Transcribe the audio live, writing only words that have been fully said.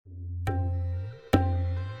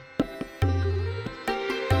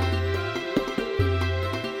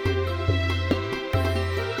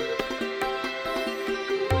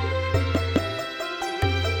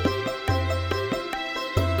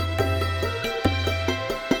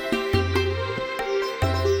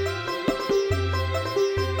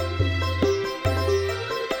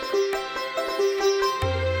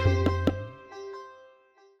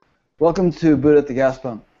Welcome to Buddha at the Gas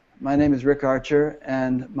Pump. My name is Rick Archer,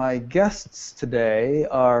 and my guests today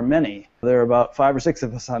are many. There are about 5 or 6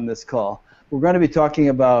 of us on this call. We're going to be talking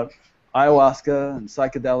about ayahuasca and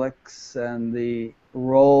psychedelics and the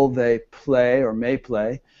role they play or may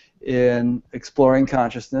play in exploring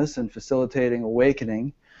consciousness and facilitating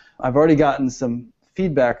awakening. I've already gotten some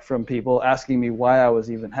feedback from people asking me why I was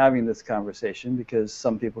even having this conversation, because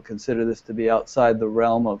some people consider this to be outside the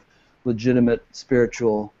realm of legitimate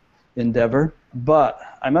spiritual endeavor. But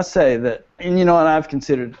I must say that, and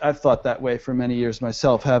I've thought that way for many years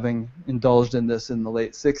myself, having indulged in this in the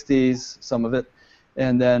late 60s, some of it,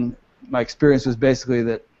 and then my experience was basically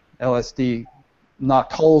that LSD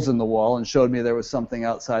knocked holes in the wall and showed me there was something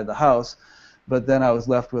outside the house, but then I was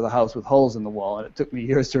left with a house with holes in the wall, and it took me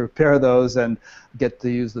years to repair those and get to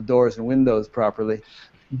use the doors and windows properly.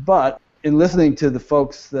 But in listening to the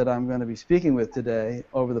folks that I'm going to be speaking with today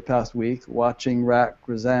over the past week, watching Rak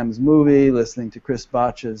Razam's movie, listening to Chris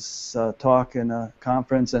Botch's talk in a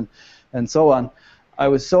conference, and so on, I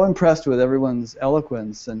was so impressed with everyone's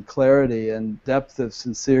eloquence and clarity and depth of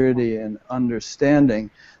sincerity and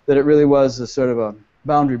understanding that it really was a sort of a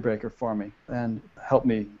boundary breaker for me and helped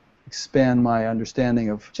me expand my understanding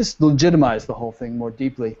of, just legitimize the whole thing more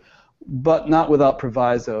deeply, but not without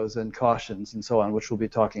provisos and cautions and so on, which we'll be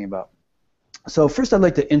talking about. So first I'd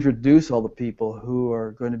like to introduce all the people who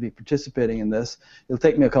are going to be participating in this. It'll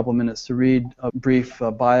take me a couple minutes to read a brief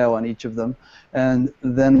bio on each of them, and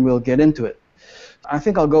then we'll get into it. I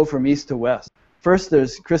think I'll go from east to west. First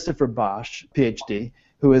there's Christopher Bosch, PhD,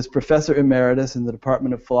 who is Professor Emeritus in the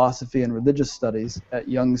Department of Philosophy and Religious Studies at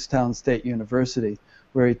Youngstown State University,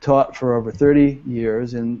 where he taught for over 30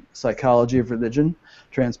 years in psychology of religion,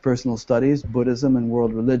 transpersonal studies, Buddhism, and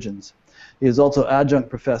world religions. He is also adjunct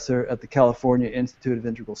professor at the California Institute of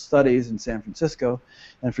Integral Studies in San Francisco,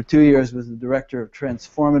 and for 2 years was the director of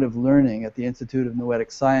transformative learning at the Institute of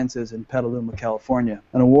Noetic Sciences in Petaluma, California.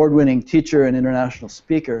 An award-winning teacher and international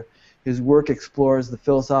speaker, his work explores the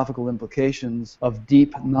philosophical implications of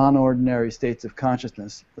deep, non-ordinary states of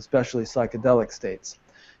consciousness, especially psychedelic states.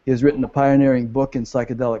 He has written a pioneering book in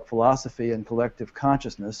psychedelic philosophy and collective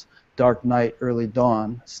consciousness, Dark Night, Early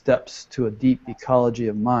Dawn, Steps to a Deep Ecology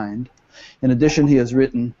of Mind. In addition, he has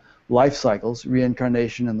written Life Cycles,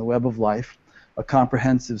 Reincarnation and the Web of Life, a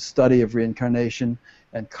comprehensive study of reincarnation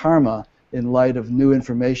and karma in light of new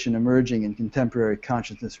information emerging in contemporary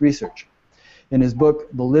consciousness research. In his book,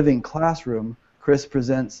 The Living Classroom, Chris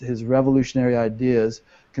presents his revolutionary ideas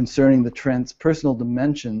concerning the transpersonal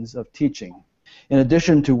dimensions of teaching. In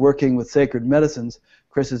addition to working with sacred medicines,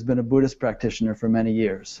 Chris has been a Buddhist practitioner for many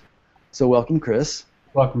years. So welcome, Chris.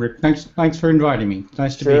 Welcome, Rick. Thanks for inviting me.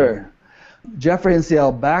 Nice to be here. Jeffrey and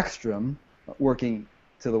C.L. Backstrom, working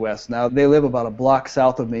to the west now, they live about a block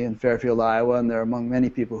south of me in Fairfield, Iowa, and they're among many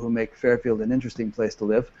people who make Fairfield an interesting place to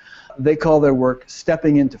live. They call their work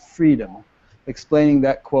Stepping into Freedom, explaining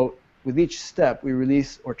that, quote, with each step we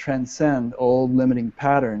release or transcend old limiting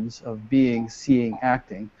patterns of being, seeing,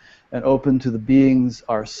 acting, and open to the beings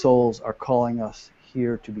our souls are calling us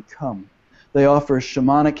here to become. They offer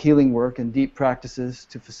shamanic healing work and deep practices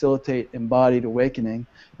to facilitate embodied awakening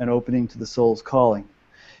and opening to the soul's calling.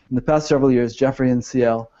 In the past several years, Jeffrey and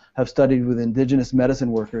CL have studied with indigenous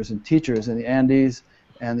medicine workers and teachers in the Andes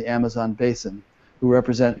and the Amazon basin, who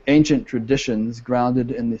represent ancient traditions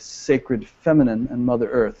grounded in the sacred feminine and Mother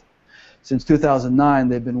Earth. Since 2009,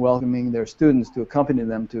 they've been welcoming their students to accompany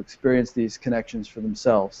them to experience these connections for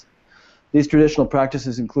themselves. These traditional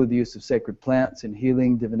practices include the use of sacred plants in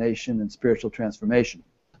healing, divination, and spiritual transformation.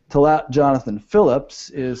 Talat Jonathan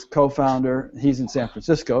Phillips is co-founder, he's in San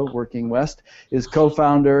Francisco, working west, is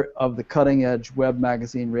co-founder of the cutting-edge web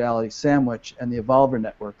magazine Reality Sandwich and the Evolver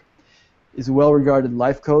Network. He's a well-regarded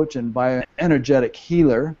life coach and bioenergetic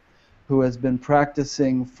healer who has been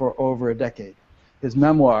practicing for over a decade. His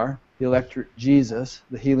memoir, The Electric Jesus,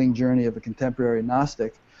 The Healing Journey of a Contemporary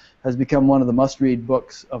Gnostic, has become one of the must-read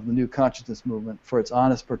books of the New Consciousness movement for its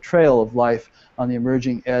honest portrayal of life on the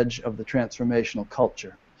emerging edge of the transformational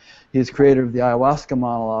culture. He is creator of the Ayahuasca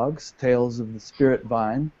Monologues, Tales of the Spirit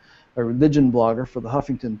Vine, a religion blogger for the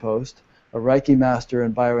Huffington Post, a Reiki master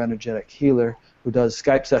and bioenergetic healer who does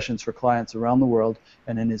Skype sessions for clients around the world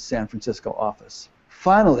and in his San Francisco office.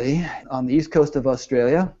 Finally, on the east coast of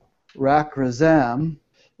Australia, Rak Razam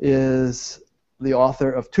is the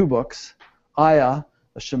author of 2 books, Aya,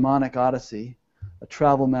 A Shamanic Odyssey, a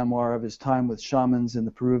travel memoir of his time with shamans in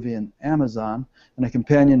the Peruvian Amazon, and a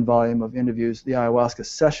companion volume of interviews, The Ayahuasca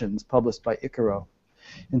Sessions, published by Icaro.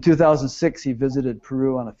 In 2006, he visited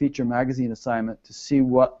Peru on a feature magazine assignment to see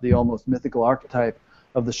what the almost mythical archetype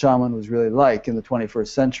of the shaman was really like in the 21st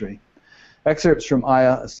century. Excerpts from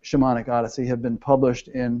Aya, A Shamanic Odyssey have been published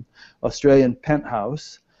in Australian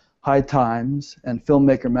Penthouse, High Times, and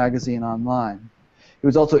Filmmaker Magazine Online. He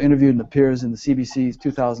was also interviewed and appears in the CBC's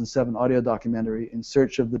 2007 audio documentary In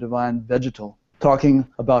Search of the Divine Vegetal, talking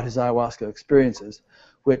about his ayahuasca experiences,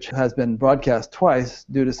 which has been broadcast twice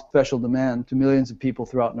due to special demand to millions of people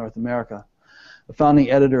throughout North America. The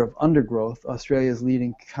founding editor of Undergrowth, Australia's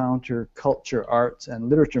leading counterculture arts and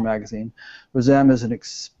literature magazine, Razam is an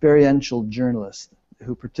experiential journalist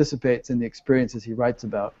who participates in the experiences he writes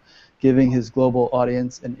about, giving his global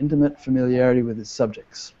audience an intimate familiarity with his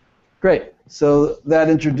subjects. Great. So that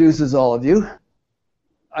introduces all of you.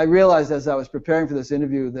 I realized as I was preparing for this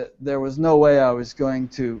interview that there was no way I was going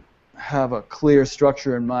to have a clear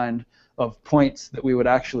structure in mind of points that we would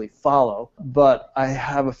actually follow, but I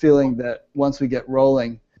have a feeling that once we get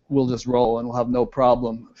rolling, we'll just roll and we'll have no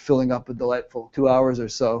problem filling up a delightful 2 hours or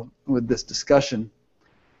so with this discussion.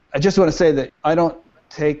 I just want to say that I don't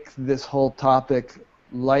take this whole topic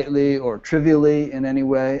lightly or trivially in any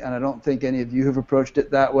way, and I don't think any of you have approached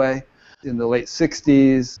it that way. In the late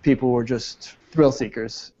 60s, people were just thrill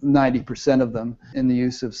seekers, 90% of them, in the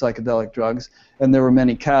use of psychedelic drugs, and there were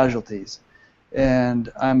many casualties. And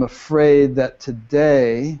I'm afraid that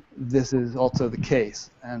today this is also the case,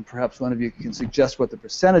 and perhaps one of you can suggest what the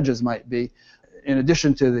percentages might be, in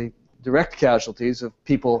addition to the direct casualties of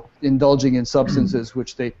people indulging in substances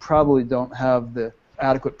which they probably don't have the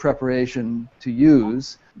adequate preparation to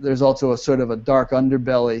use. There's also a sort of a dark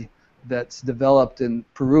underbelly that's developed in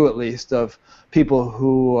Peru, at least, of people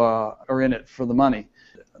who are in it for the money.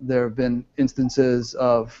 There have been instances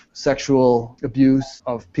of sexual abuse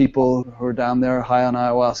of people who are down there high on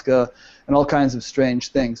ayahuasca and all kinds of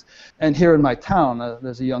strange things. And here in my town,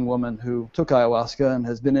 there's a young woman who took ayahuasca and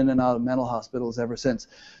has been in and out of mental hospitals ever since.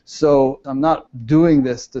 So I'm not doing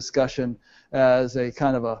this discussion as a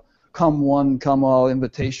kind of a come one, come all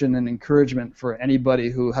invitation and encouragement for anybody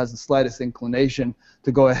who has the slightest inclination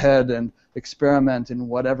to go ahead and experiment in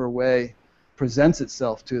whatever way presents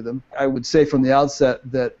itself to them. I would say from the outset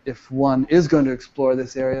that if one is going to explore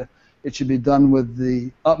this area, it should be done with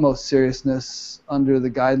the utmost seriousness under the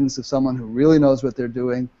guidance of someone who really knows what they're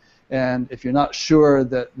doing. And if you're not sure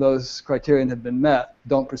that those criteria have been met,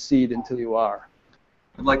 don't proceed until you are.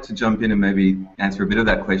 I'd like to jump in and maybe answer a bit of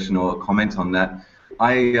that question or comment on that.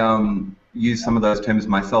 I use some of those terms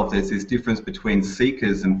myself. There's this difference between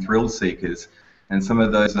seekers and thrill seekers. And some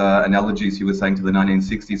of those analogies you were saying to the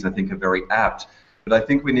 1960s, I think, are very apt. But I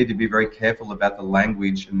think we need to be very careful about the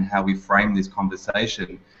language and how we frame this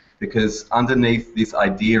conversation, because underneath this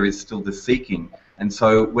idea is still the seeking. And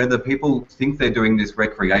so whether people think they're doing this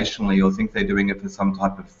recreationally or think they're doing it for some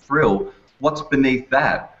type of thrill, what's beneath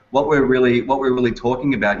that? What we're really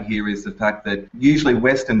talking about here is the fact that usually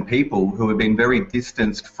Western people who have been very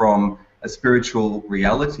distanced from a spiritual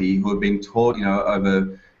reality, who have been taught,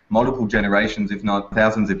 over multiple generations, if not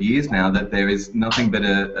thousands of years now, that there is nothing but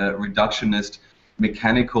a reductionist,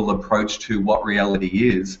 mechanical approach to what reality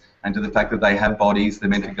is, and to the fact that they have bodies, they're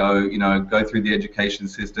meant to go through the education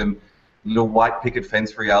system, little white picket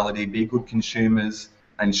fence reality, be good consumers,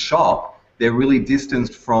 and shop. They're really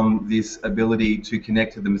distanced from this ability to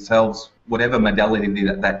connect to themselves, whatever modality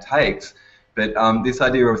that takes. But this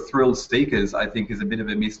idea of thrill seekers, I think, is a bit of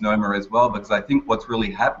a misnomer as well, because I think what's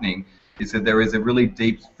really happening is that there is a really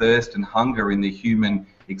deep thirst and hunger in the human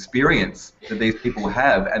experience that these people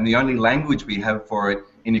have, and the only language we have for it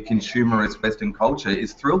in a consumerist Western culture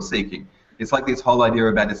is thrill-seeking. It's like this whole idea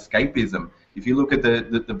about escapism. If you look at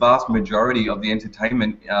the vast majority of the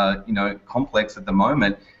entertainment complex at the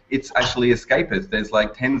moment, it's actually escapist. There's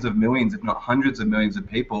like tens of millions, if not hundreds of millions of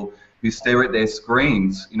people who stare at their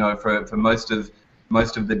screens, for most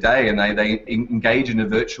of the day, and they engage in a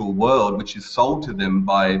virtual world which is sold to them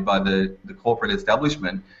by the corporate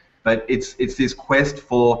establishment. But it's this quest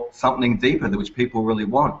for something deeper, which people really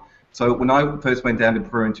want. So when I first went down to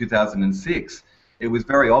Peru in 2006, it was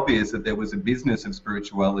very obvious that there was a business of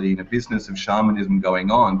spirituality and a business of shamanism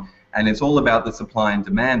going on. And it's all about the supply and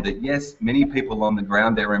demand, that yes, many people on the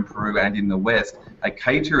ground there in Peru and in the West are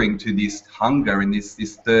catering to this hunger and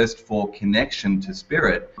this thirst for connection to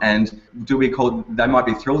spirit. And they might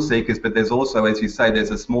be thrill seekers, but there's also, as you say,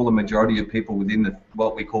 there's a smaller majority of people within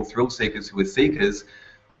what we call thrill seekers who are seekers.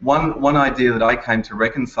 One idea that I came to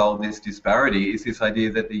reconcile this disparity is this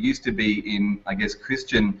idea that there used to be in, I guess,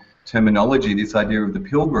 Christian terminology, this idea of the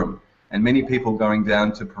pilgrim. And many people going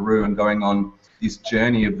down to Peru and going on this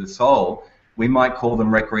journey of the soul, we might call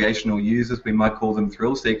them recreational users, we might call them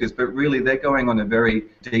thrill seekers, but really they're going on a very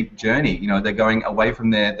deep journey. They're going away from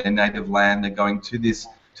their native land, they're going to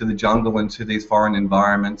the jungle and to these foreign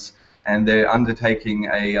environments, and they're undertaking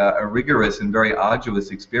a rigorous and very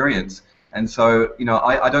arduous experience. And so, you know,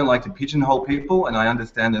 I don't like to pigeonhole people, and I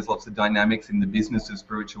understand there's lots of dynamics in the business of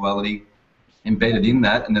spirituality embedded in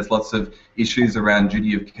that, and there's lots of issues around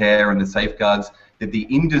duty of care and the safeguards that the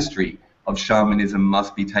industry of shamanism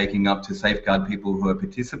must be taking up to safeguard people who are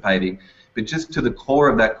participating. But just to the core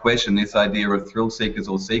of that question, this idea of thrill seekers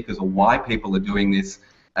or why people are doing this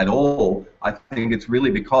at all, I think it's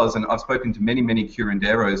really because, and I've spoken to many, many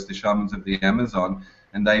curanderos, the shamans of the Amazon,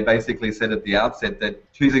 and they basically said at the outset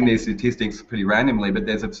that, choosing these statistics pretty randomly, but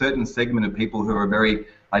there's a certain segment of people who are very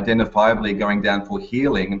identifiably going down for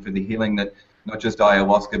healing, and for the healing that not just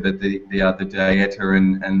ayahuasca, but the dieta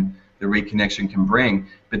and the reconnection can bring.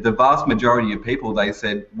 But the vast majority of people, they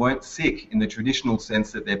said, weren't sick in the traditional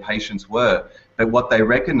sense that their patients were. But what they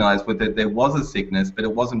recognized was that there was a sickness, but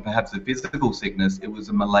it wasn't perhaps a physical sickness, it was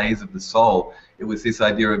a malaise of the soul. It was this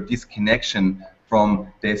idea of disconnection from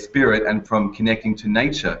their spirit and from connecting to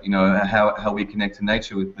nature, you know, how we connect to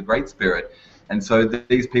nature with the Great Spirit. And so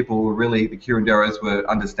these people were really, the curanderos were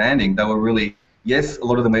understanding, they were really, yes, a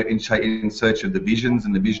lot of them were in search of the visions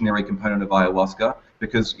and the visionary component of ayahuasca,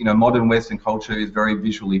 because, you know, modern Western culture is very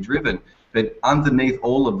visually driven. But underneath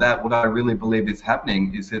all of that, what I really believe is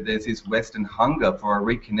happening is that there's this Western hunger for a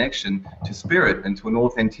reconnection to spirit and to an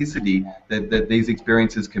authenticity that these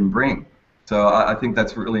experiences can bring. So I think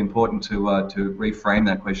that's really important to reframe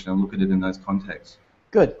that question and look at it in those contexts.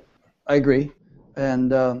 Good. I agree.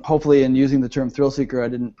 And hopefully in using the term thrill seeker, I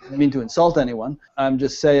didn't mean to insult anyone. I'm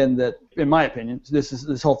just saying that, in my opinion,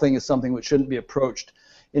 this whole thing is something which shouldn't be approached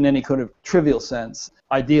in any kind of trivial sense.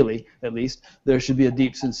 Ideally, at least, there should be a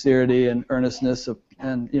deep sincerity and earnestness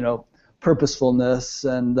and, you know, purposefulness,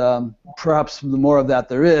 and perhaps the more of that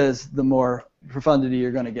there is, the more profundity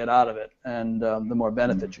you're going to get out of it, and the more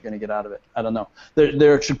benefit you're going to get out of it. I don't know.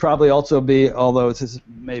 There should probably also be, although it's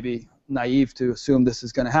maybe naive to assume this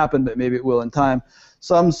is going to happen, but maybe it will in time,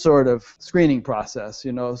 some sort of screening process,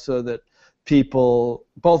 you know, so that people,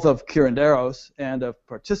 both of curanderos and of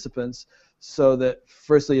participants, so that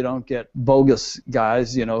firstly you don't get bogus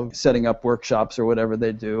guys, you know, setting up workshops or whatever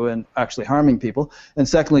they do and actually harming people, and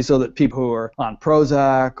secondly so that people who are on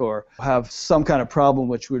Prozac or have some kind of problem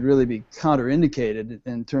which would really be counterindicated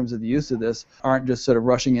in terms of the use of this aren't just sort of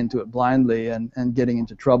rushing into it blindly and getting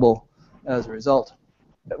into trouble as a result.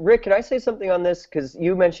 Rick, can I say something on this? Because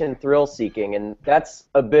you mentioned thrill seeking, and that's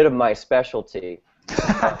a bit of my specialty.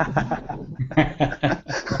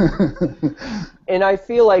 And I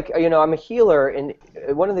feel like, you know, I'm a healer, and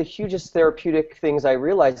one of the hugest therapeutic things I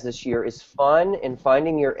realized this year is fun, and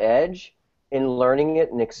finding your edge and learning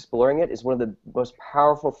it and exploring it is one of the most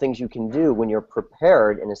powerful things you can do when you're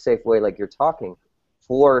prepared in a safe way, like you're talking,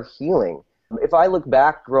 for healing. If I look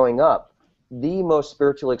back growing up, the most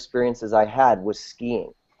spiritual experiences I had was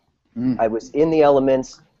skiing. I was in the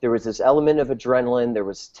elements, there was this element of adrenaline, there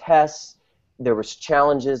was tests, there was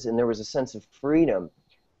challenges, and there was a sense of freedom.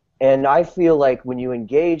 And I feel like when you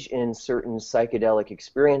engage in certain psychedelic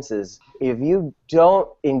experiences, if you don't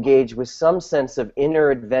engage with some sense of inner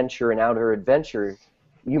adventure and outer adventure,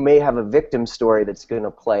 you may have a victim story that's going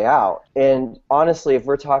to play out. And honestly, if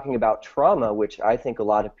we're talking about trauma, which I think a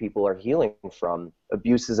lot of people are healing from,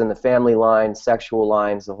 abuses in the family line, sexual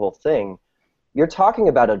lines, the whole thing, you're talking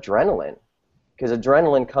about adrenaline. Because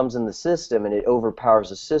adrenaline comes in the system and it overpowers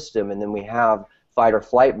the system, and then we have fight or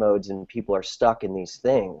flight modes and people are stuck in these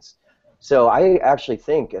things. So I actually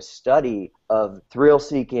think a study of thrill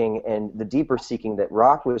seeking and the deeper seeking that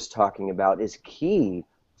Rock was talking about is key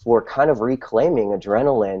for kind of reclaiming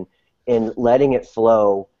adrenaline and letting it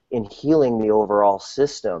flow and healing the overall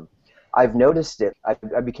system. I've noticed it.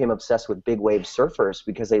 I became obsessed with big wave surfers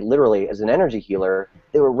because they literally, as an energy healer,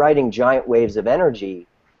 they were riding giant waves of energy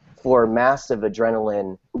for massive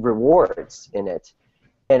adrenaline rewards in it.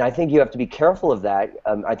 And I think you have to be careful of that.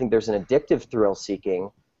 I think there's an addictive thrill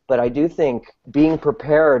seeking, but I do think being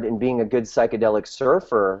prepared and being a good psychedelic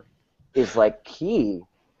surfer is like key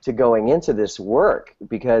to going into this work,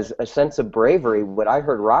 because a sense of bravery, what I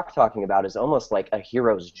heard Rock talking about, is almost like a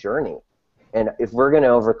hero's journey. And if we're going to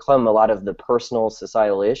overcome a lot of the personal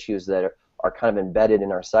societal issues that are kind of embedded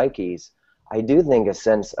in our psyches, I do think a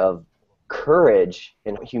sense of courage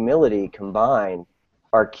and humility combined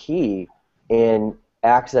are key in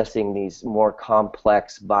accessing these more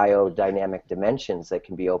complex biodynamic dimensions that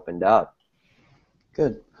can be opened up.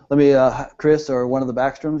 Good. Let me, Chris or one of the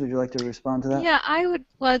Backstroms, would you like to respond to that? Yeah,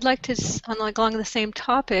 I'd like to, along the same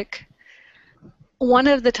topic. One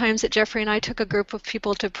of the times that Jeffrey and I took a group of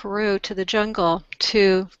people to Peru, to the jungle,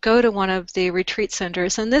 to go to one of the retreat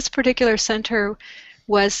centers, and this particular center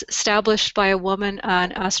was established by a woman,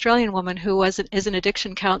 an Australian woman who is an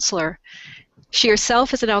addiction counselor. She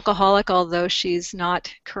herself is an alcoholic, although she's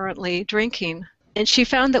not currently drinking. And she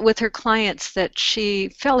found that with her clients that she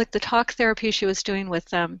felt like the talk therapy she was doing with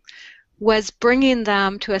them was bringing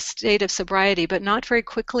them to a state of sobriety, but not very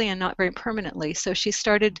quickly and not very permanently. So she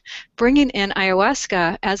started bringing in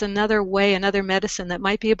ayahuasca as another way, another medicine that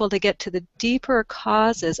might be able to get to the deeper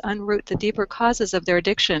causes, unroot the deeper causes of their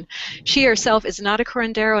addiction. She herself is not a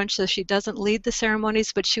curandero, and so she doesn't lead the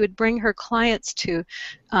ceremonies, but she would bring her clients to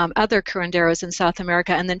other curanderos in South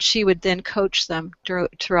America, and then she would then coach them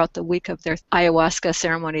throughout the week of their ayahuasca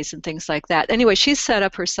ceremonies and things like that. Anyway, she set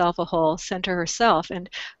up herself a whole center herself, and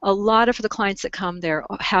a lot of the clients that come there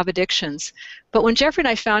have addictions. But when Jeffrey and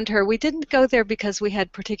I found her, we didn't go there because we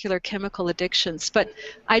had particular chemical addictions, but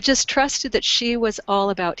I just trusted that she was all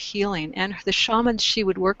about healing, and the shamans she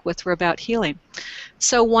would work with were about healing.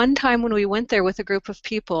 So one time when we went there with a group of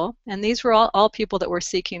people, and these were all people that were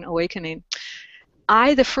seeking awakening,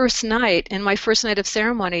 the first night, in my first night of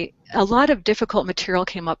ceremony, a lot of difficult material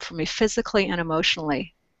came up for me physically and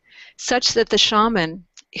emotionally, such that the shaman,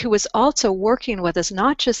 who was also working with us,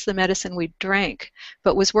 not just the medicine we drank,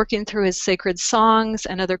 but was working through his sacred songs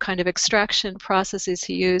and other kind of extraction processes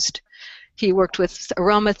he used. He worked with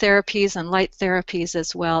aromatherapies and light therapies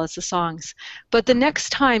as well as the songs. But the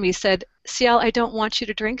next time he said, Ciel, I don't want you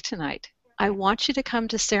to drink tonight. I want you to come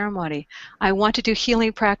to ceremony. I want to do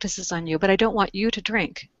healing practices on you, but I don't want you to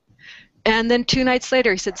drink. And then 2 nights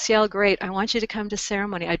later he said, Ciel, great, I want you to come to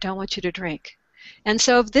ceremony. I don't want you to drink. And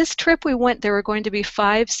so this trip we went, there were going to be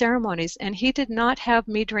 5 ceremonies, and he did not have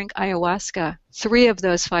me drink ayahuasca 3 of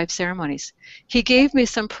those 5 ceremonies. He gave me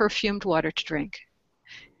some perfumed water to drink.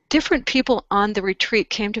 Different people on the retreat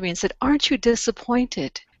came to me and said, aren't you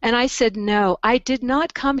disappointed? And I said, no, I did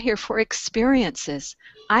not come here for experiences.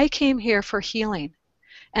 I came here for healing.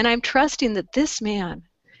 And I'm trusting that this man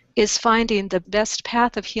is finding the best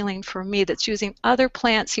path of healing for me, that's using other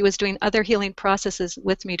plants. He was doing other healing processes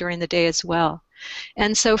with me during the day as well.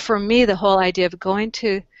 And so for me, the whole idea of going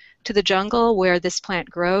to the jungle where this plant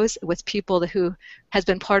grows with people who has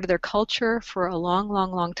been part of their culture for a long,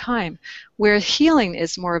 long, long time, where healing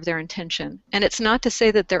is more of their intention. And it's not to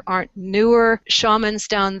say that there aren't newer shamans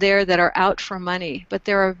down there that are out for money, but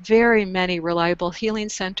there are very many reliable healing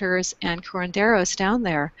centers and curanderos down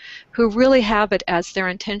there who really have it as their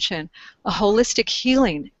intention, a holistic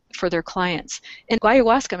healing for their clients. And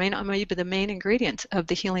ayahuasca may not be the main ingredient of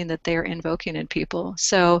the healing that they are invoking in people.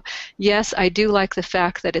 So yes, I do like the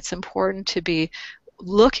fact that it's important to be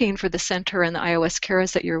looking for the center and the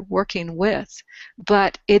ayahuasqueras that you're working with,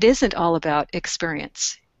 but it isn't all about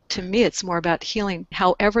experience. To me, it's more about healing,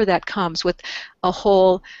 however that comes, with a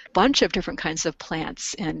whole bunch of different kinds of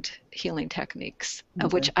plants and healing techniques,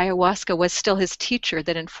 of which ayahuasca was still his teacher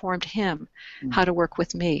that informed him how to work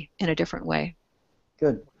with me in a different way.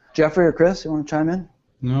 Good. Jeffrey or Chris, you want to chime in?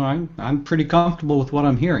 No, I'm pretty comfortable with what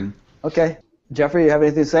I'm hearing. Okay. Jeffrey, you have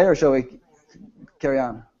anything to say, or shall we carry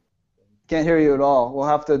on? Can't hear you at all. We'll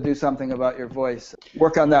have to do something about your voice.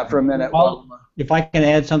 Work on that for a minute. If I can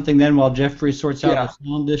add something then while Jeffrey sorts out the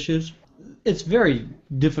sound issues. It's very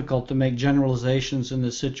difficult to make generalizations in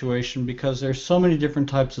this situation because there's so many different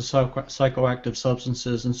types of psychoactive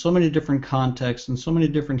substances and so many different contexts and so many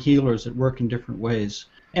different healers that work in different ways.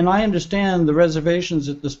 And I understand the reservations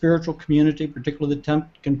that the spiritual community, particularly the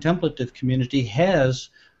contemplative community, has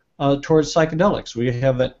towards psychedelics. We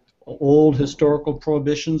have that old historical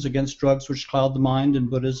prohibitions against drugs which cloud the mind in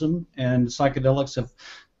Buddhism, and psychedelics have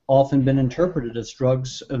often been interpreted as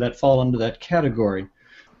drugs that fall under that category.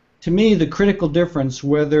 To me, the critical difference,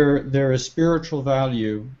 whether there is spiritual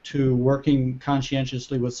value to working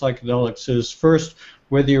conscientiously with psychedelics, is first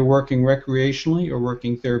whether you're working recreationally or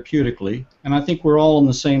working therapeutically. And I think we're all on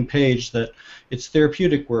the same page that it's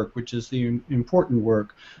therapeutic work, which is the important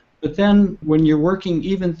work. But then when you're working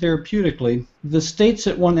even therapeutically, the states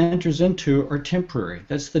that one enters into are temporary.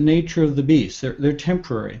 That's the nature of the beast. They're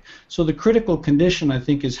temporary. So the critical condition, I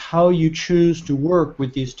think, is how you choose to work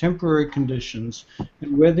with these temporary conditions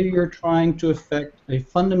and whether you're trying to effect a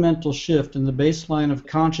fundamental shift in the baseline of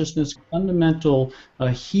consciousness, fundamental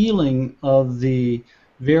healing of the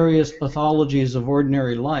various pathologies of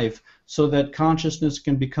ordinary life, so that consciousness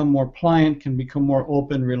can become more pliant, can become more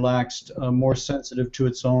open, relaxed, more sensitive to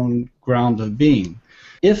its own ground of being.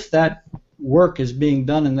 If that work is being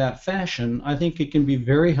done in that fashion, I think it can be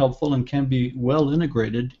very helpful and can be well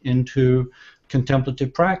integrated into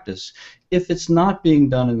contemplative practice. If it's not being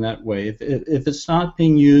done in that way, if it's not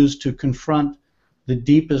being used to confront the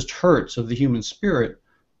deepest hurts of the human spirit,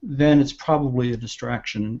 then it's probably a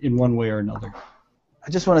distraction in one way or another. I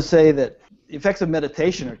just want to say that the effects of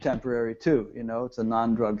meditation are temporary too. You know, it's a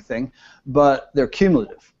non-drug thing, but they're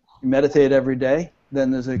cumulative. You meditate every day,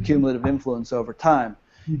 then there's a cumulative influence over time.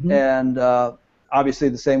 Mm-hmm. And obviously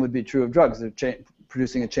the same would be true of drugs. They're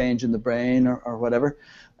producing a change in the brain or whatever.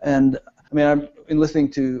 And I mean, in listening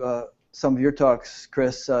to some of your talks,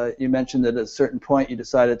 Chris, you mentioned that at a certain point you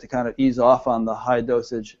decided to kind of ease off on the high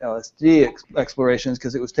dosage LSD explorations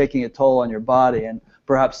because it was taking a toll on your body and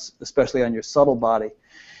perhaps especially on your subtle body.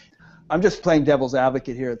 I'm just playing devil's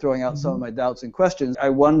advocate here, throwing out some of my doubts and questions. I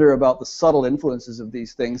wonder about the subtle influences of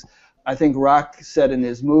these things. I think Rock said in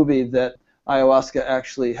his movie that ayahuasca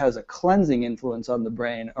actually has a cleansing influence on the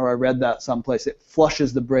brain, or I read that someplace. It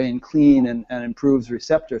flushes the brain clean and improves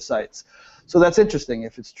receptor sites. So that's interesting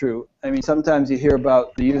if it's true. I mean, sometimes you hear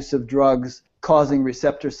about the use of drugs causing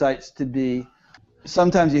receptor sites to be,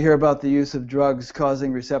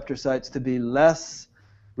 less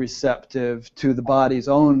receptive to the body's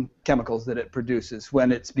own chemicals that it produces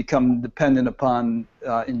when it's become dependent upon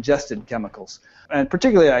ingested chemicals. And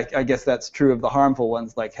particularly, I guess that's true of the harmful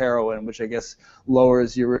ones like heroin, which I guess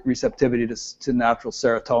lowers your receptivity to natural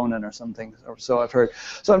serotonin or something, or so I've heard.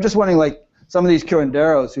 So I'm just wondering, like, some of these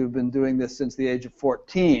curanderos who've been doing this since the age of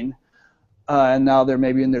 14, and now they're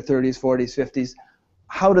maybe in their 30s, 40s, 50s,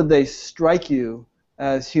 how do they strike you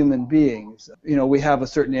as human beings? You know, we have a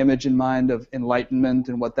certain image in mind of enlightenment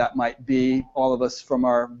and what that might be. All of us from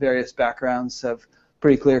our various backgrounds have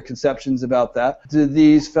pretty clear conceptions about that. Do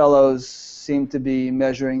these fellows seem to be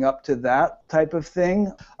measuring up to that type of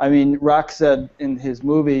thing? I mean, Rock said in his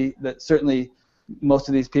movie that certainly most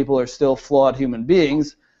of these people are still flawed human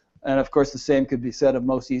beings, and of course the same could be said of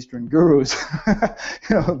most Eastern gurus,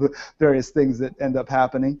 you know, the various things that end up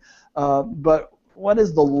happening. But what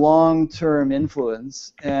is the long-term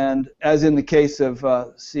influence? And as in the case of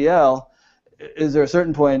CL, is there a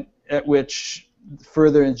certain point at which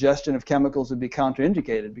further ingestion of chemicals would be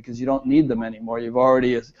counterindicated because you don't need them anymore? You've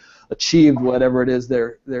already achieved whatever it is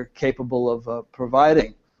they're capable of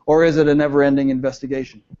providing. Or is it a never-ending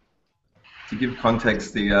investigation? To give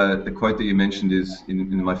context, the quote that you mentioned is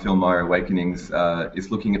in my film My Awakenings,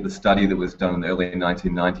 is looking at the study that was done in the early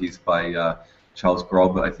 1990s by Charles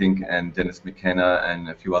Grob, I think, and Dennis McKenna and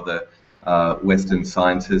a few other Western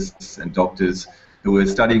scientists and doctors who were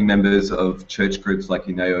studying members of church groups like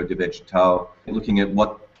Ineo de Vegetal, looking at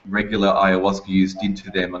what regular ayahuasca use did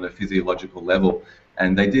to them on a physiological level.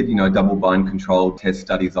 And they did, double-blind controlled test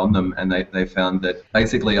studies on them, and they found that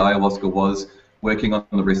basically ayahuasca was working on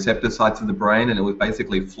the receptor sites of the brain, and it was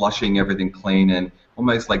basically flushing everything clean and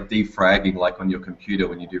almost like defragging, like on your computer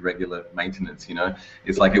when you do regular maintenance,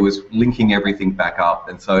 It's like it was linking everything back up.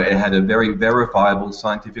 And so it had a very verifiable,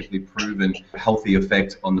 scientifically proven healthy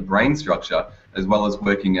effect on the brain structure, as well as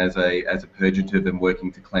working as a purgative and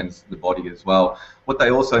working to cleanse the body as well. What they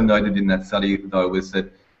also noted in that study, though, was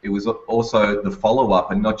that it was also the follow-up,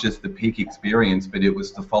 and not just the peak experience, but it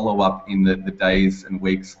was the follow-up in the days and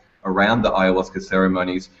weeks around the ayahuasca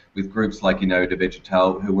ceremonies with groups like Ineo de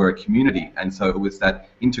Vegetal, who were a community. And so it was that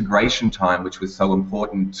integration time which was so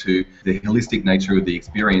important to the holistic nature of the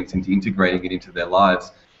experience, into integrating it into their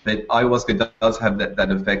lives. But ayahuasca does have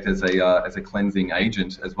that effect as a cleansing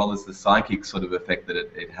agent, as well as the psychic sort of effect that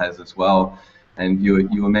it has as well. And you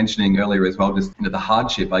were mentioning earlier as well, just the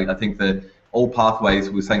hardship. I think that all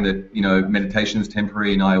pathways, we're saying that meditation is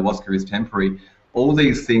temporary and ayahuasca is temporary. All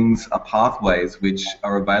these things are pathways which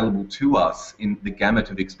are available to us in the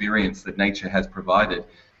gamut of experience that nature has provided.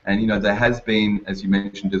 And there has been, as you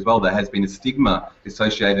mentioned as well, there has been a stigma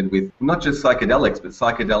associated with not just psychedelics, but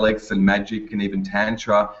psychedelics and magic and even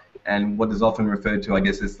tantra, and what is often referred to, I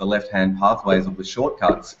guess, as the left-hand pathways or the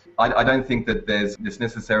shortcuts. I don't think that there's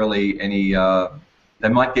necessarily any. They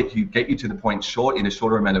might get you to the point in a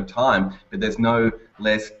shorter amount of time, but there's no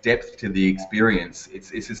less depth to the experience.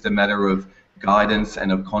 It's just a matter of guidance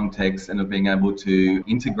and of context and of being able to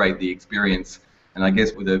integrate the experience. And I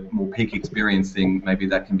guess with a more peak experience thing, maybe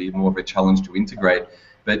that can be more of a challenge to integrate.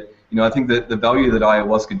 But I think that the value that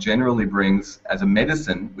ayahuasca generally brings as a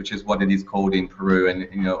medicine, which is what it is called in Peru, and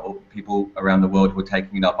people around the world who are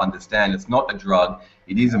taking it up understand it's not a drug,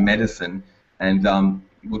 it is a medicine. And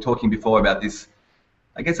we were talking before about this.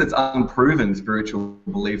 I guess it's unproven spiritual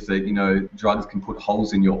belief that, drugs can put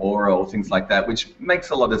holes in your aura or things like that, which makes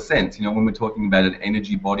a lot of sense. When we're talking about an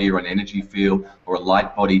energy body or an energy field or a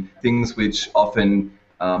light body, things which often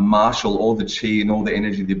marshal all the chi and all the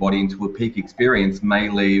energy of the body into a peak experience may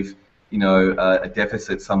leave, a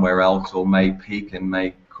deficit somewhere else, or may peak and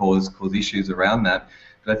may cause issues around that.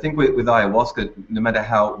 But I think with ayahuasca, no matter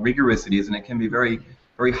how rigorous it is, and it can be very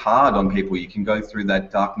very hard on people. You can go through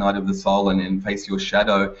that dark night of the soul and face your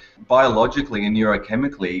shadow. Biologically and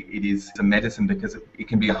neurochemically, it is a medicine because it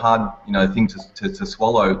can be a hard, thing to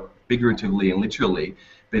swallow figuratively and literally,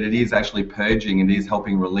 but it is actually purging and it is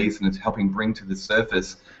helping release and it's helping bring to the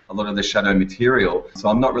surface a lot of the shadow material. So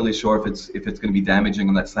I'm not really sure if it's going to be damaging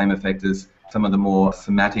on that same effect as some of the more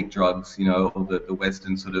somatic drugs, or the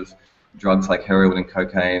Western sort of drugs like heroin and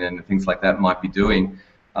cocaine and things like that might be doing.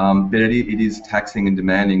 But it is taxing and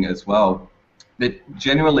demanding as well. But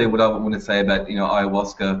generally, what I want to say about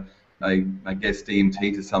ayahuasca, I guess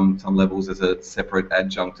DMT to some levels as a separate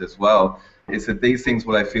adjunct as well, is that these things,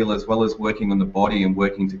 what I feel, as well as working on the body and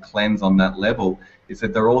working to cleanse on that level, is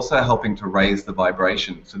that they're also helping to raise the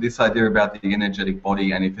vibration. So this idea about the energetic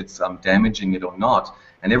body and if it's damaging it or not,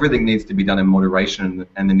 and everything needs to be done in moderation,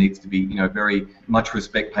 and there needs to be very much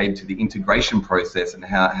respect paid to the integration process and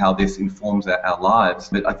how this informs our lives.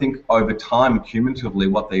 But I think over time, cumulatively,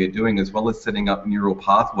 what they are doing, as well as setting up neural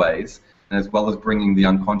pathways, and as well as bringing the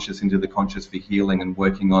unconscious into the conscious for healing and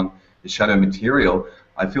working on the shadow material,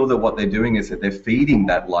 I feel that what they're doing is that they're feeding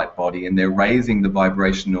that light body and they're raising the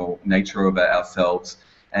vibrational nature of ourselves.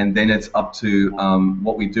 And then it's up to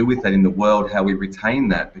what we do with that in the world, how we retain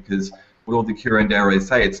that, because what all the curanderos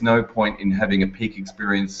say, it's no point in having a peak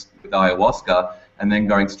experience with ayahuasca and then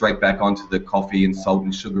going straight back onto the coffee and salt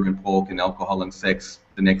and sugar and pork and alcohol and sex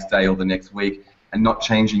the next day or the next week and not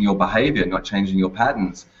changing your behavior, not changing your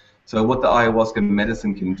patterns. So what the ayahuasca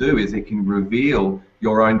medicine can do is it can reveal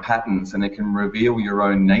your own patterns and it can reveal your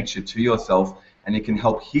own nature to yourself and it can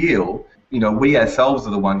help heal. We ourselves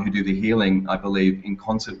are the one who do the healing, I believe, in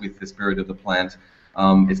concert with the spirit of the plant.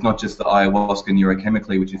 It's not just the ayahuasca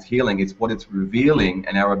neurochemically, which is healing, it's what it's revealing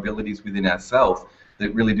and our abilities within ourselves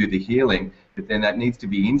that really do the healing. But then that needs to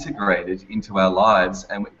be integrated into our lives.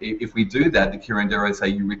 And if we do that, the curanderos say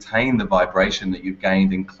you retain the vibration that you've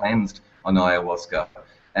gained and cleansed on ayahuasca.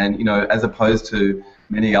 And, as opposed to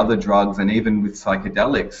many other drugs and even with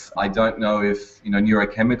psychedelics, I don't know if,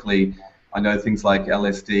 neurochemically, I know things like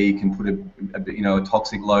LSD can put a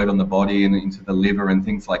toxic load on the body and into the liver and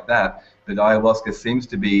things like that. But ayahuasca seems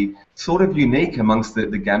to be sort of unique amongst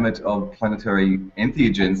the gamut of planetary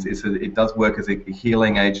entheogens, is that it does work as a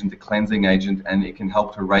healing agent, a cleansing agent, and it can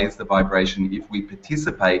help to raise the vibration if we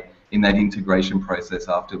participate in that integration process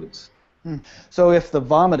afterwards. So if the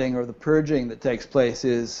vomiting or the purging that takes place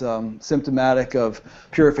is symptomatic of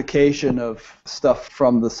purification of stuff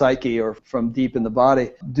from the psyche or from deep in the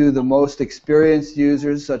body, do the most experienced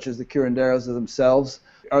users, such as the curanderos themselves,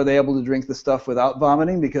 are they able to drink the stuff without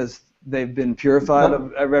vomiting because they've been purified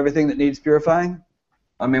of everything that needs purifying?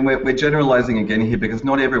 I mean, we're generalizing again here because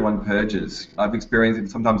not everyone purges. I've experienced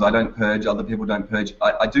it. Sometimes I don't purge, other people don't purge.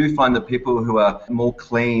 I do find that people who are more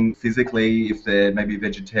clean physically, if they're maybe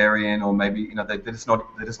vegetarian or maybe, they're just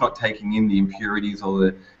not taking in the impurities or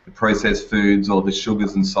the processed foods or the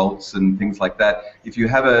sugars and salts and things like that. If you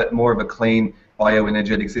have more of a clean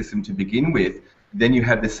bioenergetic system to begin with, then you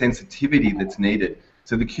have the sensitivity that's needed.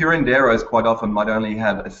 So the curanderos quite often might only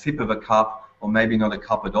have a sip of a cup or maybe not a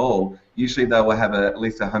cup at all. Usually they will have at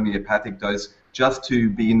least a homeopathic dose just to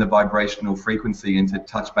be in the vibrational frequency and to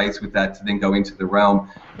touch base with that to then go into the realm.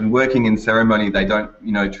 When working in ceremony, they don't,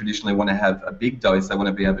 traditionally want to have a big dose. They want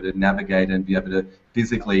to be able to navigate and be able to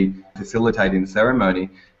physically facilitate in ceremony.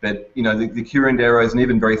 But, the curanderos and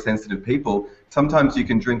even very sensitive people, sometimes you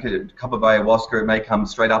can drink a cup of ayahuasca, it may come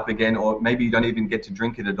straight up again, or maybe you don't even get to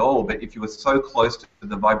drink it at all. But if you are so close to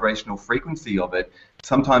the vibrational frequency of it,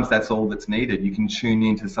 sometimes that's all that's needed. You can tune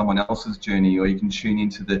into someone else's journey, or you can tune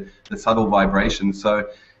into the subtle vibrations. So,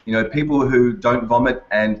 people who don't vomit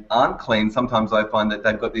and aren't clean, sometimes I find that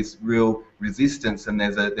they've got this real resistance, and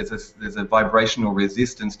there's a vibrational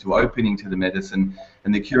resistance to opening to the medicine.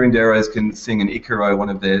 And the curanderos can sing an Icaro, one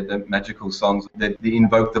of their magical songs that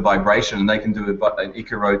invoke the vibration, and they can do an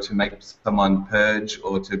Icaro to make someone purge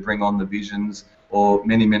or to bring on the visions, or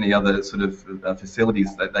many other sort of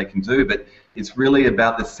facilities that they can do. But it's really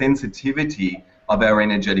about the sensitivity of our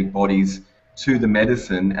energetic bodies to the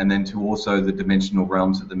medicine, and then to also the dimensional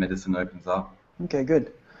realms that the medicine opens up. Okay,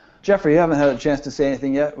 good. Jeffrey, you haven't had a chance to say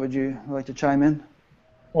anything yet. Would you like to chime in?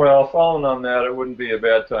 Well, following on that, it wouldn't be a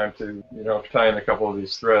bad time to, tie in a couple of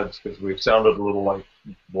these threads, because we've sounded a little like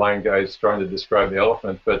blind guys trying to describe the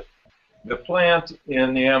elephant. But the plant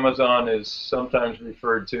in the Amazon is sometimes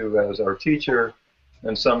referred to as our teacher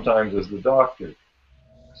and sometimes as the doctor.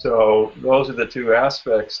 So those are the two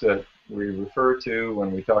aspects that we refer to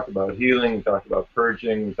when we talk about healing. We talk about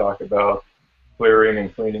purging, we talk about clearing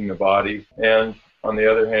and cleaning the body. And on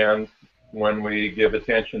the other hand, when we give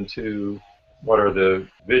attention to what are the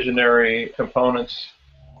visionary components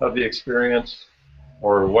of the experience,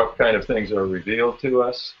 or what kind of things are revealed to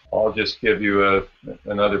us. I'll just give you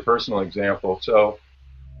another personal example. So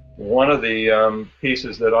one of the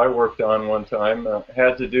pieces that I worked on one time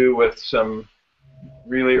had to do with some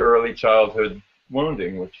really early childhood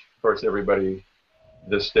wounding, which of course everybody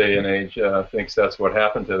this day and age thinks that's what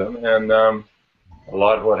happened to them, and a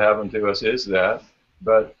lot of what happened to us is that.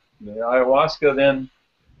 But the ayahuasca then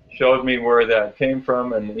showed me where that came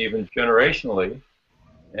from, and even generationally.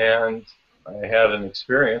 And I had an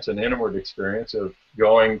experience, an inward experience, of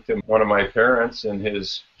going to one of my parents in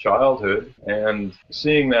his childhood and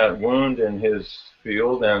seeing that wound in his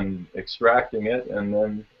field and extracting it, and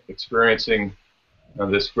then experiencing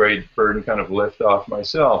this great burden kind of lift off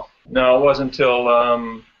myself. Now, it wasn't until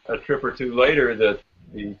a trip or two later that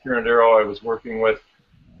the curandero I was working with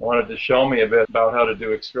wanted to show me a bit about how to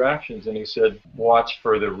do extractions, and he said, watch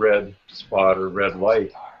for the red spot or red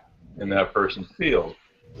light in that person's field,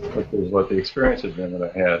 which is what the experience had been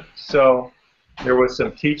that I had. So there was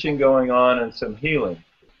some teaching going on and some healing.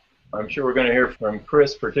 I'm sure we're going to hear from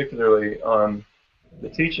Chris particularly on the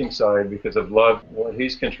teaching side, because I've loved what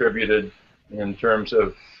he's contributed in terms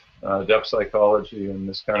of depth psychology and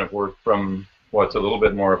this kind of work from what's a little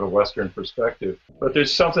bit more of a Western perspective. But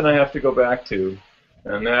there's something I have to go back to,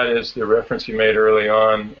 and that is the reference you made early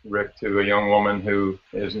on, Rick, to a young woman who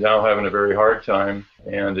is now having a very hard time,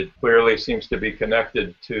 and it clearly seems to be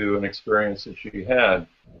connected to an experience that she had.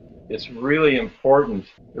 It's really important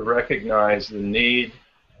to recognize the need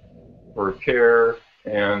for care,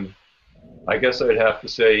 and I guess I'd have to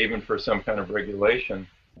say even for some kind of regulation.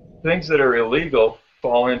 Things that are illegal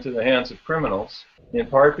fall into the hands of criminals, in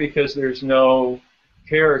part because there's no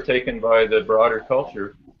care taken by the broader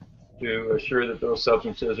culture to assure that those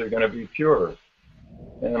substances are going to be pure.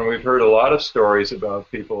 And we've heard a lot of stories about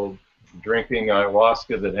people drinking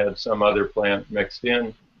ayahuasca that had some other plant mixed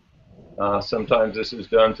in. Sometimes this is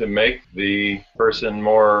done to make the person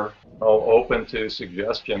more open to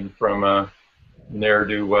suggestion from a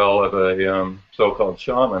ne'er-do-well of a so-called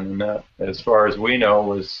shaman, and that, as far as we know,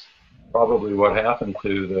 was probably what happened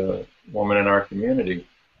to the woman in our community.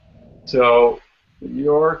 So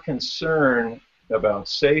your concern about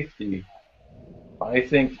safety, I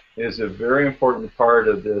think, is a very important part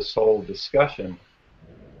of this whole discussion.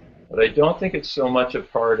 But I don't think it's so much a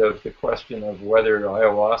part of the question of whether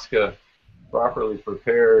ayahuasca, properly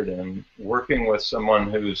prepared and working with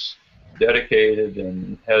someone who's dedicated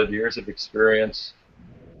and had years of experience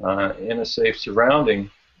in a safe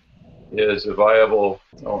surrounding, is a viable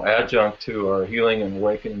adjunct to our healing and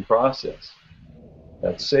awakening process.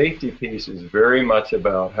 That safety piece is very much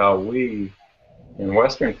about how we, in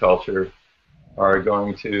Western culture, are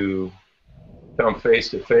going to come face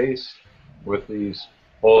to face with these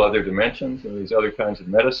whole other dimensions and these other kinds of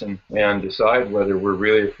medicine and decide whether we're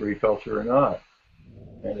really a free culture or not.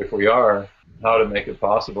 And if we are, how to make it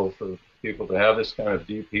possible for people to have this kind of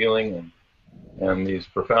deep healing and these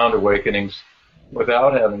profound awakenings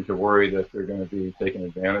without having to worry that they're going to be taken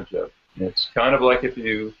advantage of. It's kind of like if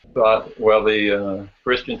you thought, well, the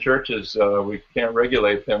Christian churches, we can't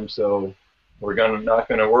regulate them, so we're not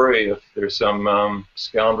going to worry if there's some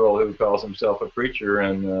scoundrel who calls himself a preacher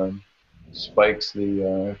and spikes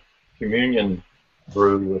the communion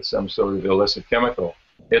brew with some sort of illicit chemical.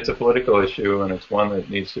 It's a political issue, and it's one that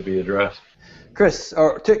needs to be addressed. Chris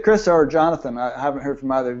or Jonathan, I haven't heard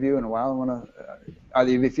from either of you in a while.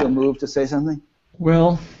 Either of you feel moved to say something?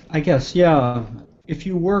 Well, I guess, yeah. If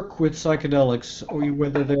you work with psychedelics, or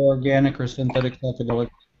whether they're organic or synthetic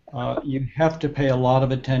psychedelics, you have to pay a lot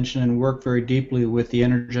of attention and work very deeply with the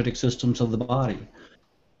energetic systems of the body.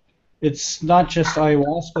 It's not just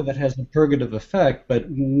ayahuasca that has a purgative effect, but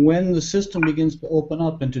when the system begins to open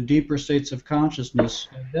up into deeper states of consciousness,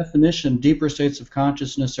 by definition, deeper states of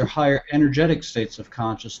consciousness are higher energetic states of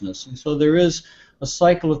consciousness. And so there is a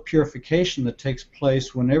cycle of purification that takes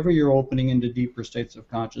place whenever you're opening into deeper states of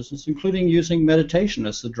consciousness, including using meditation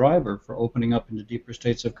as the driver for opening up into deeper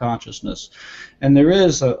states of consciousness. And there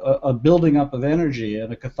is a building up of energy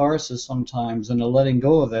and a catharsis sometimes and a letting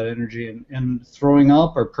go of that energy and throwing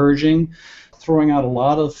up or purging, throwing out a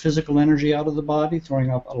lot of physical energy out of the body,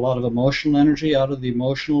 throwing up a lot of emotional energy out of the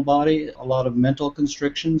emotional body, a lot of mental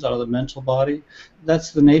constrictions out of the mental body.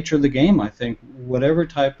 That's the nature of the game, I think. Whatever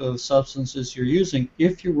type of substances you're using,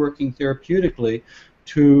 if you're working therapeutically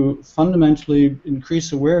to fundamentally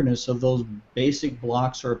increase awareness of those basic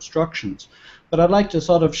blocks or obstructions. But I'd like to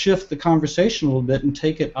sort of shift the conversation a little bit and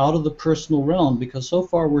take it out of the personal realm, because so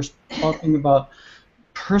far we're talking about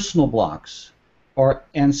personal blocks. are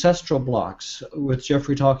ancestral blocks, with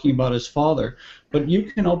Jeffrey talking about his father. But you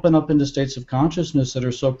can open up into states of consciousness that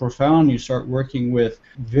are so profound, you start working with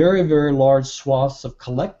very, very large swaths of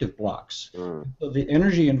collective blocks. So the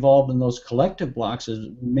energy involved in those collective blocks is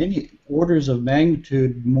many orders of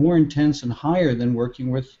magnitude more intense and higher than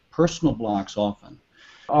working with personal blocks often.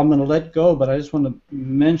 I'm going to let go, but I just want to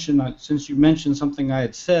mention, since you mentioned something I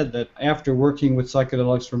had said, that after working with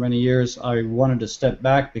psychedelics for many years, I wanted to step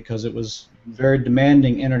back because it was very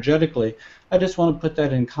demanding energetically. I just want to put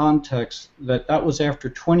that in context, that that was after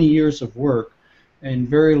 20 years of work and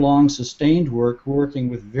very long sustained work, working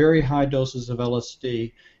with very high doses of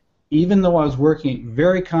LSD. Even though I was working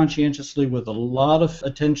very conscientiously with a lot of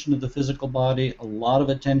attention to the physical body, a lot of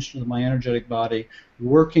attention to my energetic body,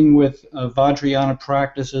 working with Vajrayana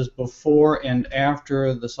practices before and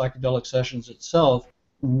after the psychedelic sessions itself,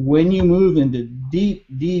 when you move into deep,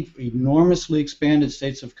 deep, enormously expanded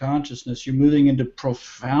states of consciousness, you're moving into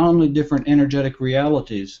profoundly different energetic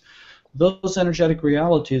realities. Those energetic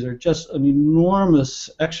realities are just an enormous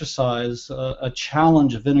exercise, a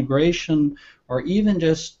challenge of integration, or even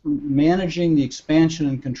just managing the expansion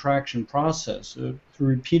and contraction process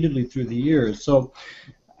repeatedly through the years. So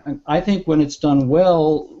I think when it's done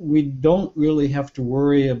well, we don't really have to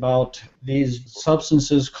worry about these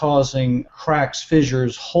substances causing cracks,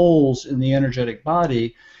 fissures, holes in the energetic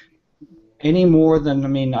body any more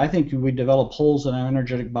than, I think we develop holes in our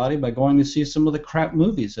energetic body by going to see some of the crap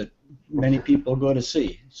movies that many people go to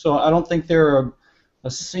see. So I don't think there are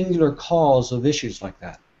a singular cause of issues like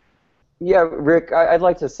that. Yeah, Rick, I'd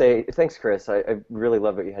like to say, thanks, Chris. I really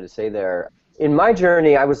love what you had to say there. In my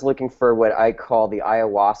journey, I was looking for what I call the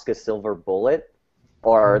ayahuasca silver bullet,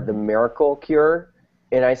 or the miracle cure.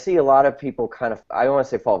 And I see a lot of people kind of, I don't want to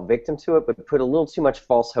say fall victim to it, but put a little too much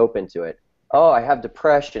false hope into it. Oh, I have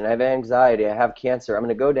depression, I have anxiety, I have cancer. I'm going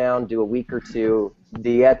to go down, do a week or two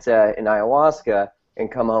dieta in ayahuasca,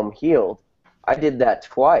 and come home healed. I did that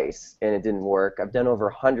twice, and it didn't work. I've done over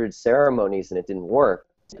 100 ceremonies, and it didn't work.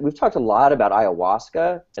 We've talked a lot about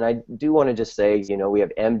ayahuasca, and I do want to just say, we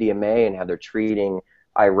have MDMA and how they're treating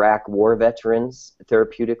Iraq war veterans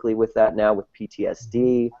therapeutically with that now, with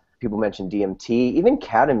PTSD. People mention DMT, even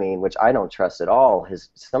ketamine, which I don't trust at all.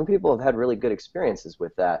 Some people have had really good experiences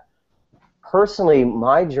with that. Personally,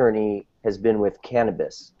 my journey has been with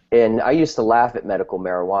cannabis. And I used to laugh at medical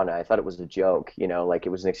marijuana. I thought it was a joke, like it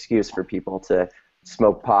was an excuse for people to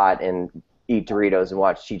smoke pot and eat Doritos and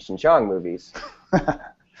watch Cheech and Chong movies.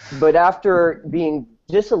 But after being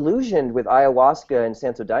disillusioned with ayahuasca and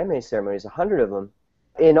Santo Daime ceremonies, 100 of them,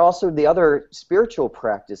 and also the other spiritual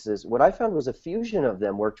practices, what I found was a fusion of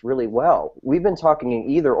them worked really well. We've been talking in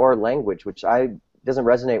either or language, which doesn't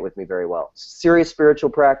resonate with me very well. Serious spiritual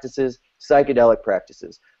practices, psychedelic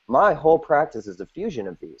practices. My whole practice is a fusion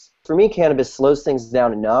of these. For me, cannabis slows things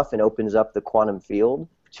down enough and opens up the quantum field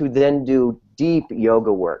to then do deep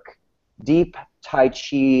yoga work, deep Tai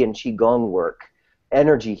Chi and Qigong work,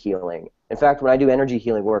 energy healing. In fact, when I do energy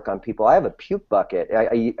healing work on people, I have a puke bucket.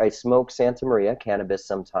 I smoke Santa Maria cannabis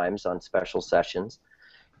sometimes on special sessions,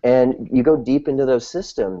 and you go deep into those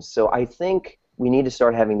systems. So I think we need to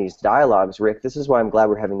start having these dialogues. Rick, this is why I'm glad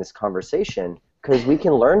we're having this conversation, because we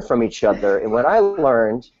can learn from each other. And what I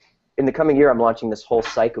learned, in the coming year, I'm launching this whole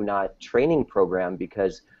Psychonaut training program,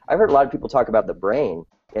 because I've heard a lot of people talk about the brain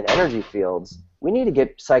and energy fields. We need to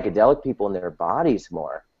get psychedelic people in their bodies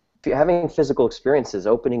more. If you're having physical experiences,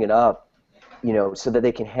 opening it up, so that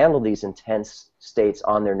they can handle these intense states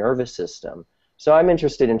on their nervous system. So I'm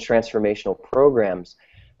interested in transformational programs.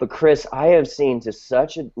 But Chris, I have seen to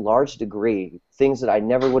such a large degree things that I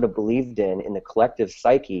never would have believed in the collective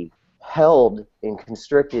psyche, held and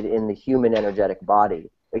constricted in the human energetic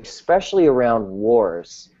body, especially around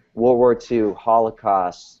wars, World War II,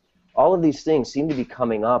 Holocaust. All of these things seem to be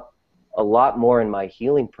coming up a lot more in my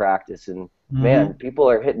healing practice. And man, people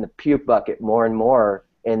are hitting the puke bucket more and more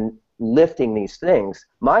and lifting these things.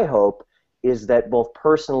 My hope is that both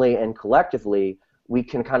personally and collectively, we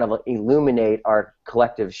can kind of illuminate our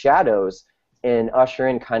collective shadows and usher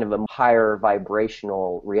in kind of a higher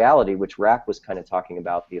vibrational reality, which Rack was kind of talking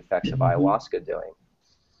about the effects of ayahuasca doing.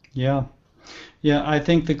 Yeah, I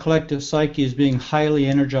think the collective psyche is being highly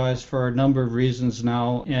energized for a number of reasons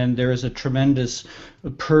now, and there is a tremendous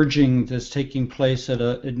purging that's taking place at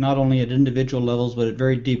not only at individual levels, but at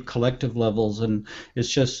very deep collective levels, and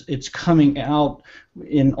it's coming out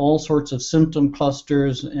in all sorts of symptom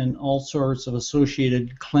clusters and all sorts of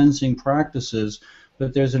associated cleansing practices.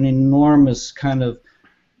 But there's an enormous kind of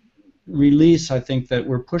release, I think, that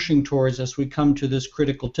we're pushing towards as we come to this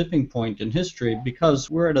critical tipping point in history, because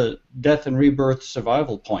we're at a death and rebirth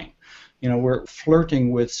survival point. we're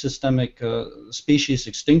flirting with systemic species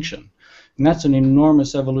extinction. And that's an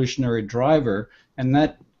enormous evolutionary driver, and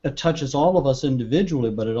that it touches all of us individually,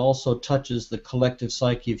 but it also touches the collective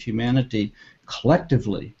psyche of humanity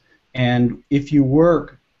collectively. And if you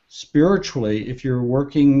work spiritually, if you're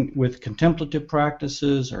working with contemplative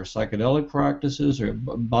practices or psychedelic practices or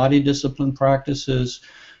body discipline practices,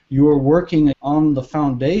 you are working on the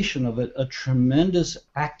foundation of a tremendous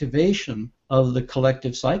activation of the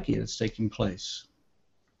collective psyche that's taking place.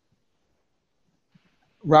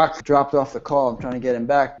 Rock dropped off the call. I'm trying to get him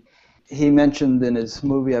back. He mentioned in his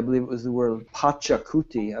movie, I believe it was the word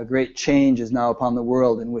Pachacuti, a great change is now upon the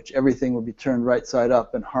world in which everything will be turned right side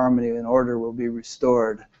up and harmony and order will be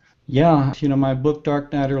restored. Yeah, my book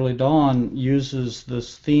Dark Night, Early Dawn uses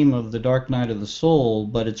this theme of the dark night of the soul,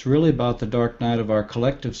 but it's really about the dark night of our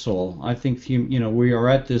collective soul. I think, we are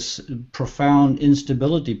at this profound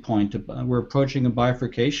instability point. We're approaching a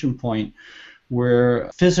bifurcation point where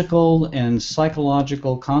physical and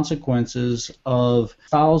psychological consequences of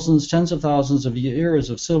thousands, tens of thousands of years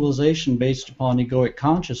of civilization based upon egoic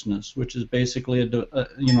consciousness, which is basically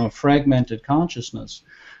a fragmented consciousness,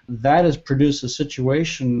 that has produced a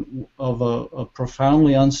situation of a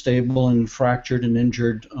profoundly unstable and fractured and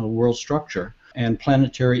injured world structure and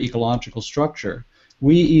planetary ecological structure.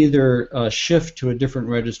 We either shift to a different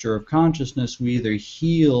register of consciousness, we either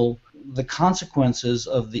heal the consequences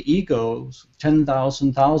of the ego's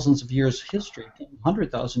 10,000, thousands of years history,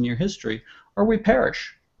 100,000-year history, or we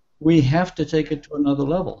perish. We have to take it to another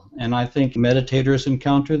level. And I think meditators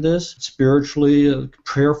encounter this, spiritually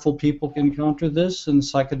prayerful people encounter this, and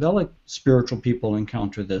psychedelic spiritual people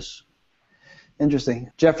encounter this.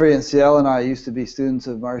 Interesting. Jeffrey and Ciel and I used to be students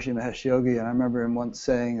of Maharishi Mahesh Yogi, and I remember him once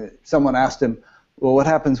saying that someone asked him, well, what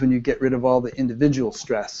happens when you get rid of all the individual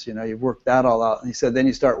stress? You've worked that all out. And he said, then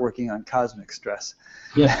you start working on cosmic stress.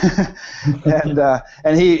 Yeah.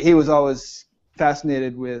 and he was always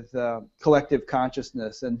fascinated with collective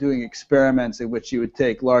consciousness and doing experiments in which you would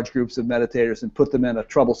take large groups of meditators and put them in a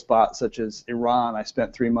trouble spot, such as Iran. I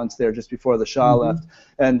spent 3 months there just before the Shah left,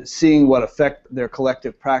 and seeing what effect their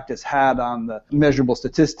collective practice had on the measurable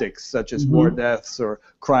statistics, such as war deaths or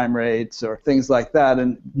crime rates or things like that.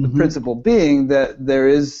 And the principle being that there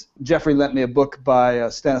is, Jeffrey lent me a book by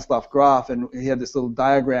Stanislav Grof, and he had this little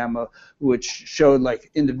diagram which showed like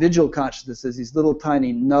individual consciousnesses, these little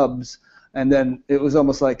tiny nubs, and then it was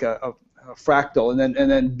almost like a fractal,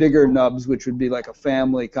 and then bigger nubs, which would be like a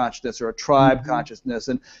family consciousness or a tribe consciousness,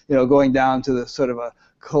 and going down to the sort of a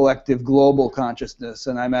collective global consciousness.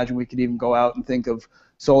 And I imagine we could even go out and think of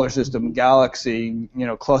solar system, galaxy,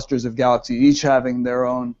 clusters of galaxies, each having their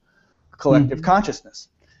own collective consciousness.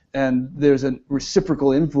 And there's a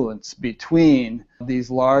reciprocal influence between these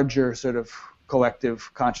larger sort of collective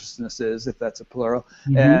consciousnesses, if that's a plural,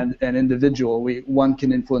 and individual. One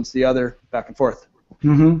can influence the other back and forth.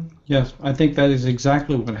 Yes, I think that is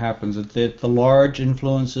exactly what happens. The large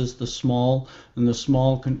influences the small, and the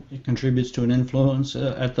small contributes to an influence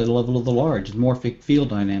at the level of the large, morphic field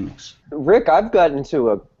dynamics. Rick, I've gotten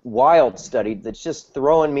into a wild study that's just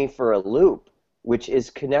throwing me for a loop, which is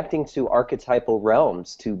connecting to archetypal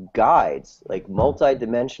realms, to guides, like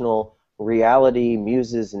multidimensional reality,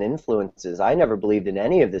 muses, and influences. I never believed in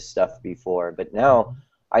any of this stuff before, but now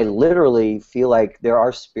I literally feel like there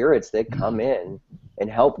are spirits that come in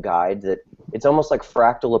and help guide, that it's almost like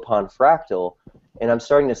fractal upon fractal, and I'm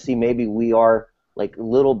starting to see maybe we are like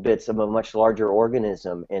little bits of a much larger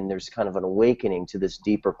organism, and there's kind of an awakening to this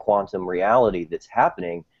deeper quantum reality that's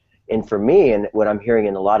happening. And for me, and what I'm hearing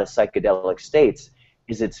in a lot of psychedelic states,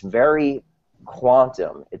 is it's very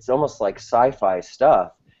quantum. It's almost like sci-fi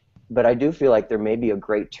stuff, but I do feel like there may be a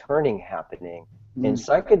great turning happening. And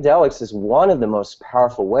psychedelics is one of the most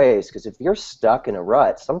powerful ways, because if you're stuck in a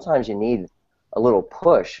rut, sometimes you need a little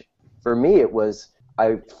push. For me, it was,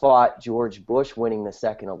 I fought George Bush winning the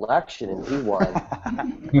second election, and he won.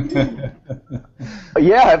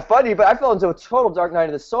 Yeah, funny, but I fell into a total dark night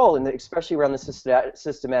of the soul, and especially around the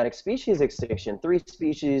systematic species extinction. 3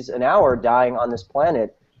 species an hour dying on this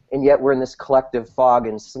planet, and yet we're in this collective fog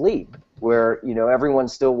and sleep where,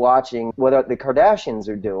 everyone's still watching what the Kardashians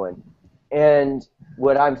are doing. And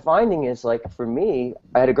what I'm finding is, like, for me,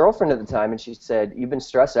 I had a girlfriend at the time, and she said, you've been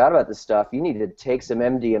stressed out about this stuff. You need to take some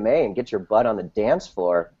MDMA and get your butt on the dance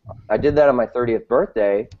floor. I did that on my 30th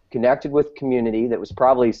birthday, connected with community that was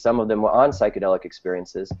probably, some of them were on psychedelic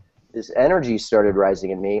experiences. This energy started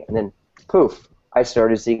rising in me, and then, poof, I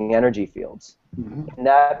started seeing energy fields. And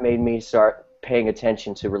that made me start paying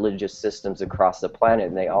attention to religious systems across the planet,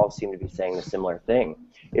 and they all seem to be saying the similar thing.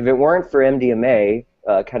 If it weren't for MDMA,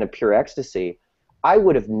 kind of pure ecstasy, I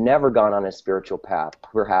would have never gone on a spiritual path,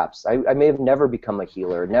 perhaps. I may have never become a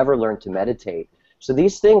healer, never learned to meditate. So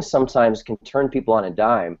these things sometimes can turn people on a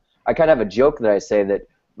dime. I kind of have a joke that I say that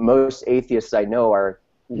most atheists I know are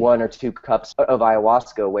 1 or 2 cups of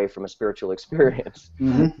ayahuasca away from a spiritual experience.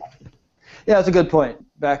 Mm-hmm. Yeah, that's a good point.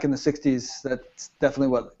 Back in the 60s, that's definitely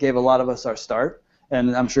what gave a lot of us our start,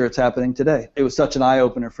 and I'm sure it's happening today. It was such an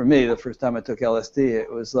eye-opener for me the first time I took LSD.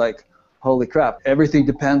 It was like, holy crap, everything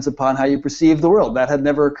depends upon how you perceive the world. That had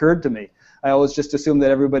never occurred to me. I always just assumed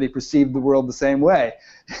that everybody perceived the world the same way.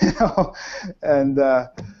 And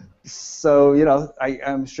so,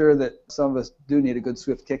 I'm sure that some of us do need a good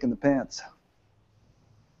swift kick in the pants.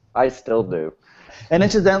 I still do. And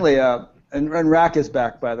incidentally, and Rack is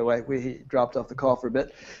back, by the way. He dropped off the call for a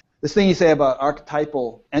bit. This thing you say about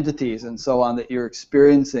archetypal entities and so on that you're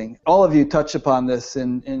experiencing, all of you touch upon this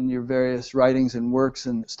in your various writings and works,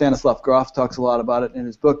 and Stanislav Grof talks a lot about it in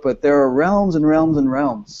his book, but there are realms and realms and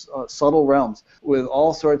realms, subtle realms, with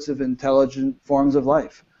all sorts of intelligent forms of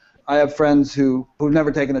life. I have friends who've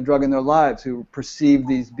never taken a drug in their lives who perceive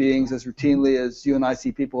these beings as routinely as you and I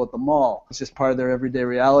see people at the mall. It's just part of their everyday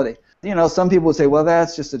reality. Some people would say, well,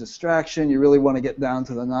 that's just a distraction. You really want to get down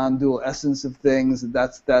to the non-dual essence of things.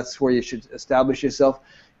 That's where you should establish yourself.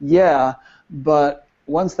 Yeah, but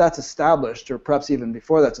once that's established, or perhaps even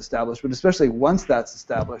before that's established, but especially once that's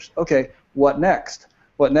established, okay, what next?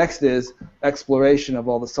 What next is exploration of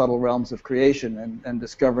all the subtle realms of creation and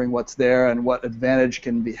discovering what's there and what advantage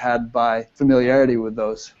can be had by familiarity with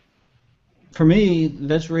those. For me,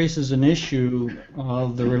 this raises an issue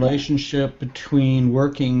of the relationship between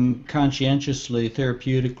working conscientiously,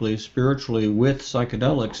 therapeutically, spiritually with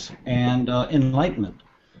psychedelics and enlightenment.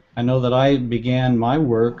 I know that I began my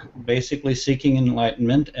work basically seeking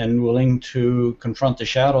enlightenment and willing to confront the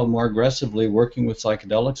shadow more aggressively, working with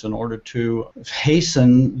psychedelics in order to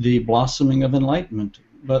hasten the blossoming of enlightenment.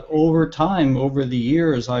 But over time, over the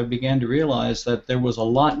years, I began to realize that there was a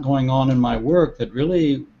lot going on in my work that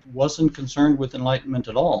really wasn't concerned with enlightenment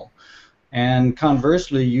at all. And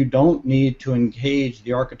conversely, you don't need to engage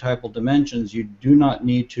the archetypal dimensions. You do not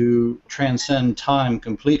need to transcend time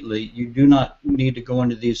completely. You do not need to go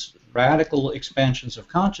into these radical expansions of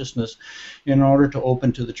consciousness in order to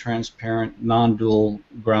open to the transparent, non-dual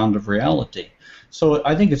ground of reality. So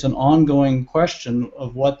I think it's an ongoing question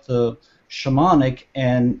of what the shamanic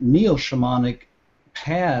and neo-shamanic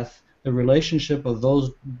path, the relationship of those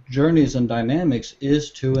journeys and dynamics is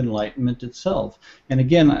to enlightenment itself. And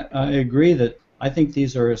again, I agree that I think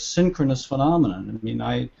these are a synchronous phenomenon. I mean,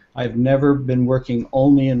 I've never been working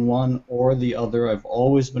only in one or the other. I've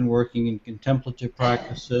always been working in contemplative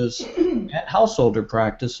practices, householder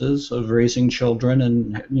practices of raising children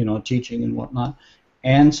and teaching and whatnot,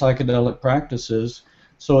 and psychedelic practices.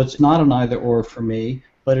 So it's not an either-or for me,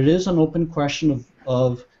 but it is an open question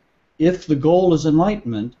of if the goal is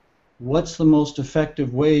enlightenment, what's the most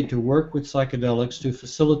effective way to work with psychedelics to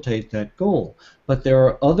facilitate that goal? But there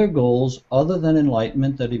are other goals other than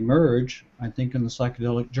enlightenment that emerge, I think, in the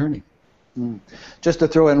psychedelic journey. Just to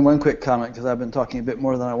throw in one quick comment, because I've been talking a bit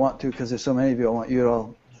more than I want to, because there's so many of you, I want you to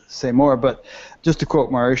all say more, but just to quote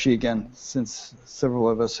Maharishi again, since several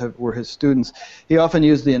of us were his students, he often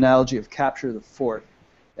used the analogy of capture the fort.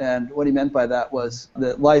 And what he meant by that was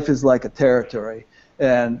that life is like a territory,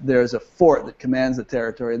 and there's a fort that commands the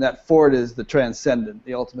territory, and that fort is the transcendent,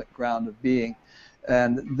 the ultimate ground of being,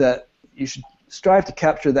 and that you should strive to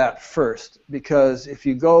capture that first, because if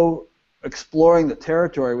you go exploring the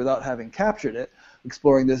territory without having captured it,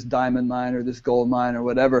 exploring this diamond mine or this gold mine or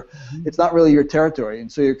whatever, it's not really your territory,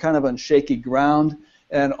 and so you're kind of on shaky ground.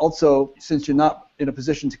 And also, since you're not in a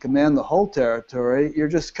position to command the whole territory, you're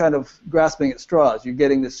just kind of grasping at straws. You're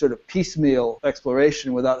getting this sort of piecemeal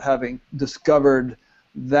exploration without having discovered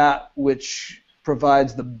that which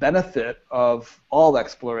provides the benefit of all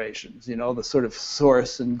explorations, the sort of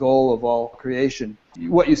source and goal of all creation.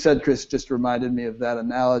 What you said, Chris, just reminded me of that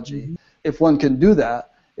analogy. If one can do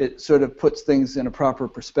that, it sort of puts things in a proper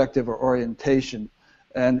perspective or orientation.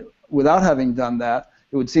 And without having done that,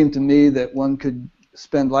 it would seem to me that one could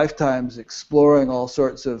spend lifetimes exploring all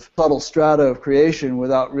sorts of subtle strata of creation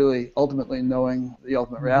without really ultimately knowing the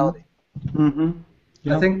ultimate reality.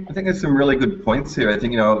 Yeah. I think there's some really good points here. I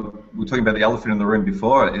think, we were talking about the elephant in the room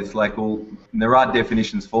before. It's like, well, there are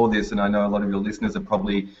definitions for this, and I know a lot of your listeners are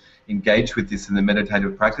probably engaged with this in the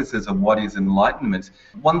meditative practices of what is enlightenment.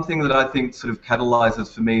 One thing that I think sort of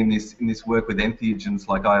catalyzes for me in this work with entheogens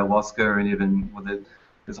like ayahuasca, and even with it,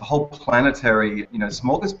 there's a whole planetary,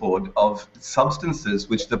 smorgasbord of substances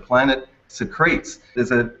which the planet secretes.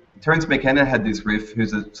 There's a Terence McKenna had this riff,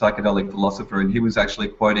 who's a psychedelic philosopher, and he was actually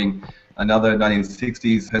quoting another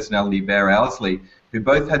 1960s personality, Bear Owsley, who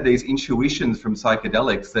both had these intuitions from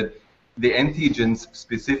psychedelics that the entheogens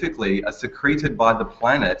specifically are secreted by the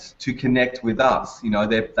planet to connect with us. You know,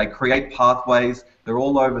 they create pathways. They're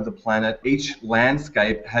all over the planet. Each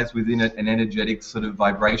landscape has within it an energetic sort of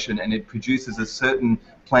vibration, and it produces a certain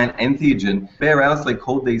plant entheogen. Bear Owsley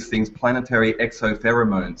called these things planetary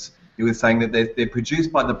exopheromones. He was saying that they're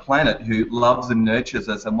produced by the planet, who loves and nurtures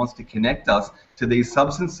us and wants to connect us to these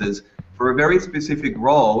substances for a very specific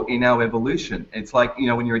role in our evolution. It's like, you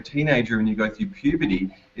know, when you're a teenager and you go through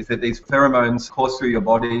puberty, is that these pheromones course through your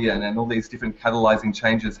body, and all these different catalyzing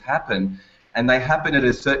changes happen, and they happen at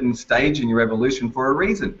a certain stage in your evolution for a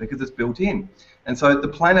reason, because it's built in. And so the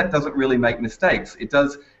planet doesn't really make mistakes. It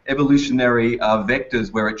does evolutionary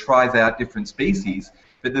vectors where it tries out different species.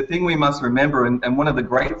 But the thing we must remember, and one of the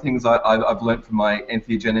great things I've learned from my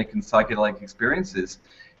entheogenic and psychedelic experiences,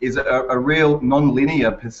 is a real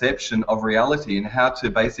non-linear perception of reality, and how to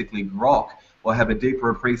basically grok or have a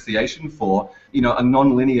deeper appreciation for, you know, a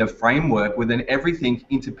non-linear framework where then everything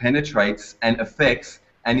interpenetrates and affects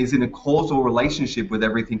and is in a causal relationship with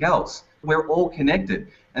everything else. We're all connected.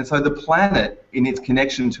 And so the planet, in its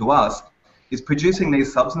connection to us, is producing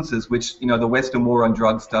these substances which, you know, the Western war on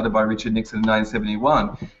drugs started by Richard Nixon in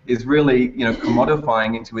 1971 is really, you know,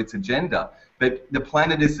 commodifying into its agenda. But the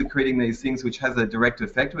planet is secreting these things which has a direct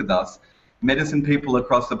effect with us. Medicine people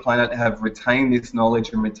across the planet have retained this knowledge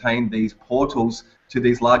and retained these portals to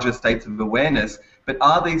these larger states of awareness. But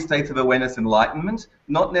are these states of awareness enlightenment?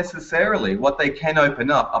 Not necessarily. What they can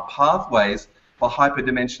open up are pathways for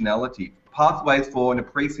hyperdimensionality, pathways for an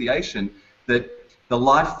appreciation that the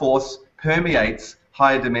life force permeates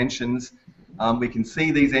higher dimensions. We can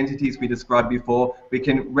see these entities we described before. We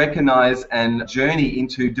can recognize and journey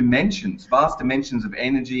into dimensions, vast dimensions of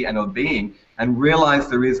energy and of being, and realize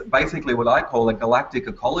there is basically what I call a galactic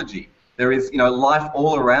ecology. There is, you know, life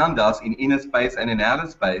all around us in inner space and in outer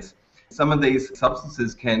space. Some of these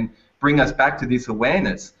substances can bring us back to this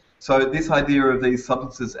awareness. So this idea of these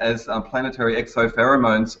substances as planetary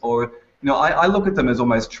exopheromones, or, you know, I look at them as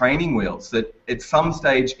almost training wheels, that at some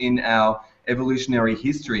stage in our evolutionary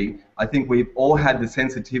history, I think we've all had the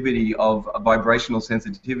sensitivity of a vibrational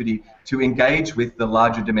sensitivity to engage with the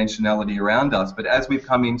larger dimensionality around us. But as we've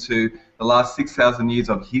come into the last 6,000 years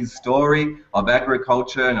of his story, of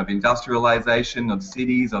agriculture and of industrialization, of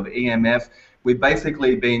cities, of EMF, we've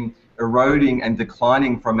basically been eroding and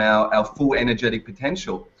declining from our full energetic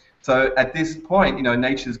potential. So at this point, you know,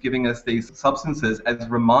 nature's giving us these substances as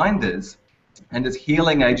reminders and as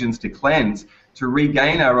healing agents to cleanse, to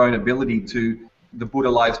regain our own ability to the Buddha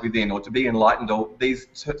lies within, or to be enlightened, or these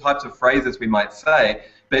types of phrases we might say.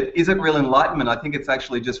 But is it real enlightenment? I think it's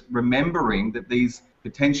actually just remembering that these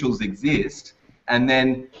potentials exist, and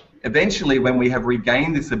then eventually when we have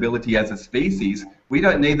regained this ability as a species, we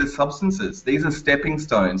don't need the substances. These are stepping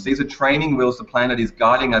stones. These are training wheels the planet is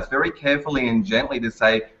guiding us very carefully and gently to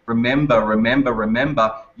say, remember, remember,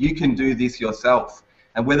 remember, you can do this yourself.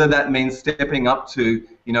 And whether that means stepping up to,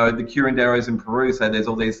 you know, the curanderos in Peru, so there's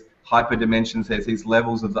all these hyper dimensions, there's these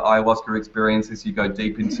levels of the ayahuasca experiences, you go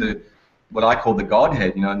deep into what I call the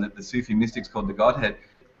Godhead, you know, and the Sufi mystics called the Godhead.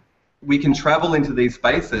 We can travel into these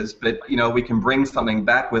spaces, but, you know, we can bring something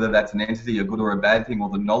back, whether that's an entity, a good or a bad thing, or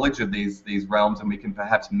the knowledge of these realms, and we can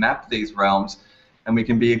perhaps map these realms, and we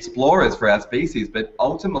can be explorers for our species. But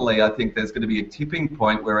ultimately, I think there's going to be a tipping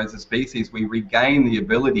point where, as a species, we regain the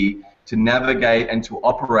ability to navigate and to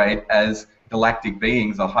operate as galactic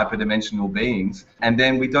beings or hyperdimensional beings, and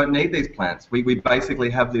then we don't need these plants. We basically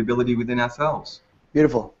have the ability within ourselves.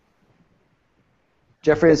 Beautiful.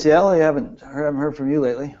 Jeffrey and Ciel, I haven't heard from you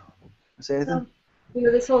lately. Say anything? You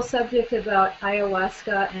know, this whole subject about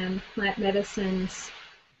ayahuasca and plant medicines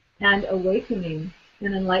and awakening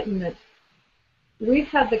and enlightenment. We've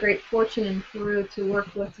had the great fortune in Peru to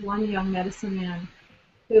work with one young medicine man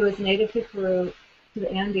who is native to Peru, to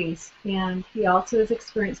the Andes, and he also is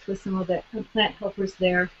experienced with some of the plant helpers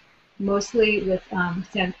there, mostly with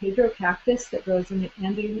San Pedro cactus that grows in the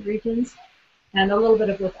Andean regions, and a little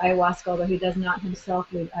bit with ayahuasca, although he does not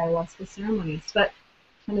himself lead ayahuasca ceremonies.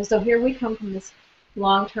 And so here we come from this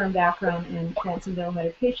long-term background in transcendental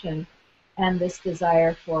meditation and this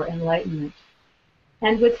desire for enlightenment.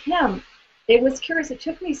 And with him, it was curious. It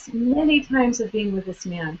took me many times of being with this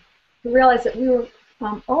man to realize that we were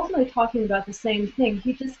ultimately talking about the same thing.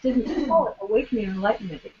 He just didn't call it awakening or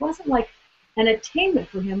enlightenment. It wasn't like an attainment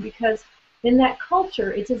for him, because in that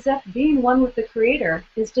culture, it's as if being one with the Creator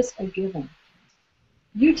is just a given.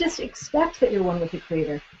 you just expect that you're one with the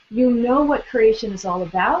Creator. You know what creation is all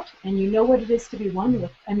about, and you know what it is to be one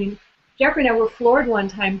with. I mean, Jeffrey and I were floored one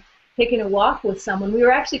time taking a walk with someone. We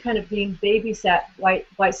were actually kind of being babysat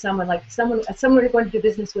by someone, like someone we were going to do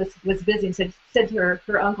business with was busy and said to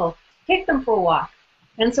her uncle, take them for a walk.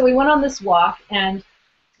 And so we went on this walk, and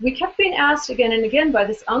we kept being asked again and again by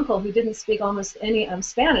this uncle who didn't speak almost any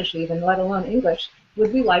Spanish even, let alone English,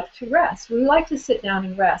 would we like to rest? Would we like to sit down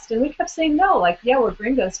and rest? And we kept saying no, like, yeah, we're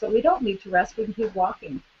gringos, but we don't need to rest, we can keep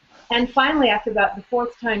walking. And finally, after about the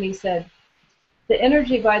fourth time, he said, the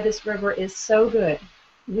energy by this river is so good,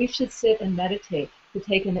 we should sit and meditate to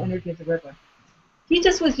take in the energy of the river. He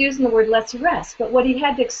just was using the word let's rest, but what he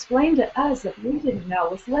had to explain to us that we didn't know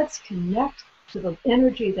was let's connect to the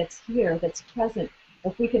energy that's here, that's present,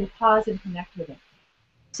 if we can pause and connect with it.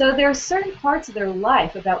 So there are certain parts of their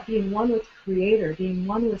life about being one with Creator, being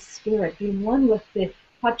one with Spirit, being one with the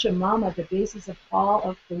Pachamama, the basis of all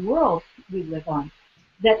of the world we live on,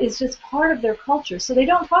 that is just part of their culture. So they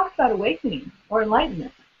don't talk about awakening or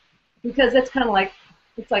enlightenment, because that's kind of like,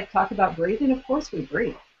 it's like talk about breathing. Of course we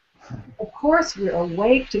breathe. Of course we're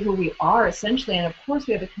awake to who we are, essentially, and of course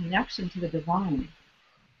we have a connection to the divine.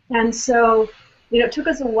 And so, it took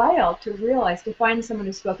us a while to realize, to find someone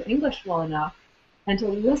who spoke English well enough and to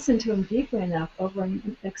listen to him deeply enough over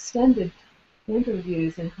extended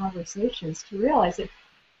interviews and conversations to realize that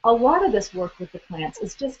a lot of this work with the plants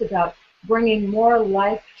is just about bringing more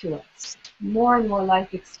life to us, more and more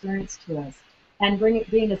life experience to us, and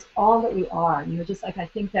being as all that we are. Just like I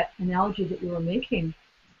think that analogy that you were making,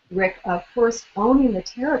 Rick, of first owning the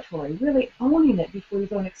territory, really owning it before you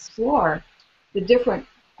go and explore the different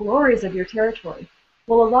glories of your territory.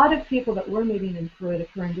 Well, a lot of people that we're meeting in Peru, the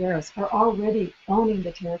curanderos, are already owning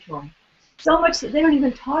the territory. So much that they don't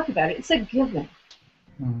even talk about it. It's a given.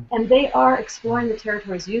 Mm-hmm. And they are exploring the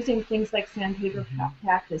territories using things like San Pedro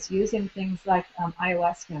cactus, using things like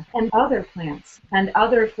ayahuasca and other plants and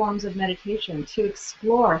other forms of meditation to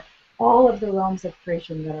explore all of the realms of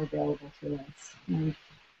creation that are available to us. And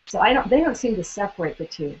so they don't seem to separate the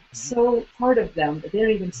two. So part of them, but they don't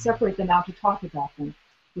even separate them out to talk about them,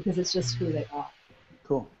 because it's just who they are.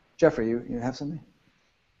 Cool. Jeffrey, you have something?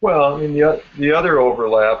 Well, I mean, the other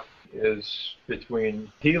overlap is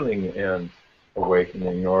between healing and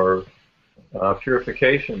awakening, or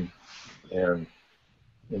purification and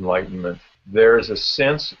enlightenment. There's a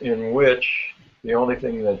sense in which the only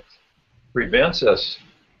thing that prevents us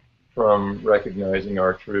from recognizing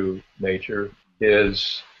our true nature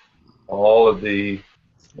is all of the,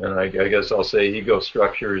 and I guess I'll say ego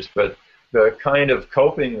structures, but the kind of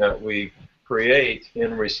coping that we create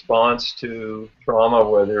in response to trauma,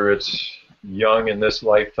 whether it's young in this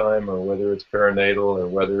lifetime or whether it's perinatal or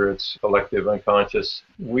whether it's collective unconscious,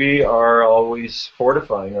 we are always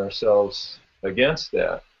fortifying ourselves against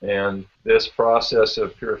that. And this process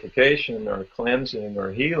of purification or cleansing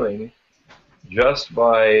or healing, just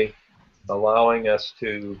by allowing us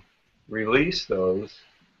to release those,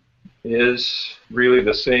 is really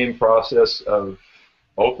the same process of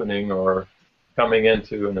opening or coming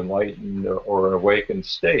into an enlightened or an awakened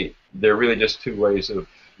state. They're really just two ways of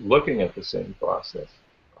looking at the same process.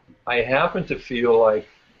 I happen to feel like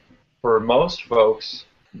for most folks,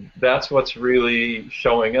 that's what's really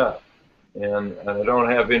showing up. And I don't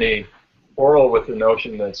have any quarrel with the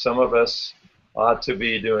notion that some of us ought to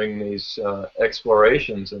be doing these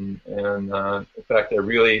explorations. And in fact, I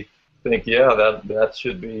really think, yeah, that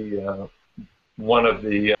should be one of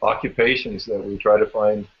the occupations that we try to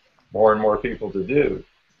find more and more people to do.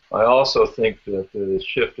 I also think that the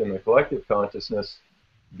shift in the collective consciousness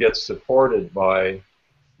gets supported by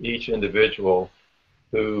each individual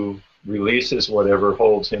who releases whatever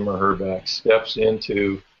holds him or her back, steps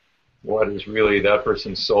into what is really that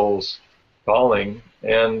person's soul's calling,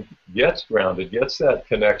 and gets grounded, gets that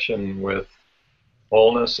connection with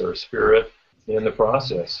wholeness or spirit in the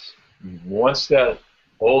process. Once that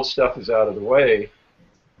old stuff is out of the way,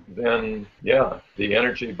 then, yeah, the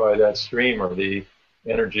energy by that stream, or the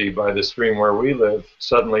energy by the stream where we live,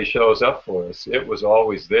 suddenly shows up for us. It was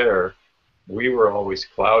always there. We were always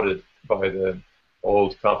clouded by the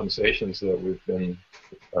old compensations that we've been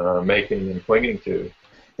making and clinging to.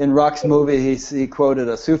 In Rock's movie, he quoted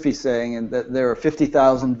a Sufi saying, and that there are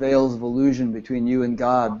 50,000 veils of illusion between you and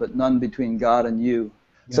God, but none between God and you.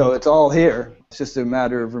 Yeah. So it's all here. It's just a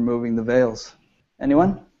matter of removing the veils.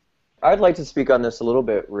 Anyone? I'd like to speak on this a little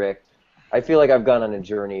bit, Rick. I feel like I've gone on a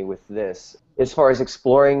journey with this. As far as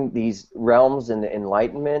exploring these realms and the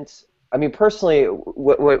enlightenment, I mean, personally,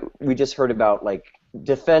 what we just heard about, like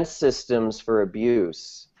defense systems for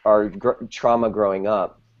abuse, our trauma growing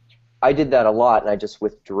up, I did that a lot, and I just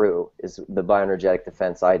withdrew, is the bioenergetic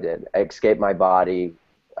defense I did. I escaped my body,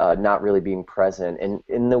 not really being present,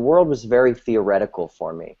 and the world was very theoretical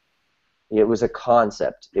for me. It was a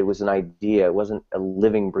concept. It was an idea. It wasn't a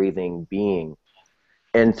living, breathing being.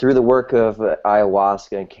 And through the work of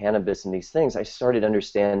ayahuasca and cannabis and these things, I started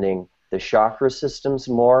understanding the chakra systems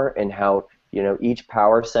more, and how, you know, each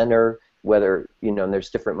power center, whether, you know, and there's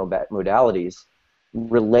different modalities,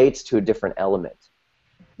 relates to a different element.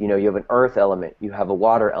 You know, you have an earth element, you have a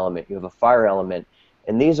water element, you have a fire element,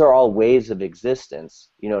 and these are all waves of existence.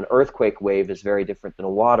 You know, an earthquake wave is very different than a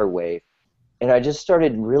water wave. And I just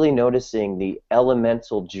started really noticing the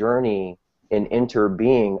elemental journey and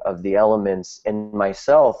interbeing of the elements, and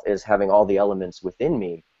myself as having all the elements within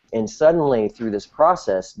me. And suddenly, through this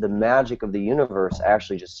process, the magic of the universe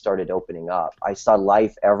actually just started opening up. I saw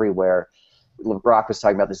life everywhere. Brock was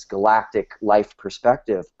talking about this galactic life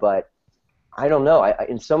perspective, but I don't know.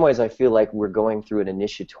 In some ways, I feel like we're going through an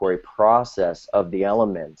initiatory process of the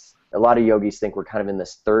elements. A lot of yogis think we're kind of in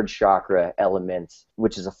this third chakra element,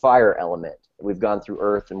 which is a fire element. We've gone through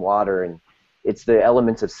earth and water, and it's the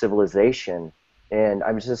elements of civilization. And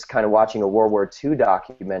I was just kind of watching a World War II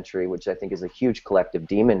documentary, which I think is a huge collective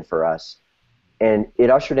demon for us. And it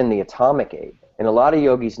ushered in the atomic age. And a lot of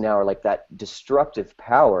yogis now are like that destructive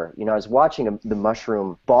power. You know, I was watching the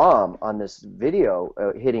mushroom bomb on this video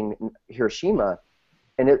hitting Hiroshima,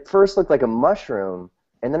 and it first looked like a mushroom,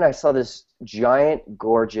 and then I saw this giant,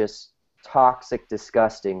 gorgeous, toxic,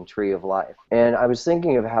 disgusting tree of life. And I was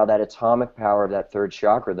thinking of how that atomic power of that third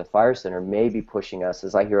chakra, the fire center, may be pushing us,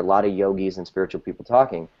 as I hear a lot of yogis and spiritual people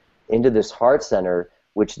talking, into this heart center,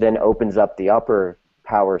 which then opens up the upper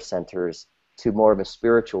power centers to more of a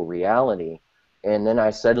spiritual reality. And then I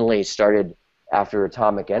suddenly started, after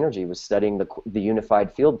atomic energy, was studying the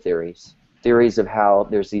unified field theories of how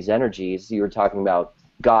there's these energies, you were talking about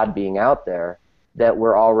God being out there, that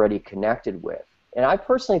we're already connected with. And I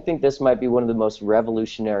personally think this might be one of the most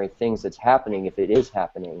revolutionary things that's happening, if it is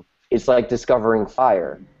happening. It's like discovering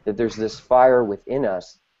fire, that there's this fire within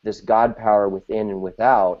us, this God power within and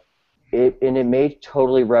without. And it may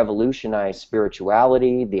totally revolutionize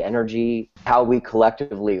spirituality, the energy, how we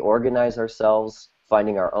collectively organize ourselves,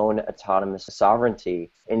 finding our own autonomous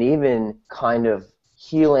sovereignty, and even kind of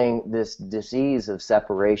healing this disease of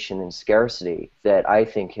separation and scarcity that I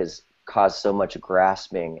think has caused so much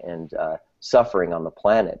grasping and suffering on the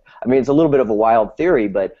planet. I mean, it's a little bit of a wild theory,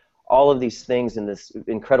 but all of these things in this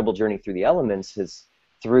incredible journey through the elements,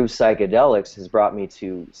 through psychedelics, has brought me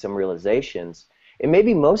to some realizations. And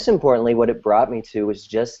maybe most importantly, what it brought me to was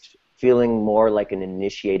just feeling more like an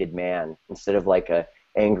initiated man instead of like a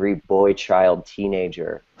angry boy, child,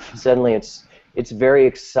 teenager. Suddenly it's very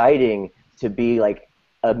exciting to be like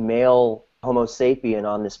a male Homo sapien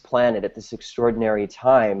on this planet at this extraordinary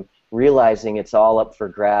time, realizing it's all up for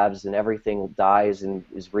grabs and everything dies and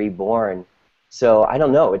is reborn. So I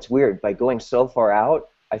don't know, it's weird. By going so far out,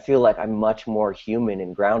 I feel like I'm much more human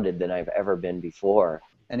and grounded than I've ever been before.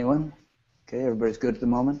 Anyone? Okay, everybody's good at the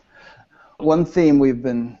moment. One theme we've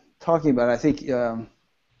been talking about, I think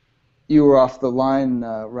you were off the line,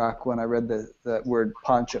 Rak, when I read that word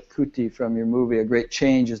Panchakuti from your movie. A great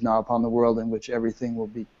change is now upon the world in which everything will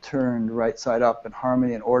be turned right side up and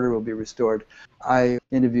harmony and order will be restored. I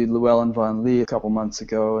interviewed Llewellyn Vaughan Lee a couple months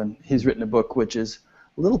ago, and he's written a book which is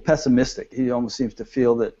a little pessimistic. He almost seems to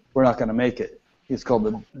feel that we're not going to make it. It's called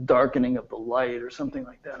The Darkening of the Light or something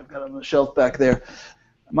like that. I've got it on the shelf back there.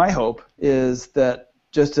 My hope is that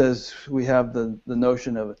just as we have the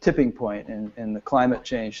notion of a tipping point in the climate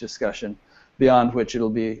change discussion, beyond which it'll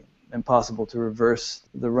be impossible to reverse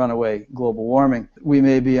the runaway global warming, we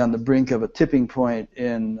may be on the brink of a tipping point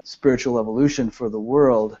in spiritual evolution for the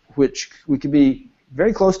world, which we could be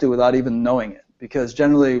very close to without even knowing it. Because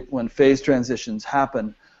generally when phase transitions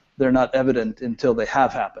happen, they're not evident until they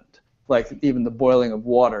have happened. Like even the boiling of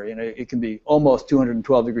water, you know, it can be almost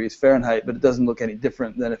 212 degrees Fahrenheit, but it doesn't look any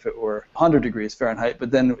different than if it were 100 degrees Fahrenheit.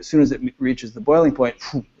 But then as soon as it reaches the boiling point,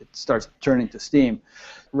 it starts turning to steam.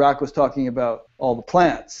 Rak was talking about all the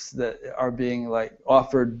plants that are being like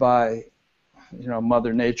offered by, you know,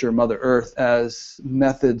 Mother Nature, Mother Earth as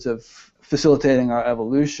methods of facilitating our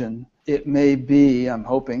evolution. It may be, I'm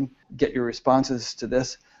hoping, get your responses to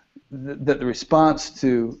this, that the response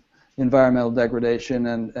to environmental degradation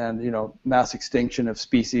and you know, mass extinction of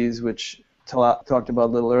species, which talked about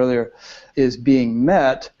a little earlier, is being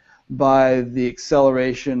met by the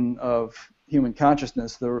acceleration of human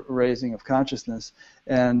consciousness, the raising of consciousness,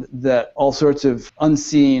 and that all sorts of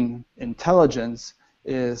unseen intelligence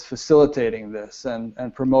is facilitating this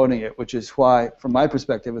and promoting it, which is why, from my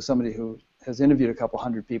perspective, as somebody who has interviewed a couple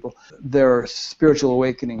hundred people. There are spiritual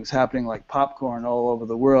awakenings happening like popcorn all over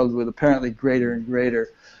the world with apparently greater and greater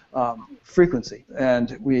frequency.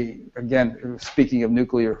 And we, again, speaking of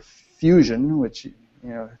nuclear fusion, which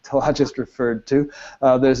Talat just referred to,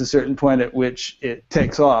 there's a certain point at which it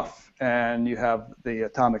takes off and you have the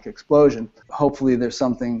atomic explosion. Hopefully there's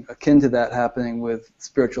something akin to that happening with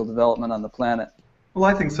spiritual development on the planet. Well,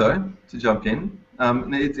 I think so, to jump in.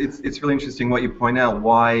 It's really interesting what you point out.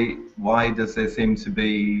 Why does there seem to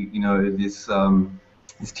be, this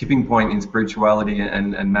tipping point in spirituality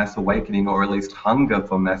and mass awakening, or at least hunger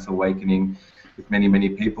for mass awakening with many, many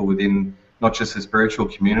people within not just the spiritual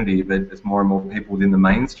community, but as more and more people within the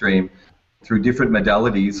mainstream, through different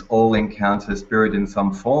modalities, all encounter spirit in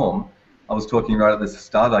some form. I was talking right at the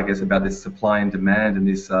start, I guess, about this supply and demand and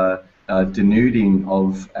this denuding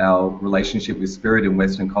of our relationship with spirit in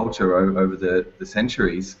Western culture over the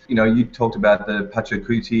centuries. You talked about the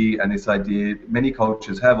Pachacuti and this idea many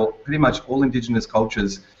cultures have, or pretty much all indigenous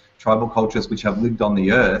cultures, tribal cultures which have lived on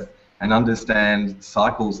the earth and understand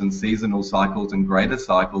cycles and seasonal cycles and greater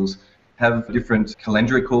cycles, have different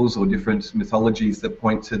calendricals or different mythologies that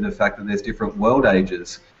point to the fact that there's different world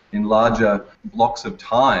ages. In larger blocks of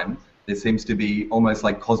time, there seems to be almost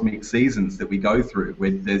like cosmic seasons that we go through,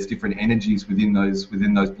 where there's different energies within those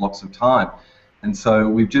blocks of time. And so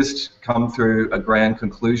we've just come through a grand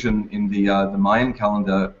conclusion in the Mayan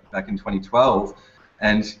calendar back in 2012.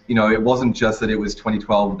 And, it wasn't just that it was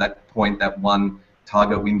 2012 at that point, that one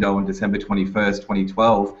target window on December 21st,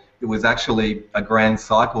 2012. It was actually a grand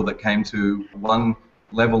cycle that came to one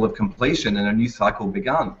level of completion and a new cycle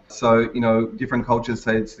begun. So, different cultures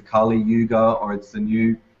say it's the Kali Yuga or it's the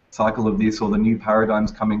new cycle of this or the new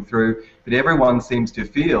paradigms coming through. But everyone seems to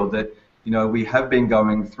feel that, we have been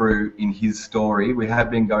going through, in his story, we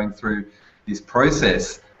have been going through this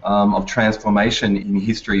process of transformation in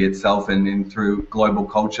history itself and through global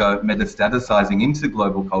culture, metastaticizing into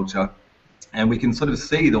global culture. And we can sort of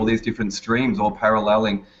see all these different streams all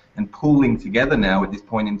paralleling and pooling together now at this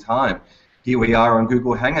point in time. Here we are on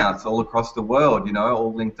Google Hangouts all across the world,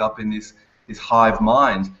 all linked up in this hive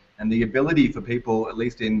mind. And the ability for people, at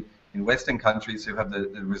least in Western countries who have the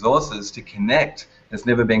resources to connect, has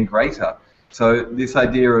never been greater. So this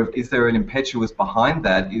idea of, is there an impetus behind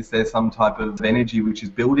that? Is there some type of energy which is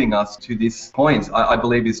building us to this point? I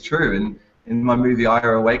believe is true. And in my movie Aya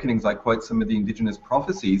Awakenings, I quote some of the indigenous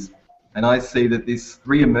prophecies. And I see that this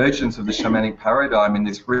re-emergence of the shamanic paradigm and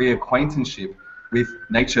this reacquaintanceship with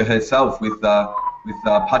nature herself, with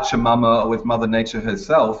Pachamama, or with Mother Nature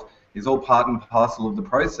herself, is all part and parcel of the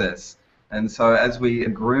process. And so as we are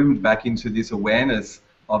groomed back into this awareness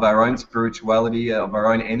of our own spirituality, of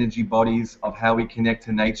our own energy bodies, of how we connect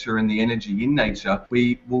to nature and the energy in nature,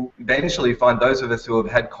 we will eventually find those of us who have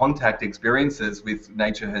had contact experiences with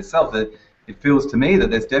nature herself, that it feels to me that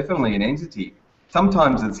there's definitely an entity.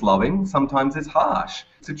 Sometimes it's loving, sometimes it's harsh.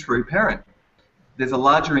 It's a true parent. There's a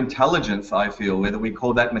larger intelligence, I feel, whether we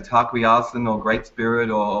call that Mitakuye or Great Spirit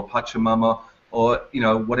or Pachamama or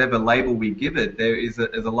whatever label we give it. There is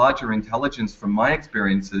a larger intelligence from my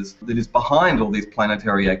experiences that is behind all this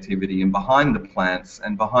planetary activity and behind the plants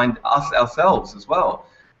and behind us ourselves as well.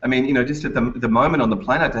 I mean, just at the moment on the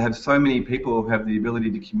planet, to have so many people who have the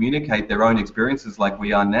ability to communicate their own experiences like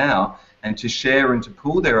we are now, and to share and to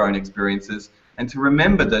pool their own experiences, and to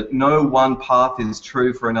remember that no one path is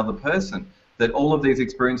true for another person, that all of these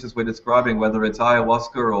experiences we're describing, whether it's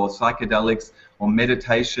ayahuasca or psychedelics or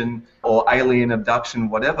meditation or alien abduction,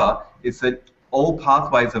 whatever, is that all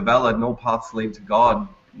pathways are valid and all paths lead to God,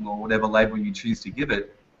 or whatever label you choose to give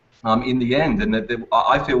it, in the end. And that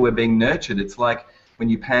I feel we're being nurtured. It's like when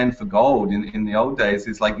you pan for gold in the old days,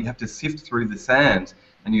 it's like you have to sift through the sand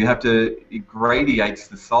and you have to, it gradiates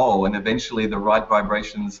the soul, and eventually the right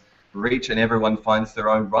vibrations reach and everyone finds their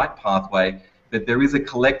own right pathway. That there is a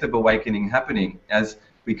collective awakening happening as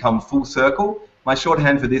we come full circle. My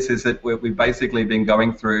shorthand for this is that we've basically been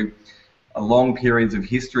going through a long periods of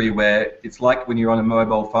history where it's like when you're on a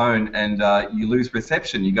mobile phone and you lose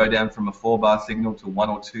reception. You go down from a 4-bar signal to 1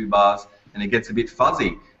 or 2 bars and it gets a bit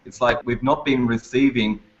fuzzy. It's like we've not been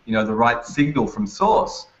receiving the right signal from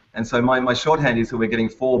source. And so my shorthand is that we're getting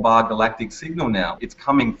 4-bar galactic signal now. It's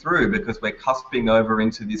coming through because we're cusping over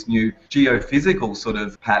into this new geophysical sort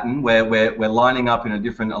of pattern where we're lining up in a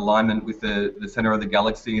different alignment with the center of the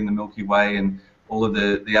galaxy and the Milky Way and all of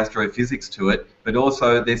the astrophysics to it. But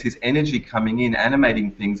also there's this energy coming in,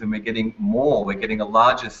 animating things, and we're getting more. We're getting a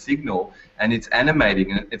larger signal, and it's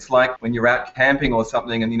animating. And it's like when you're out camping or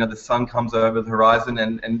something and the sun comes over the horizon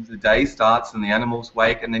and the day starts and the animals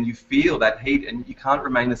wake, and then you feel that heat and you can't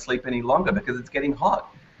remain asleep any longer because it's getting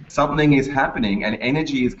hot. something is happening and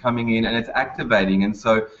energy is coming in and it's activating. And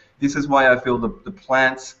so this is why I feel the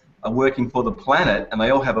plants are working for the planet, and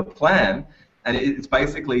they all have a plan. And it's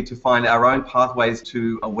basically to find our own pathways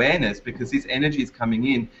to awareness, because this energy is coming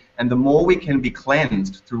in, and the more we can be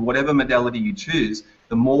cleansed through whatever modality you choose,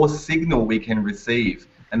 the more signal we can receive.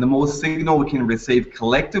 And the more signal we can receive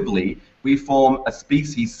collectively, we form a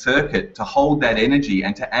species circuit to hold that energy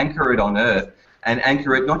and to anchor it on Earth, and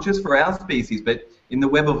anchor it not just for our species, but in the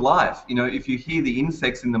web of life. You know, if you hear the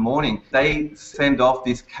insects in the morning, they send off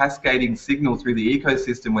this cascading signal through the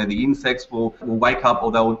ecosystem where the insects will wake up, or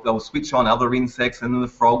they'll switch on other insects, and then the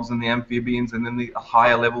frogs and the amphibians, and then the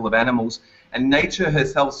higher level of animals. And nature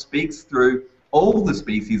herself speaks through all the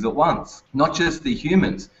species at once, not just the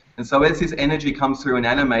humans. And so as this energy comes through and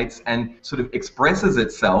animates and sort of expresses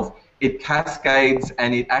itself, it cascades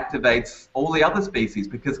and it activates all the other species,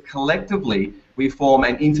 because collectively we form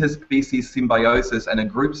an interspecies symbiosis and a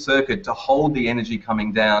group circuit to hold the energy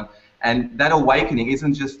coming down. And that awakening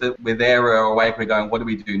isn't just that we're there, we're awake, we're going, what do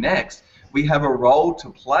we do next? We have a role to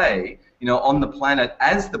play, you know, on the planet,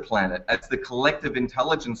 as the collective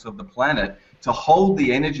intelligence of the planet, to hold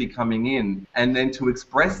the energy coming in and then to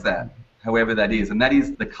express that, however that is. And that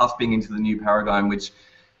is the cusping into the new paradigm, which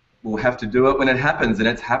we'll have to do it when it happens, and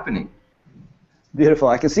it's happening. Beautiful.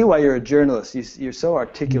 I can see why you're a journalist. You're so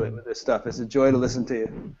articulate with this stuff. It's a joy to listen to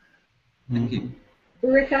you. Thank you.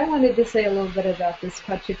 Rick, I wanted to say a little bit about this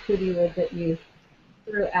Pachacuti word that you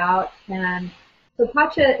threw out. And so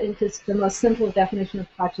Pacha is just the most simple definition of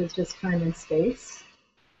Pacha is just time and space.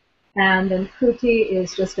 And then Kuti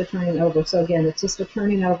is just a turning over. So again, it's just a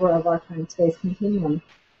turning over of our time-space continuum.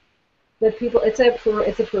 The people, it's a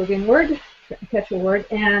Peruvian word, a Quechua word,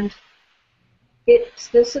 and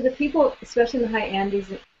so the people, especially in the high Andes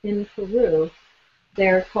in Peru,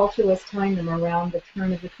 their culture was telling them around the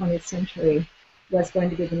turn of the 20th century was going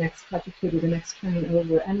to be the next Pachacuti, the next turning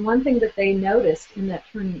over. And one thing that they noticed in that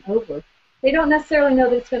turning over, they don't necessarily know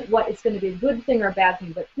that it's going to be a good thing or a bad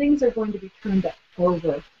thing, but things are going to be turned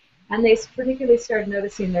over. And they particularly started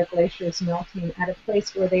noticing their glaciers melting at a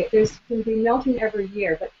place where there's going to be melting every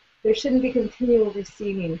year, but there shouldn't be continual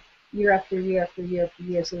receding year after year after year after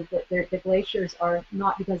year, so that the glaciers are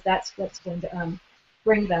not, because that's what's going to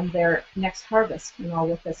bring them their next harvest, you know,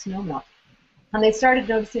 with the snowmelt. And they started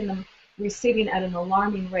noticing them receding at an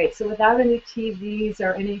alarming rate. So without any TVs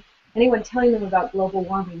or anyone telling them about global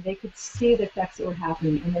warming, they could see the effects that were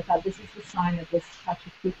happening, and they thought, this is the sign of this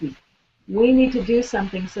Pachacuti. We need to do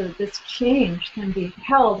something so that this change can be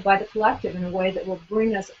held by the collective in a way that will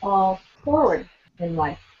bring us all forward in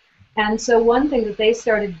life. And so one thing that they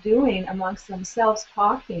started doing amongst themselves,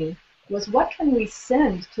 talking, was what can we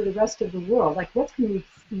send to the rest of the world? Like, what can we,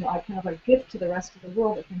 you know, kind of a gift to the rest of the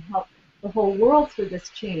world that can help the whole world through this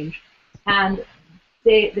change? And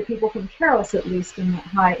the people from Queros, at least in the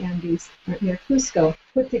high Andes near Cusco,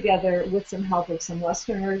 put together, with some help of some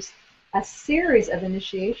Westerners, a series of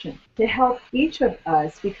initiation to help each of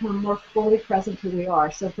us become more fully present who we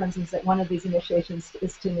are. So, for instance, that one of these initiations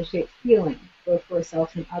is to initiate healing, both for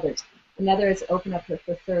ourselves and others. Another is open up the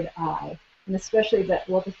third eye, and especially the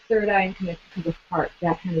third eye and connect to the heart,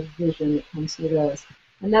 that kind of vision that comes through those.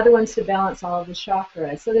 Another one's to balance all of the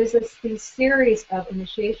chakras. So there's these series of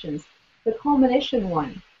initiations. The culmination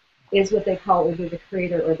one is what they call either the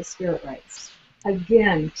creator or the spirit rites.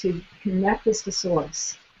 Again, to connect us to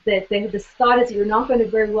source. This thought is that you're not going to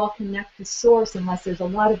very well connect to source unless there's a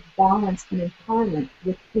lot of balance and empowerment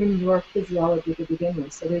within your physiology to begin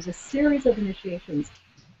with. So there's a series of initiations.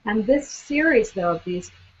 And this series, though, of these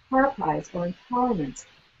harapais, or empowerments,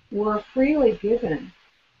 were freely given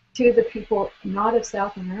to the people not of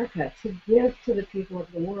South America, to give to the people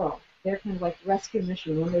of the world. They're kind of like rescue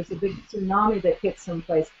mission. When there's a big tsunami that hits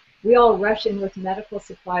someplace, we all rush in with medical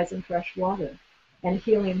supplies and fresh water and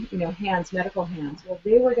healing, you know, hands, medical hands. Well,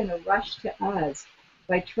 they were going to rush to us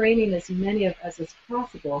by training as many of us as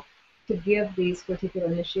possible to give these particular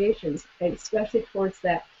initiations, especially towards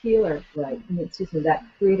that healer right, that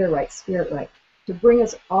creator right, spirit right, to bring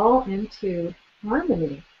us all into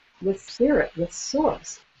harmony with spirit, with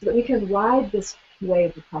source, so that we can ride this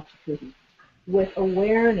wave of Pachacuti with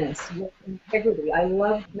awareness, with integrity. I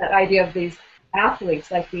love that idea of these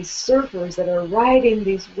athletes, like these surfers that are riding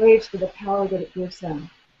these waves for the power that it gives them.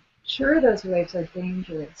 Sure, those waves are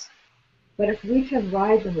dangerous, but if we can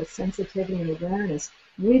ride them with sensitivity and awareness,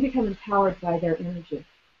 we become empowered by their energy.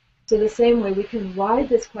 So the same way, we can ride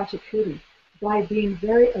this Pachacuti by being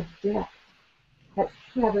very adept at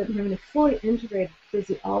having a fully integrated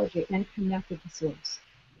physiology and connected to source.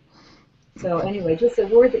 So anyway, just a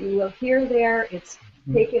word that you will hear there. It's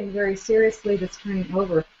taken very seriously, this turning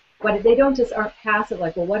over. But they don't just aren't passive,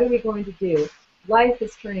 like, well, what are we going to do? Life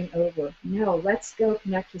is turning over. No, let's go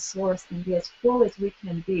connect to Source and be as full as we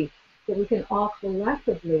can be, so we can all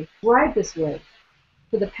collectively ride this wave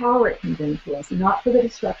for the power it can bring to us, not for the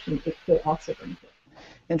destruction it could also bring to us.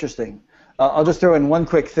 Interesting. I'll just throw in one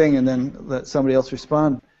quick thing and then let somebody else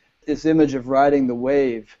respond. This image of riding the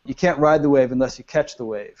wave. You can't ride the wave unless you catch the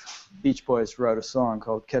wave. Beach Boys wrote a song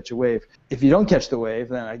called Catch a Wave. If you don't catch the wave,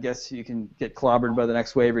 then I guess you can get clobbered by the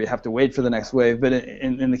next wave, or you have to wait for the next wave. But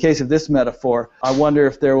in the case of this metaphor, I wonder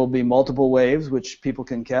if there will be multiple waves which people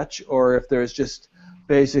can catch, or if there's just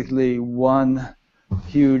basically one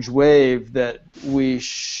huge wave that we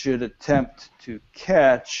should attempt to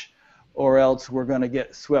catch, or else we're going to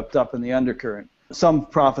get swept up in the undercurrent. Some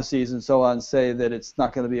prophecies and so on say that it's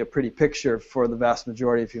not going to be a pretty picture for the vast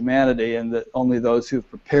majority of humanity, and that only those who've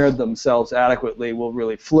prepared themselves adequately will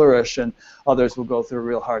really flourish, and others will go through a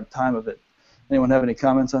real hard time of it. Anyone have any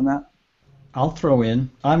comments on that? I'll throw in.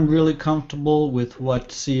 I'm really comfortable with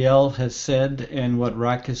what CL has said and what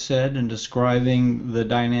Rak has said in describing the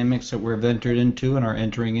dynamics that we've entered into and are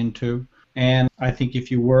entering into. And I think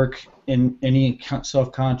if you work in any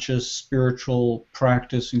self-conscious spiritual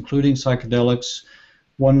practice, including psychedelics,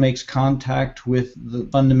 one makes contact with the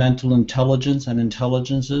fundamental intelligence and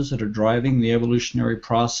intelligences that are driving the evolutionary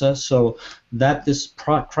process, so that this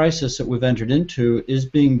crisis that we've entered into is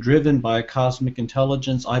being driven by a cosmic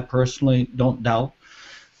intelligence. I personally don't doubt,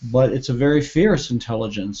 but it's a very fierce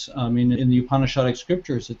intelligence. I mean, in the Upanishadic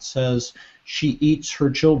scriptures it says, she eats her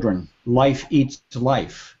children, life eats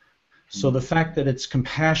life. So the fact that it's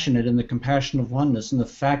compassionate and the compassion of oneness, and the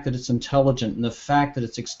fact that it's intelligent, and the fact that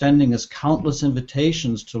it's extending us countless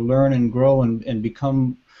invitations to learn and grow and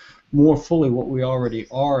become more fully what we already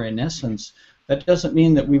are in essence, that doesn't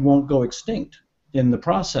mean that we won't go extinct in the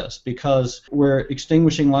process, because we're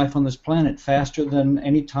extinguishing life on this planet faster than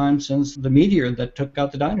any time since the meteor that took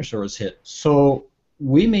out the dinosaurs hit. So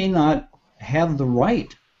we may not have the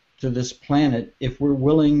right to this planet if we're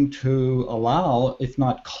willing to allow, if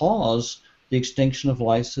not cause, the extinction of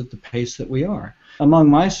life at the pace that we are.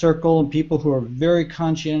 Among my circle and people who are very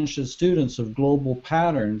conscientious students of global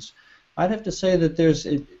patterns, I'd have to say that there's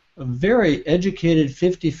a very educated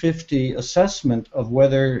 50-50 assessment of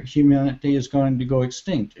whether humanity is going to go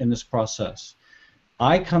extinct in this process.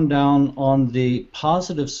 I come down on the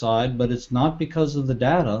positive side, but it's not because of the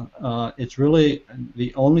data. It's really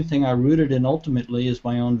the only thing I rooted in ultimately is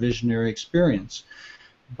my own visionary experience.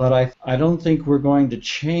 But I don't think we're going to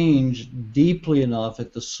change deeply enough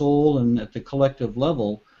at the soul and at the collective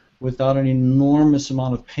level without an enormous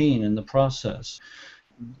amount of pain in the process.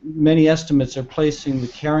 Many estimates are placing the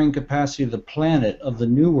carrying capacity of the planet, of the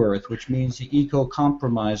new Earth, which means the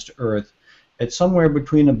eco-compromised Earth, at somewhere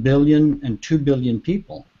between 1 billion and 2 billion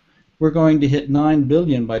people. We're going to hit 9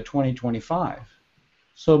 billion by 2025.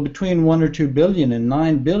 So between 1 or 2 billion and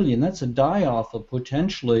 9 billion, that's a die-off of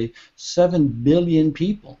potentially 7 billion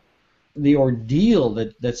people. The ordeal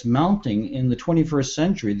that's mounting in the 21st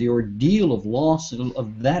century, the ordeal of loss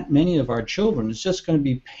of that many of our children, is just going to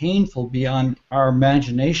be painful beyond our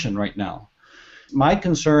imagination right now. My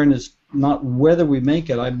concern is not whether we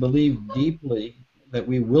make it. I believe deeply that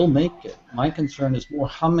we will make it. My concern is more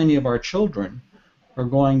how many of our children are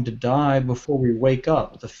going to die before we wake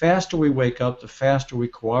up. The faster we wake up, the faster we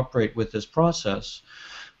cooperate with this process,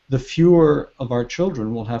 the fewer of our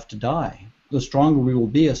children will have to die. The stronger we will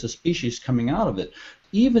be as a species coming out of it.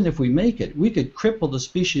 Even if we make it, we could cripple the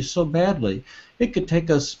species so badly, it could take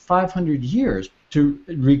us 500 years to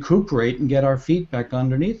recuperate and get our feet back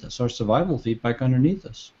underneath us, our survival feet back underneath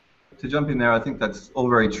us. To jump in there, I think that's all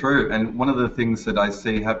very true. And one of the things that I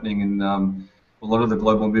see happening in a lot of the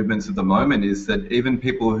global movements at the moment is that even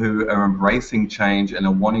people who are embracing change and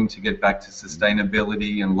are wanting to get back to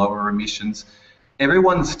sustainability and lower emissions,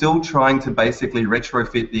 everyone's still trying to basically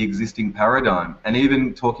retrofit the existing paradigm. And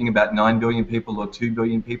even talking about 9 billion people or 2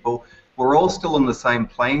 billion people, we're all still on the same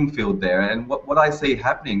playing field there. And what I see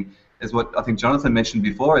happening is what I think Jonathan mentioned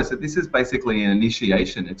before, is that this is basically an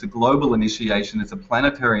initiation. It's a global initiation, it's a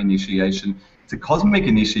planetary initiation, it's a cosmic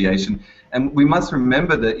initiation, and we must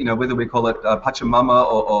remember that, you know, whether we call it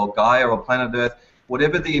Pachamama or Gaia or planet Earth,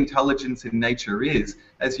 whatever the intelligence in nature is,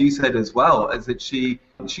 as you said as well, is that she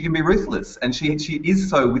can be ruthless, and she is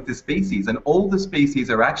so with the species, and all the species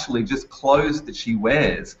are actually just clothes that she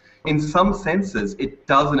wears. In some senses, it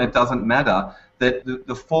doesn't matter that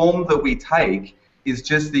the form that we take is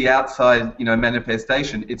just the outside, you know,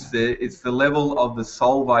 manifestation. It's the level of the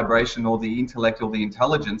soul vibration or the intellect or the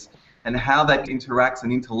intelligence, and how that interacts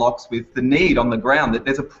and interlocks with the need on the ground. That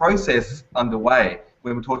there's a process underway.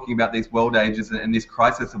 when we're talking about these world ages and this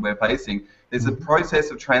crisis that we're facing, there's a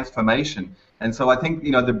process of transformation. And so I think,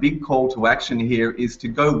 the big call to action here is to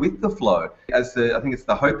go with the flow. As I think it's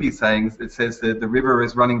the Hopi saying, it says that the river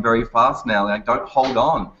is running very fast now. Like, don't hold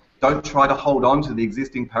on. Don't try to hold on to the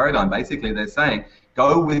existing paradigm. Basically, they're saying,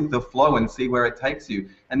 go with the flow and see where it takes you.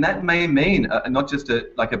 And that may mean not just a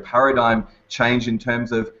paradigm change in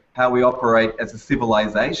terms of how we operate as a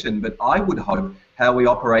civilization, but I would hope how we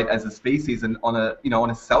operate as a species and on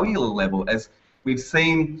a cellular level, as we've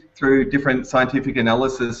seen through different scientific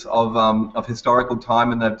analysis of historical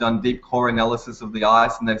time, and they've done deep core analysis of the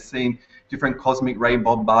ice, and they've seen different cosmic ray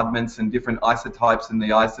bombardments and different isotypes in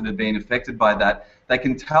the ice that have been affected by that. They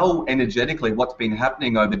can tell energetically what's been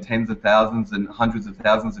happening over tens of thousands and hundreds of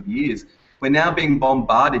thousands of years. We're now being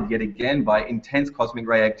bombarded yet again by intense cosmic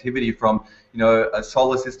ray activity from, a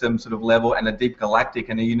solar system sort of level and a deep galactic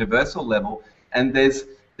and a universal level. And there's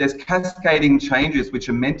cascading changes which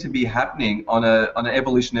are meant to be happening on an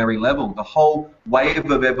evolutionary level. The whole wave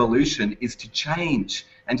of evolution is to change,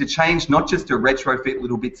 and to change not just to retrofit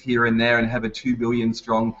little bits here and there and have a 2 billion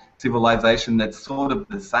strong civilization that's sort of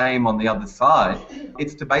the same on the other side.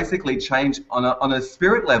 It's to basically change on a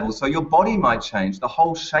spirit level. So your body might change, the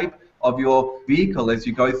whole shape of your vehicle as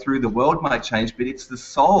you go through the world might change, but it's the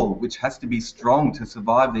soul which has to be strong to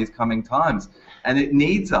survive these coming times. And it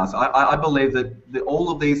needs us. I believe that all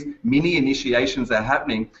of these mini initiations are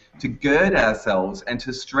happening to gird ourselves and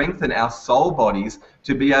to strengthen our soul bodies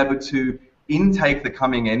to be able to intake the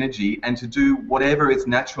coming energy and to do whatever is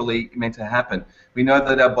naturally meant to happen. We know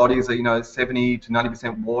that our bodies are 70 to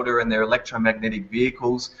 90% water, and they're electromagnetic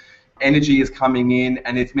vehicles. Energy is coming in,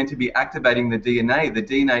 and it's meant to be activating the DNA. The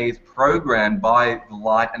DNA is programmed by the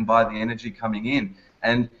light and by the energy coming in.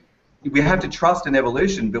 And we have to trust in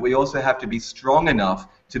evolution, but we also have to be strong enough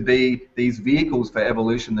to be these vehicles for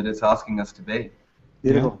evolution that it's asking us to be.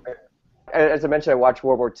 Beautiful. As I mentioned, I watched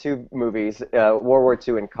World War II movies, World War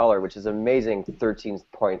II in color, which is an amazing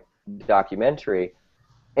 13-point documentary.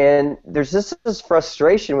 And there's just this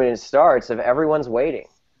frustration when it starts of everyone's waiting.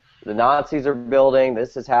 The Nazis are building,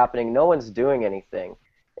 this is happening, no one's doing anything.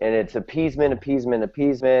 And it's appeasement, appeasement,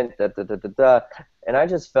 appeasement, And I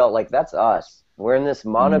just felt like that's us. We're in this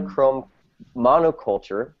monoculture,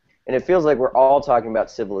 and it feels like we're all talking about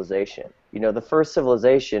civilization. The first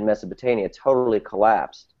civilization, Mesopotamia, totally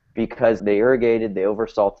collapsed because they irrigated, they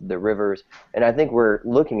oversalted the rivers, and I think we're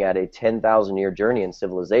looking at a 10,000-year journey in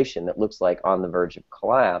civilization that looks like on the verge of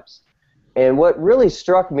collapse. And what really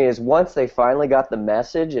struck me is once they finally got the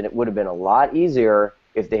message, and it would have been a lot easier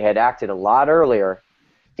if they had acted a lot earlier,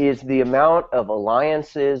 is the amount of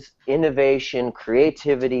alliances, innovation,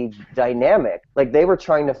 creativity, dynamic. Like they were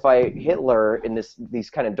trying to fight Hitler in these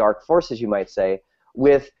kind of dark forces, you might say,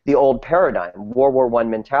 with the old paradigm, World War I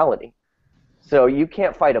mentality. So you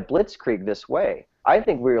can't fight a blitzkrieg this way. I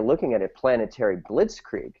think we were looking at a planetary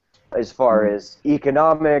blitzkrieg as far as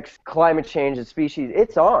economics, climate change, and species.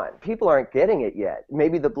 It's on. People aren't getting it yet.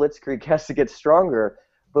 Maybe the blitzkrieg has to get stronger,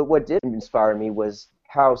 but what did inspire me was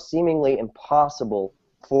how seemingly impossible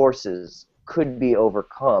forces could be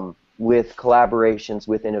overcome with collaborations,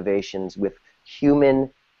 with innovations, with human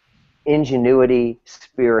ingenuity,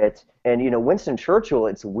 spirit. And Winston Churchill,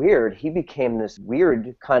 it's weird, he became this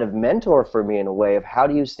weird kind of mentor for me in a way of how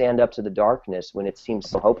do you stand up to the darkness when it seems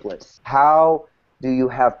so hopeless? How do you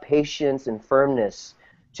have patience and firmness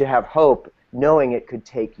to have hope knowing it could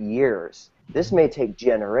take years? This may take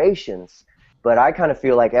generations, but I kind of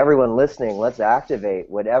feel like everyone listening, let's activate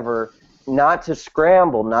whatever. Not to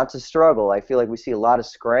scramble, not to struggle. I feel like we see a lot of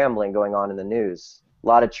scrambling going on in the news, a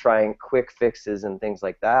lot of trying quick fixes and things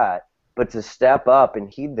like that, but to step up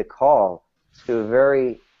and heed the call to a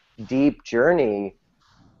very deep journey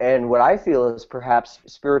and what I feel is perhaps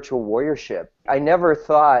spiritual warriorship. I never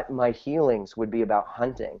thought my healings would be about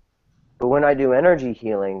hunting, but when I do energy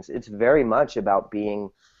healings, it's very much about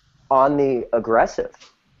being on the aggressive,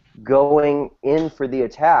 going in for the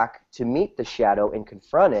attack to meet the shadow and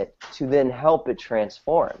confront it to then help it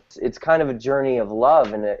transform. It's kind of a journey of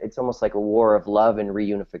love, and it's almost like a war of love and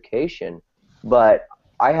reunification. But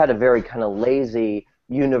I had a very kind of lazy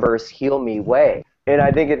universe heal me way. And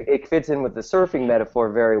I think it fits in with the surfing metaphor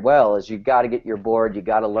very well, is you got to get your board, you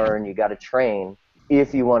got to learn, you got to train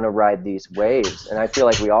if you want to ride these waves. And I feel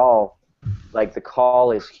like we all, like the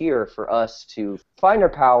call is here for us to find our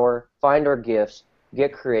power, find our gifts,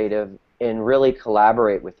 get creative, and really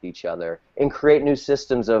collaborate with each other and create new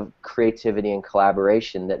systems of creativity and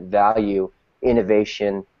collaboration that value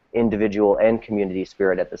innovation, individual and community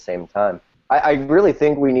spirit at the same time. I really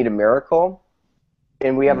think we need a miracle,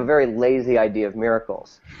 and we have a very lazy idea of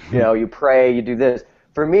miracles. You pray, you do this,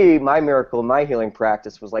 For me, my miracle, my healing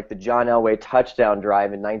practice was like the John Elway touchdown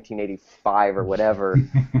drive in 1985 or whatever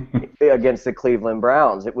against the Cleveland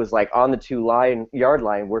Browns. It was like on the 2-yard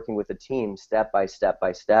line, working with a team step by step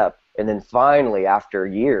by step, and then finally, after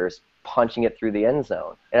years, punching it through the end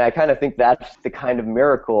zone. And I kind of think that's the kind of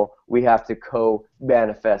miracle we have to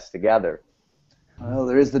co-manifest together. Well,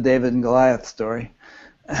 there is the David and Goliath story.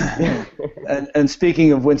 and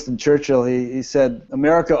speaking of Winston Churchill, he said,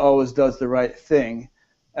 America always does the right thing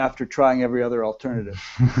after trying every other alternative.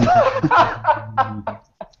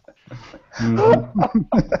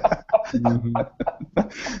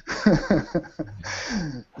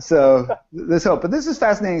 So there's hope. But this is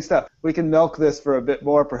fascinating stuff. We can milk this for a bit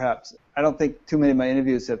more, perhaps. I don't think too many of my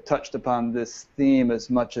interviews have touched upon this theme as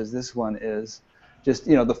much as this one is. Just,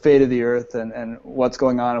 the fate of the Earth and what's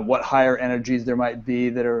going on and what higher energies there might be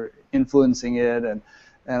that are influencing it and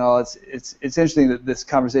all. It's interesting that this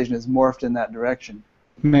conversation has morphed in that direction.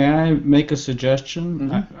 May I make a suggestion?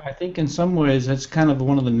 Mm-hmm. I think in some ways that's kind of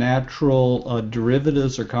one of the natural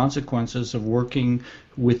derivatives or consequences of working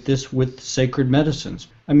with sacred medicines.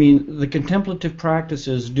 I mean, the contemplative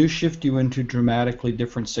practices do shift you into dramatically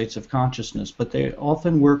different states of consciousness, but they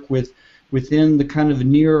often work within the kind of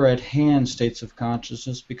nearer at hand states of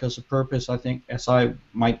consciousness, because the purpose, I think, as I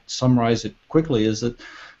might summarize it quickly, is that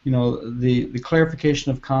the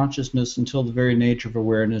clarification of consciousness until the very nature of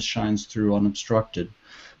awareness shines through unobstructed.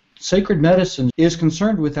 Sacred medicine is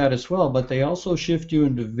concerned with that as well, but they also shift you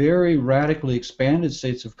into very radically expanded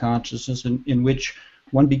states of consciousness in which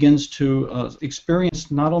one begins to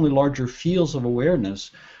experience not only larger fields of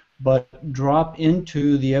awareness, but drop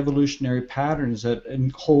into the evolutionary patterns that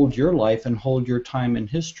hold your life and hold your time in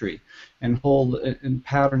history and hold in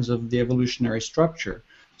patterns of the evolutionary structure,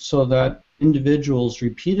 so that individuals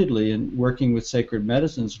repeatedly in working with sacred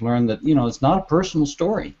medicines learn that, it's not a personal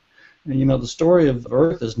story. And, the story of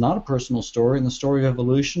Earth is not a personal story, and the story of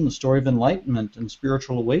evolution, the story of enlightenment and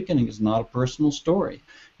spiritual awakening is not a personal story.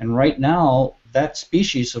 And right now, that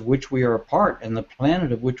species of which we are a part and the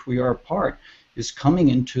planet of which we are a part is coming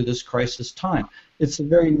into this crisis time. It's the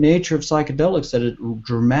very nature of psychedelics that it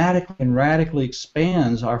dramatically and radically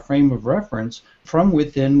expands our frame of reference. From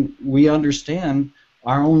within, we understand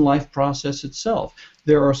our own life process itself.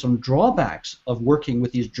 There are some drawbacks of working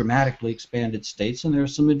with these dramatically expanded states, and there are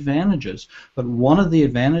some advantages. But one of the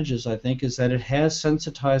advantages, I think, is that it has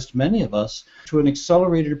sensitized many of us to an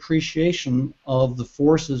accelerated appreciation of the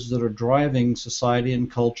forces that are driving society and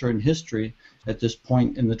culture and history at this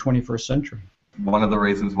point in the 21st century. One of the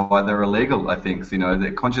reasons why they're illegal, I think, is,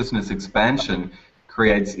 that consciousness expansion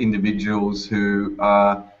creates individuals who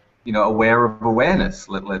are aware of awareness,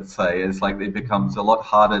 let's say. It's like it becomes a lot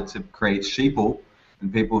harder to create sheeple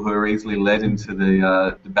and people who are easily led into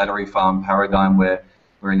the battery farm paradigm where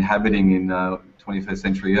we're inhabiting in 21st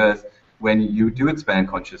century Earth, when you do expand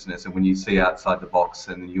consciousness and when you see outside the box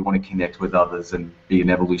and you want to connect with others and be an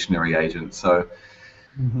evolutionary agent. So,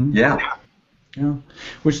 yeah. Yeah,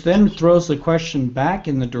 which then throws the question back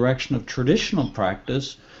in the direction of traditional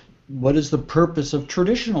practice. What is the purpose of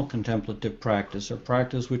traditional contemplative practice, or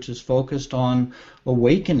practice which is focused on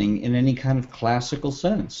awakening in any kind of classical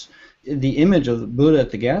sense? The image of the Buddha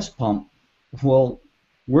at the gas pump, well,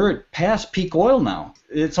 we're past peak oil now.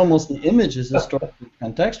 It's almost the image is historically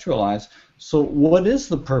contextualized. So what is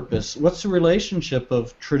the purpose? What's the relationship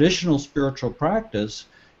of traditional spiritual practice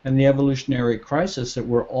and the evolutionary crisis that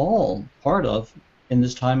we're all part of in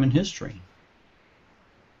this time in history?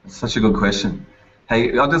 That's such a good question.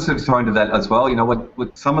 Hey, I'll just throw into that as well.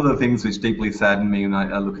 What some of the things which deeply sadden me when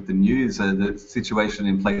I look at the news are the situation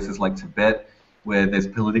in places like Tibet, where there's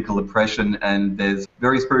political oppression and there's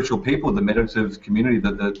very spiritual people, the meditative community,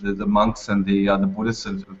 the monks and the Buddhists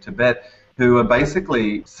of Tibet, who are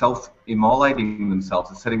basically self-immolating themselves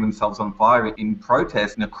and setting themselves on fire in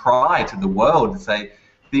protest and a cry to the world to say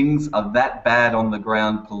things are that bad on the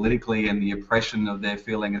ground politically and the oppression of their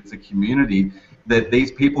feeling as a community that these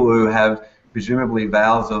people who have presumably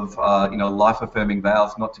vows of, life-affirming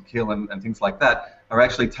vows not to kill and things like that, are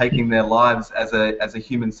actually taking their lives as a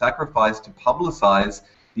human sacrifice to publicize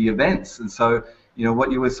the events. And so,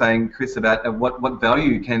 what you were saying, Chris, about what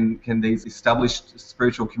value can these established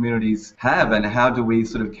spiritual communities have, and how do we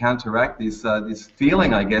sort of counteract this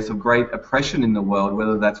feeling, I guess, of great oppression in the world,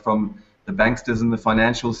 whether that's from the banksters and the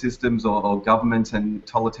financial systems or government and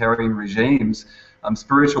totalitarian regimes.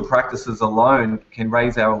 Spiritual practices alone can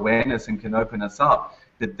raise our awareness and can open us up.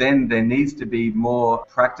 But then there needs to be more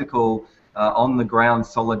practical, on-the-ground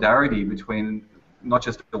solidarity between not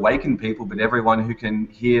just awakened people, but everyone who can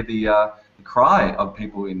hear the cry of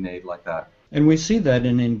people in need like that. And we see that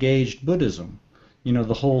in engaged Buddhism.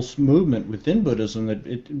 the whole movement within Buddhism,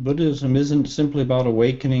 that Buddhism isn't simply about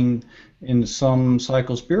awakening in some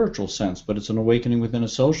psycho-spiritual sense, but it's an awakening within a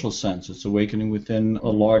social sense. It's awakening within a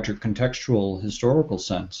larger contextual, historical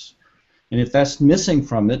sense. And if that's missing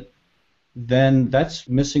from it, then that's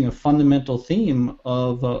missing a fundamental theme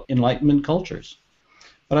of Enlightenment cultures.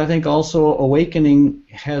 But I think also awakening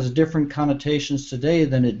has different connotations today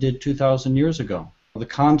than it did 2,000 years ago. The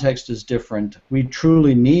context is different. We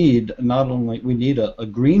truly need we need a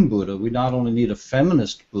green Buddha, we not only need a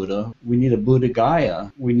feminist Buddha, we need a Buddha Gaya.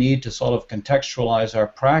 We need to sort of contextualize our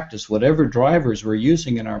practice. Whatever drivers we're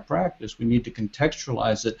using in our practice, we need to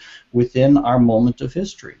contextualize it within our moment of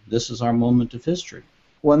history. This is our moment of history.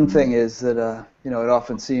 One thing is that it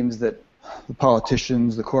often seems that the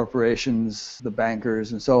politicians, the corporations, the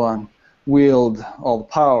bankers, and so on wield all the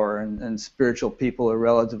power, and spiritual people are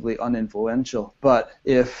relatively uninfluential. But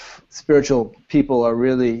if spiritual people are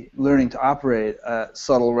really learning to operate at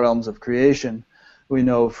subtle realms of creation, we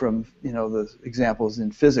know from the examples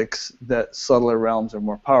in physics that subtler realms are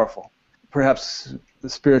more powerful. Perhaps the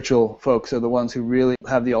spiritual folks are the ones who really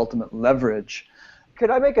have the ultimate leverage.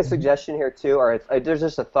 Could I make a suggestion here too, or there's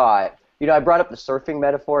just a thought? I brought up the surfing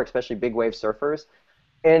metaphor, especially big wave surfers,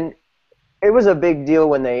 and it was a big deal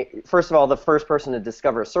when first of all, the first person to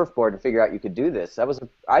discover a surfboard and figure out you could do this.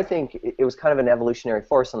 I think it was kind of an evolutionary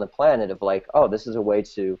force on the planet of like, oh, this is a way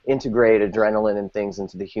to integrate adrenaline and things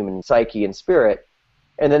into the human psyche and spirit.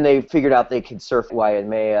 And then they figured out they could surf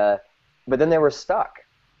Waimea, but then they were stuck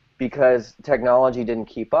because technology didn't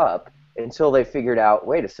keep up until they figured out,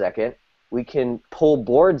 wait a second, we can pull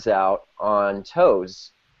boards out on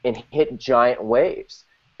toes and hit giant waves.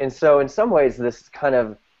 And so in some ways, this kind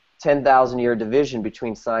of 10,000-year division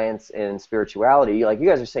between science and spirituality, like you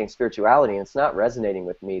guys are saying spirituality, and it's not resonating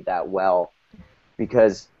with me that well,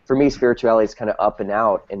 because for me spirituality is kind of up and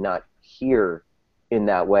out and not here in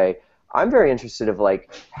that way. I'm very interested of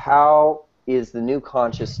like, how is the new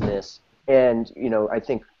consciousness, and I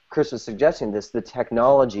think Chris was suggesting this, the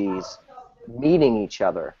technologies meeting each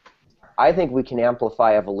other. I think we can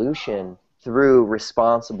amplify evolution through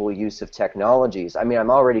responsible use of technologies. I mean, I'm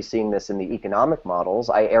already seeing this in the economic models.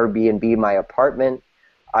 I Airbnb my apartment.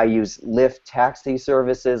 I use Lyft taxi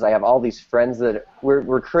services. I have all these friends that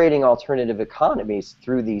we're creating alternative economies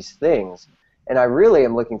through these things. And I really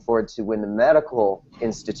am looking forward to when the medical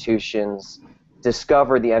institutions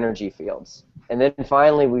discover the energy fields. And then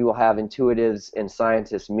finally we will have intuitives and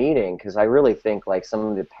scientists meeting, because I really think like some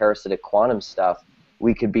of the parasitic quantum stuff,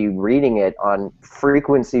 we could be reading it on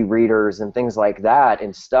frequency readers and things like that,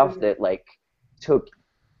 and stuff that like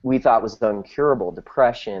we thought was incurable.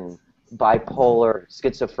 Depression, bipolar,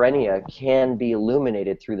 schizophrenia can be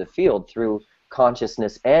illuminated through the field, through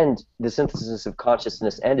consciousness and the synthesis of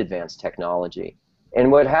consciousness and advanced technology.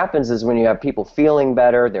 And what happens is when you have people feeling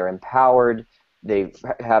better, they're empowered, they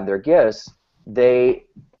have their gifts, they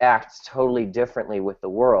act totally differently with the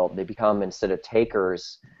world. They become, instead of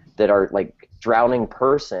takers that are like drowning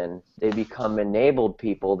person, they become enabled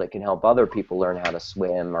people that can help other people learn how to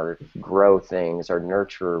swim or grow things or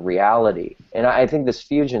nurture reality. And I think this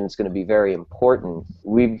fusion is going to be very important.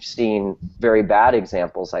 We've seen very bad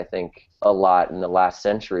examples, I think, a lot in the last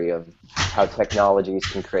century of how technologies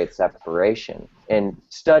can create separation. And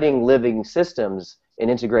studying living systems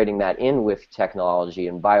and integrating that in with technology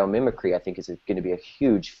and biomimicry, I think, is going to be a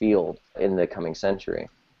huge field in the coming century.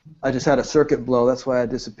 I just had a circuit blow. That's why I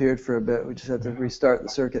disappeared for a bit. We just had to restart the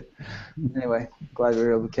circuit. Anyway, glad we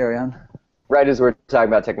were able to carry on. Right as we're talking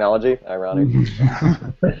about technology, ironic.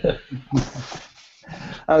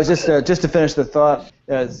 I was just to finish the thought,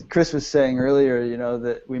 as Chris was saying earlier,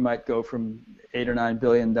 that we might go from 8 or 9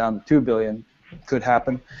 billion down to 2 billion. Could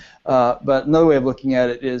happen. But another way of looking at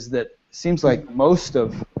it is that it seems like most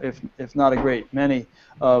of, if not a great many,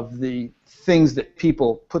 of the things that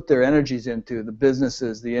people put their energies into, the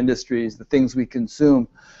businesses, the industries, the things we consume,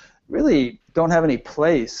 really don't have any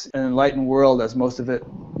place in an enlightened world as most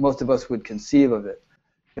of us would conceive of it.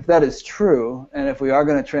 If that is true, and if we are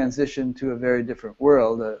going to transition to a very different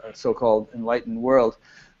world, a so-called enlightened world,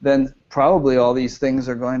 then probably all these things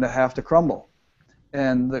are going to have to crumble.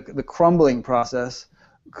 And the crumbling process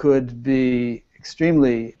could be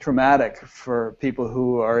extremely traumatic for people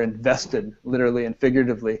who are invested, literally and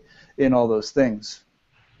figuratively, in all those things.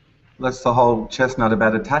 That's the whole chestnut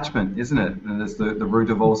about attachment, isn't it? And it's the root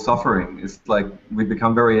of all suffering. It's like we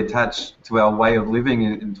become very attached to our way of living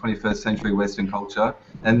in 21st century Western culture,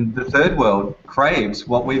 and the third world craves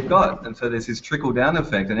what we've got. And so there's this trickle-down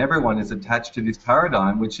effect, and everyone is attached to this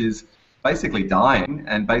paradigm, which is basically dying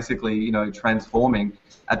and basically, you know, transforming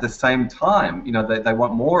at the same time. You know, they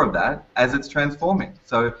want more of that as it's transforming.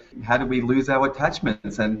 So how do we lose our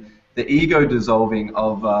attachments? And the ego dissolving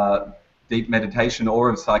of deep meditation or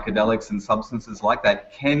of psychedelics and substances like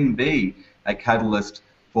that can be a catalyst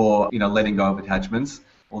for, you know, letting go of attachments,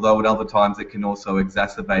 although at other times it can also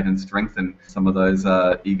exacerbate and strengthen some of those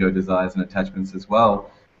ego desires and attachments as well.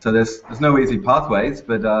 So there's no easy pathways,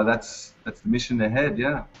 but that's the mission ahead,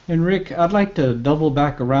 yeah. And Rick, I'd like to double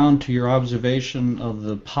back around to your observation of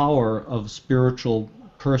the power of spiritual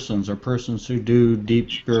persons or persons who do deep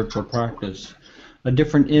spiritual practice. A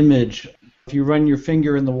different image. If you run your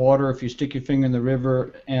finger in the water, if you stick your finger in the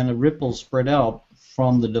river, and a ripple spread out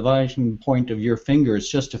from the dividing point of your finger, it's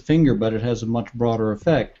just a finger, but it has a much broader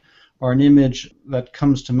effect. Or an image that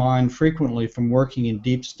comes to mind frequently from working in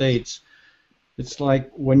deep states, it's like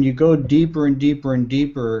when you go deeper and deeper and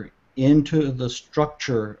deeper into the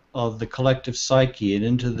structure of the collective psyche and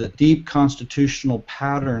into the deep constitutional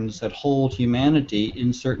patterns that hold humanity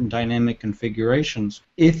in certain dynamic configurations,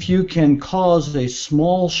 if you can cause a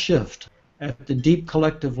small shift at the deep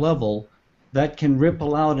collective level, that can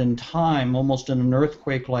ripple out in time almost in an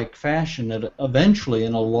earthquake-like fashion, and eventually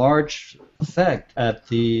in a large effect at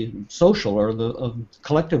the social or the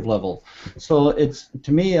collective level. So it's,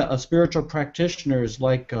 to me, a spiritual practitioner is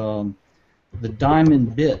like the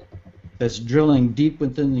diamond bit that's drilling deep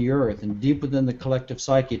within the earth and deep within the collective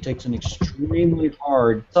psyche. It takes an extremely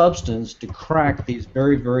hard substance to crack these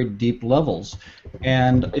very, very deep levels.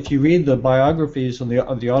 And if you read the biographies and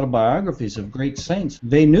the autobiographies of great saints,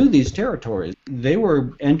 they knew these territories. They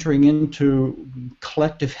were entering into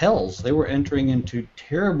collective hells. They were entering into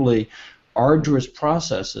terribly arduous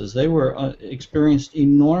processes. They were experienced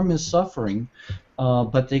enormous suffering,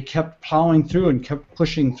 but they kept plowing through and kept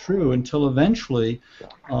pushing through until eventually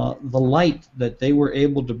the light that they were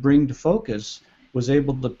able to bring to focus was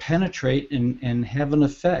able to penetrate and have an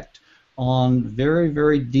effect on very,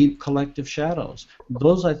 very deep collective shadows.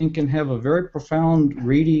 Those, I think, can have a very profound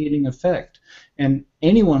radiating effect. And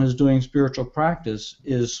anyone who's doing spiritual practice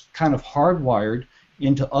is kind of hardwired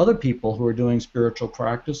into other people who are doing spiritual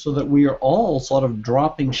practice, so that we are all sort of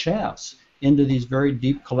dropping shafts into these very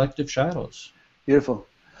deep collective shadows. Beautiful.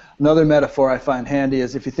 Another metaphor I find handy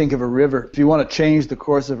is if you think of a river, if you want to change the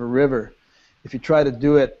course of a river, if you try to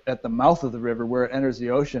do it at the mouth of the river where it enters the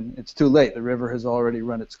ocean, it's too late. The river has already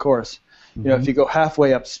run its course. You know, if you go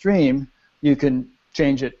halfway upstream, you can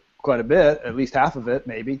change it quite a bit, at least half of it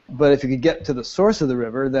maybe. But if you could get to the source of the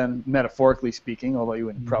river, then metaphorically speaking, although you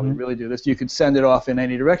wouldn't probably really do this, you could send it off in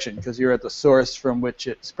any direction because you're at the source from which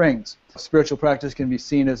it springs. Spiritual practice can be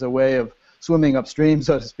seen as a way of swimming upstream,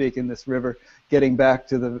 so to speak, in this river, getting back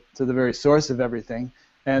to the very source of everything,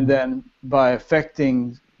 and then by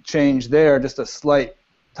affecting change there, just a slight,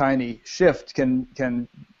 tiny shift can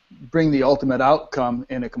bring the ultimate outcome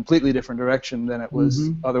in a completely different direction than it was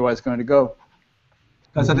otherwise going to go.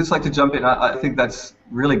 Guys, I'd just like to jump in. I think that's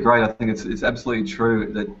really great. I think it's absolutely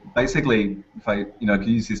true that basically, if I could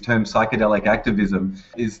use this term, psychedelic activism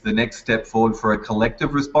is the next step forward for a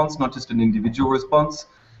collective response, not just an individual response.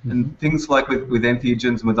 And things like with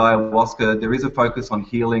entheogens and with ayahuasca, there is a focus on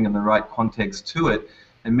healing and the right context to it.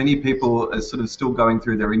 And many people are sort of still going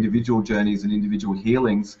through their individual journeys and individual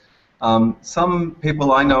healings. Some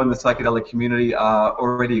people I know in the psychedelic community are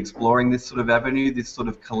already exploring this sort of avenue, this sort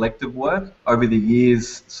of collective work. Over the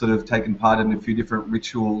years, sort of taken part in a few different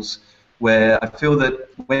rituals where I feel that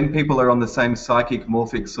when people are on the same psychic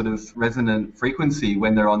morphic sort of resonant frequency,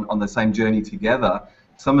 when they're on the same journey together,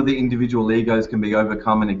 some of the individual egos can be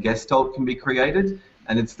overcome and a gestalt can be created.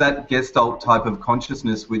 And it's that gestalt type of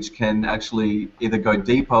consciousness which can actually either go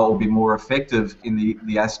deeper or be more effective in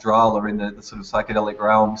the astral or in the sort of psychedelic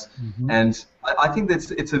realms. And I think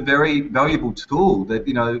it's a very valuable tool that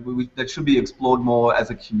that should be explored more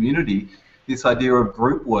as a community. This idea of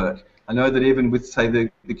group work. I know that even with, say,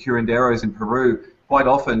 the curanderos in Peru, quite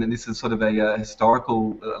often, and this is sort of a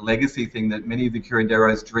historical legacy thing, that many of the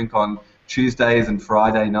curanderos drink on Tuesdays and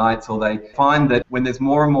Friday nights, or they find that when there's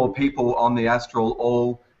more and more people on the astral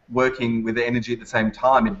all working with the energy at the same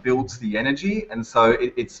time, it builds the energy, and so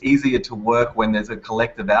it's easier to work when there's a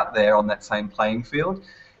collective out there on that same playing field.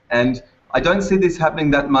 And I don't see this happening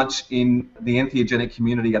that much in the entheogenic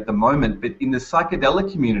community at the moment, but in the psychedelic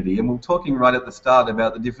community, and we're talking right at the start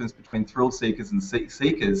about the difference between thrill seekers and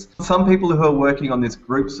seekers, some people who are working on this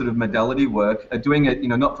group sort of modality work are doing it,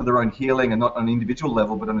 not for their own healing and not on an individual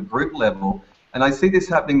level, but on a group level. And I see this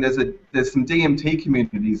happening. There's some DMT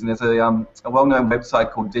communities, and there's a well-known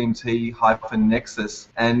website called DMT-Nexus,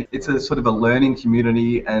 and it's a sort of a learning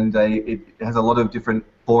community, and it has a lot of different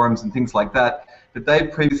forums and things like that. but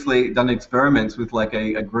they'd previously done experiments with like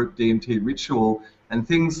a group DMT ritual and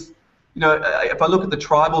things. If I look at the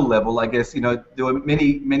tribal level, I guess, there were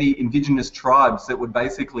many indigenous tribes that would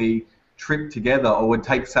basically trip together or would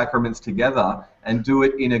take sacraments together and do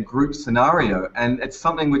it in a group scenario. And it's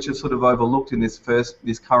something which is sort of overlooked in this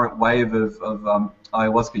current wave of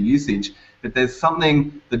ayahuasca usage, that there's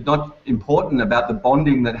something that's not important about the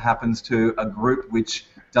bonding that happens to a group which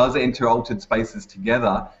does enter altered spaces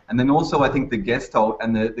together. And then also I think the gestalt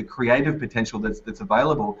and the creative potential that's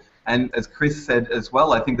available. And as Chris said as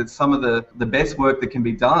well, I think that some of the best work that can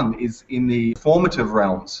be done is in the formative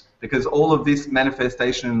realms, because all of this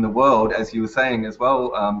manifestation in the world, as you were saying as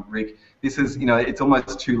well, Rick, this is, it's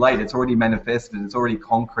almost too late. It's already manifested, it's already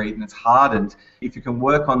concrete, and it's hardened. If you can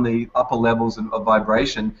work on the upper levels of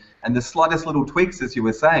vibration and the slightest little tweaks, as you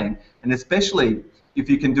were saying, and especially if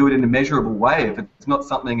you can do it in a measurable way, if it's not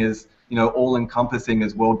something as all-encompassing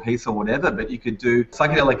as world peace or whatever, but you could do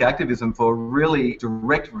psychedelic activism for really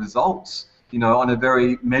direct results, on a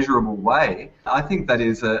very measurable way. I think that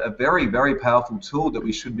is a very, very powerful tool that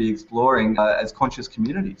we should be exploring as conscious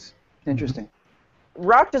communities. Interesting.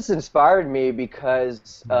 Rock just inspired me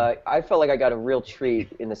because I felt like I got a real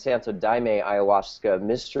treat in the Santo Daime ayahuasca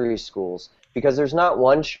mystery schools, because there's not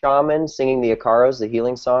one shaman singing the Icaros, the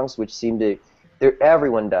healing songs, which seem to,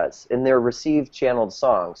 everyone does, and they're received channeled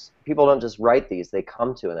songs. People don't just write these, they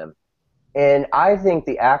come to them. And I think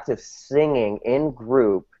the act of singing in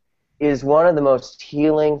group is one of the most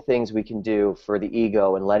healing things we can do for the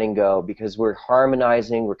ego and letting go, because we're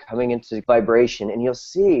harmonizing, we're coming into vibration, and you'll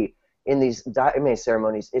see in these daime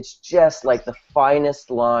ceremonies, it's just like the finest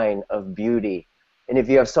line of beauty. And if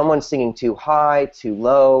you have someone singing too high, too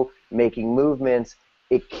low, making movements,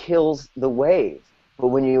 it kills the wave. But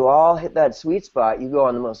when you all hit that sweet spot, you go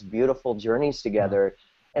on the most beautiful journeys together.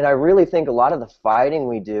 And I really think a lot of the fighting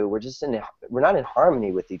we do, we're not in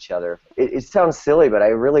harmony with each other. It sounds silly, but I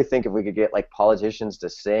really think if we could get like politicians to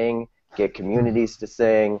sing, get communities to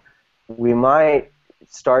sing, we might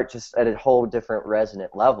start just at a whole different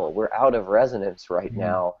resonant level. We're out of resonance right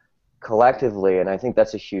now collectively, and I think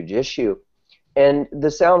that's a huge issue. And the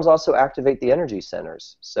sounds also activate the energy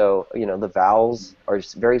centers. So, the vowels are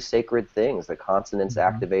very sacred things. The consonants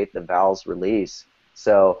activate, the vowels release.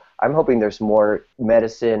 So I'm hoping there's more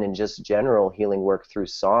medicine and just general healing work through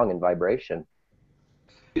song and vibration.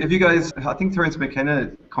 Have you guys, I think Terence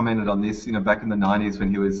McKenna commented on this, back in the 90s when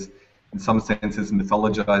he was, in some senses,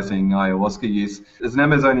 mythologizing ayahuasca use. There's an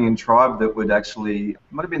Amazonian tribe that would actually, it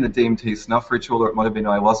might have been the DMT snuff ritual or it might have been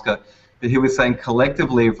ayahuasca, but he was saying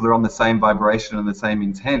collectively, if they're on the same vibration and the same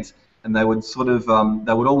intent, and they would sort of,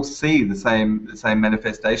 they would all see the same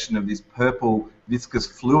manifestation of this purple viscous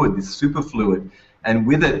fluid, this superfluid, and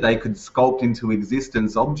with it they could sculpt into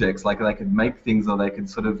existence objects, like they could make things, or they could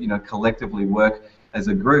sort of, collectively work as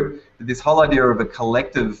a group. But this whole idea of a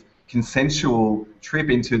collective consensual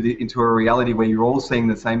trip into a reality where you're all seeing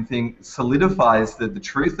the same thing solidifies the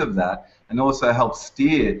truth of that, and also helps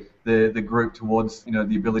steer the group towards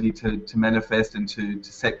the ability to manifest and to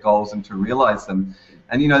set goals and to realize them.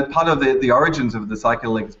 And part of the origins of the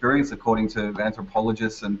psychedelic experience, according to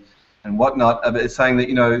anthropologists and whatnot, is saying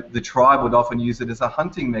that the tribe would often use it as a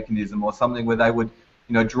hunting mechanism or something where they would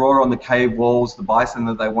draw on the cave walls the bison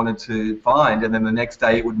that they wanted to find, and then the next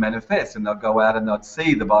day it would manifest, and they'd go out and they'd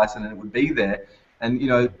see the bison and it would be there. And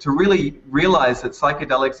to really realize that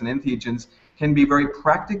psychedelics and entheogens can be very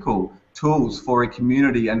practical tools for a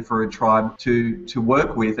community and for a tribe to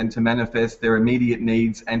work with and to manifest their immediate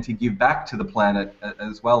needs and to give back to the planet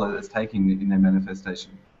as well as taking in their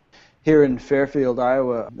manifestation. Here in Fairfield,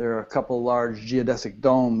 Iowa, there are a couple large geodesic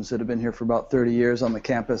domes that have been here for about 30 years on the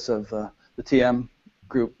campus of the TM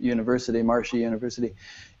Group University, Marsha University.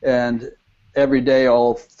 And every day,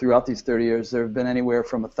 all throughout these 30 years, there have been anywhere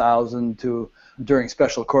from 1,000 to, during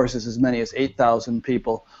special courses, as many as 8,000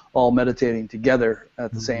 people all meditating together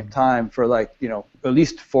at the same time for at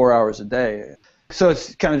least 4 hours a day. So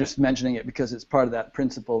it's kind of just mentioning it because it's part of that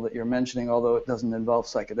principle that you're mentioning, although it doesn't involve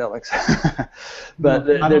psychedelics. But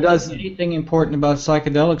there does. Anything important about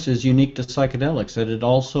psychedelics is unique to psychedelics, that it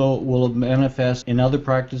also will manifest in other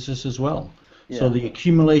practices as well. Yeah. So the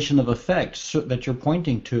accumulation of effects that you're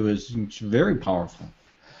pointing to is very powerful.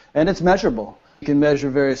 And it's measurable. You can measure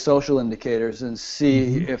various social indicators and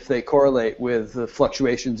see if they correlate with the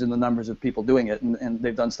fluctuations in the numbers of people doing it. And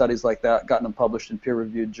they've done studies like that, gotten them published in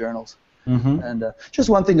peer-reviewed journals. And just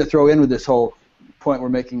one thing to throw in with this whole point we're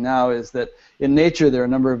making now is that in nature there are a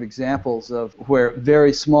number of examples of where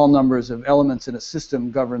very small numbers of elements in a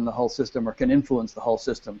system govern the whole system or can influence the whole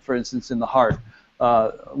system. For instance, in the heart,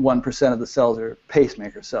 1% of the cells are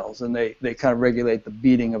pacemaker cells, and they kind of regulate the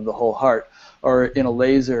beating of the whole heart. Or in a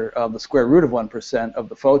laser, the square root of 1% of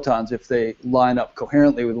the photons, if they line up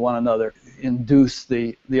coherently with one another, induce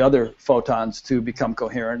the other photons to become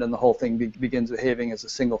coherent, and the whole thing begins behaving as a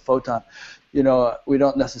single photon. You know, we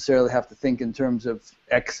don't necessarily have to think in terms of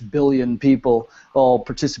X billion people all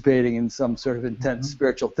participating in some sort of intense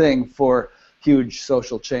spiritual thing for huge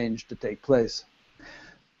social change to take place.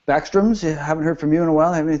 Backströms, I haven't heard from you in a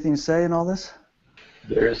while. Have anything to say in all this?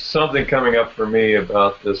 There's something coming up for me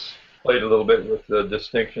about this. Played a little bit with the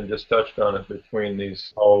distinction, just touched on it, between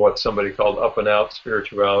these, what somebody called up and out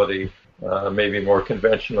spirituality, maybe more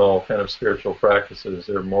conventional kind of spiritual practices.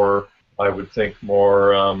 They're more, I would think,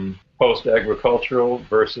 more post-agricultural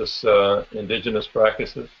versus indigenous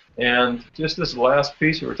practices. And just this last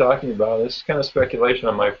piece we were talking about, this is kind of speculation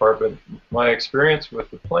on my part, but my experience with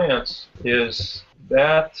the plants is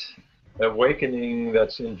that awakening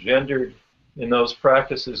that's engendered in those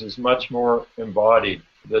practices is much more embodied.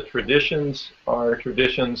 The traditions are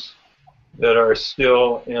traditions that are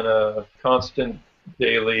still in a constant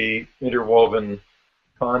daily interwoven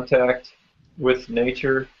contact with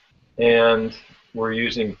nature, and we're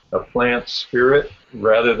using a plant spirit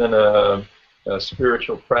rather than a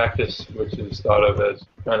spiritual practice, which is thought of as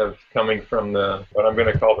kind of coming from the what I'm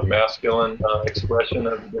going to call the masculine expression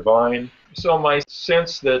of the divine. So my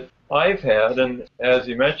sense that I've had, and as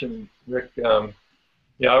you mentioned, Rick,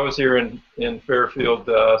 I was here in Fairfield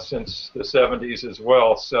since the 70s as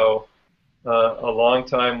well, so a long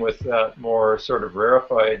time with that more sort of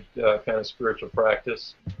rarefied kind of spiritual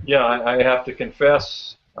practice. Yeah, I have to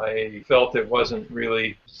confess, I felt it wasn't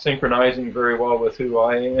really synchronizing very well with who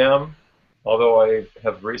I am, although I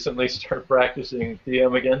have recently started practicing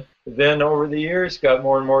TM again. Then over the years got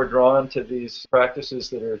more and more drawn to these practices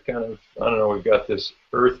that are kind of, I don't know, we've got this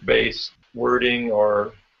earth-based wording,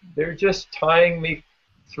 or they're just tying me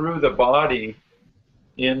through the body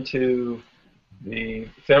into the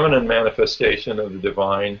feminine manifestation of the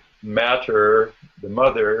divine, matter, the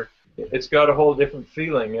mother. It's got a whole different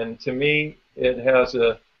feeling, and to me it has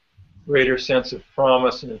a greater sense of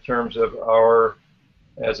promise in terms of our,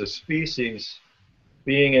 as a species,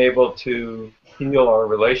 being able to heal our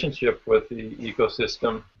relationship with the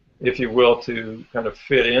ecosystem, if you will, to kind of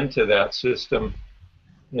fit into that system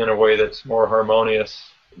in a way that's more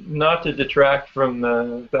harmonious. Not to detract from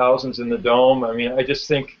the thousands in the dome. I mean, I just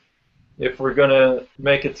think if we're going to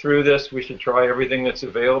make it through this, we should try everything that's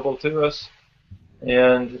available to us,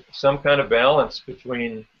 and some kind of balance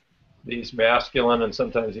between these masculine and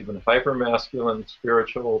sometimes even hyper-masculine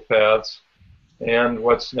spiritual paths and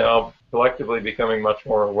what's now collectively becoming much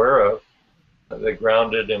more aware of, the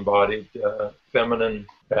grounded, embodied, feminine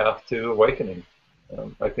path to awakening.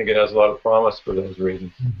 I think it has a lot of promise for those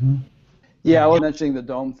reasons. Mm-hmm. Yeah, I wasn't mentioning the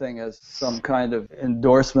dome thing as some kind of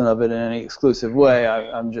endorsement of it in any exclusive way.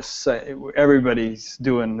 I'm just saying everybody's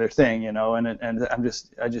doing their thing, you know, and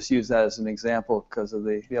I just use that as an example because of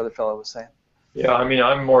the other fellow was saying. Yeah, I mean,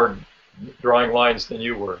 I'm more drawing lines than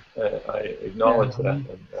you were. I acknowledge that,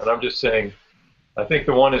 and I'm just saying, I think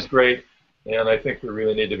the one is great, and I think we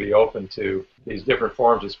really need to be open to these different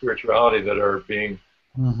forms of spirituality that are being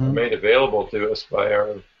made available to us by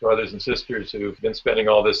our brothers and sisters who've been spending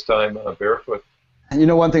all this time barefoot. And you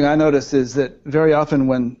know, one thing I noticed is that very often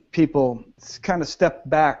when people kind of step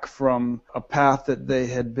back from a path that they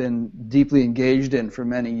had been deeply engaged in for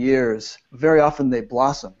many years, very often they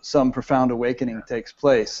blossom. Some profound awakening takes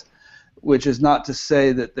place, which is not to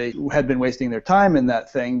say that they had been wasting their time in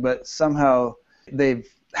that thing, but somehow they've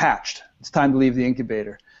hatched. It's time to leave the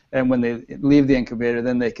incubator. And when they leave the incubator,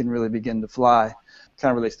 then they can really begin to fly.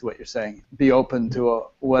 Kind of relates to what you're saying. Be open to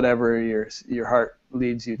whatever your heart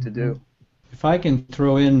leads you to do. If I can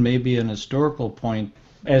throw in maybe an historical point,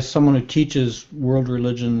 as someone who teaches world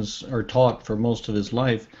religions or taught for most of his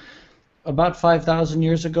life, about 5,000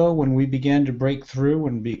 years ago when we began to break through,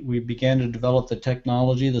 when we began to develop the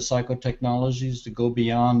technology, the psychotechnologies to go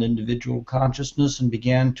beyond individual consciousness and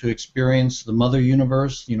began to experience the mother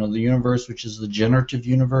universe, you know, the universe which is the generative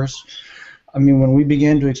universe. I mean, when we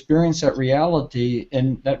began to experience that reality,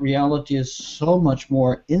 and that reality is so much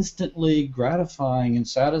more instantly gratifying and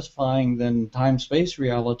satisfying than time-space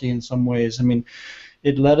reality in some ways. I mean,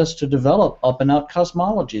 it led us to develop up-and-out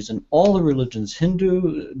cosmologies, and all the religions,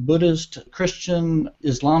 Hindu, Buddhist, Christian,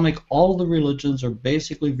 Islamic, all the religions are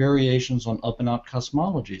basically variations on up-and-out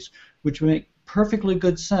cosmologies, which make perfectly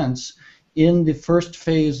good sense in the first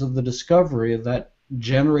phase of the discovery of that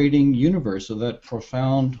generating universe, of that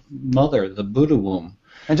profound mother, the Buddha womb.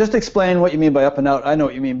 And just explain what you mean by up and out. I know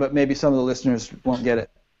what you mean, but maybe some of the listeners won't get it.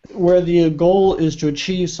 where the goal is to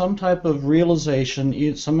achieve some type of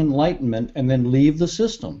realization, some enlightenment, and then leave the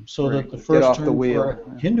system. So Right. that the Get first off the term wheel.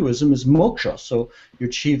 for Hinduism is moksha. So you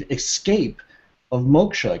achieve escape of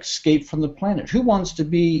moksha, escape from the planet. Who wants to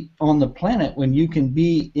be on the planet when you can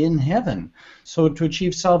be in heaven? So to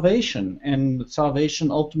achieve salvation, and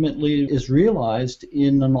salvation ultimately is realized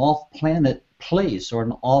in an off-planet place or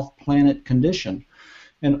an off-planet condition.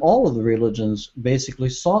 And all of the religions basically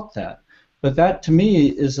sought that. But that, to me,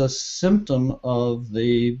 is a symptom of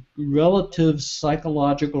the relative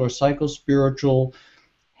psychological or psychospiritual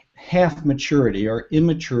half-maturity or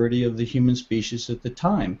immaturity of the human species at the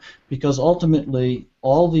time. Because ultimately,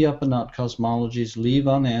 all the up-and-out cosmologies leave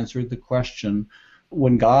unanswered the question,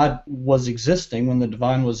 when God was existing, when the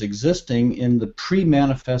divine was existing in the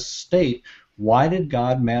pre-manifest state, why did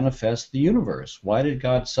God manifest the universe? Why did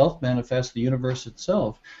God self-manifest the universe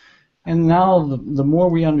itself? And now the more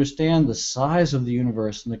we understand the size of the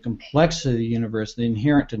universe and the complexity of the universe, the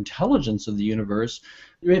inherent intelligence of the universe,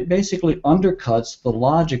 it basically undercuts the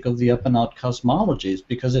logic of the up-and-out cosmologies,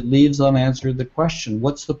 because it leaves unanswered the question,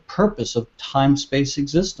 what's the purpose of time-space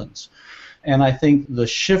existence? And I think the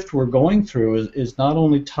shift we're going through is not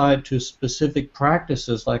only tied to specific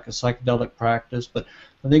practices like a psychedelic practice, but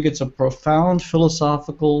I think it's a profound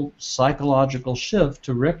philosophical, psychological shift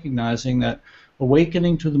to recognizing that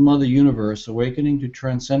awakening to the Mother Universe, awakening to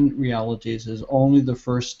transcendent realities is only the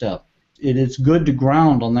first step. It is good to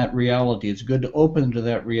ground on that reality. It's good to open to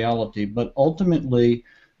that reality, but ultimately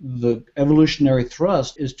the evolutionary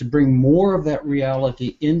thrust is to bring more of that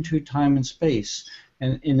reality into time and space.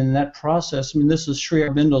 And in that process, I mean, this is Sri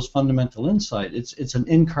Aurobindo's fundamental insight. It's an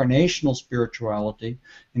incarnational spirituality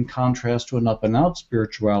in contrast to an up-and-out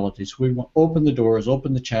spirituality. So we want to open the doors,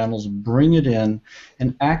 open the channels, bring it in,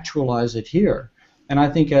 and actualize it here. And I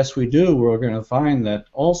think as we do, we're going to find that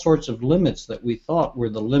all sorts of limits that we thought were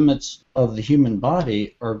the limits of the human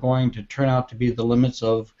body are going to turn out to be the limits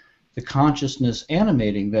of the consciousness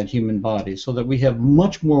animating that human body, so that we have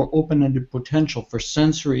much more open-ended potential for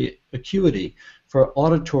sensory acuity, for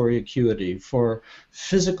auditory acuity, for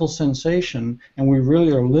physical sensation, and we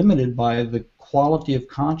really are limited by the quality of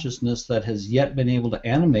consciousness that has yet been able to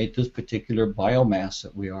animate this particular biomass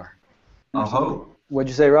that we are. Aho. What'd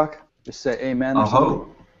you say, Rock? Just say amen. Or Aho.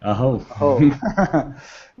 Aho. Oh,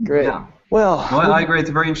 great. Yeah. Well, I agree. It's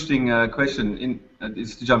a very interesting question.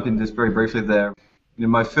 Just to jump in just very briefly there, you know,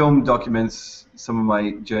 my film documents some of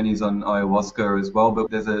my journeys on ayahuasca as well, but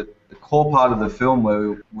there's a core part of the film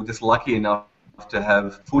where we're just lucky enough to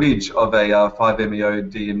have footage of a 5-MeO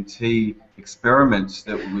DMT experiment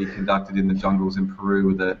that we conducted in the jungles in Peru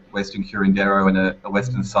with a Western curandero and a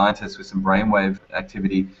Western scientist with some brainwave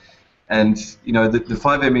activity. And you know, the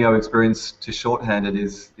 5-MeO experience, to shorthand it,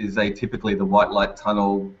 is atypically the white light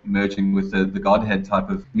tunnel merging with the Godhead type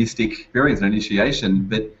of mystic experience and initiation.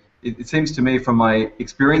 But it seems to me from my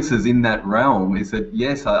experiences in that realm is that,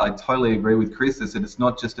 yes, I totally agree with Chris, is that it's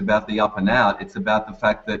not just about the up and out, it's about the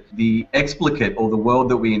fact that the explicate, or the world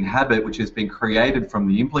that we inhabit, which has been created from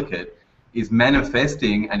the implicate, is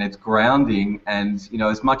manifesting and it's grounding. And you know,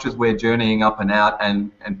 as much as we're journeying up and out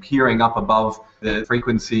and peering up above the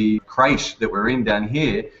frequency crash that we're in down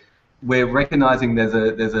here, we're recognizing there's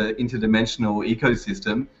a interdimensional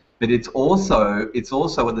ecosystem, but it's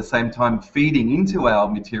also at the same time feeding into our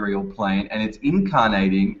material plane, and it's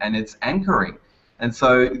incarnating and it's anchoring. And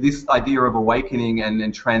so this idea of awakening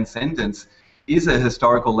and transcendence is a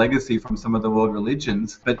historical legacy from some of the world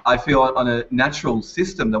religions, but I feel on a natural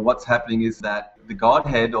system that what's happening is that the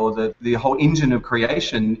Godhead, or the whole engine of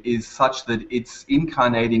creation, is such that it's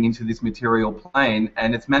incarnating into this material plane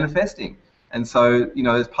and it's manifesting. And so, you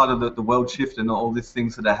know, as part of the world shift and all these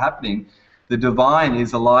things that are happening, the divine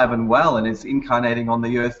is alive and well, and it's incarnating on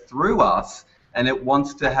the earth through us, and it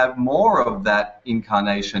wants to have more of that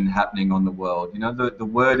incarnation happening on the world. You know, the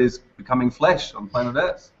word is becoming flesh on planet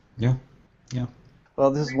Earth. Yeah, yeah.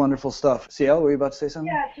 Well, this is wonderful stuff. CL, were you about to say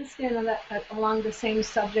something? Yeah, just along the same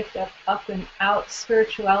subject of up and out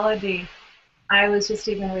spirituality, I was just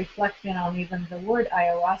even reflecting on even the word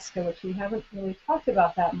ayahuasca, which we haven't really talked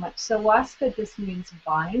about that much. So ayahuasca just means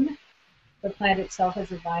vine. The plant itself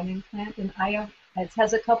is a vining plant, and Aya, it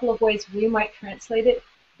has a couple of ways we might translate it,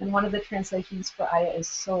 and one of the translations for Aya is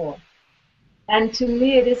soul. And to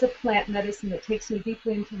me, it is a plant medicine that takes me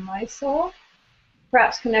deeply into my soul,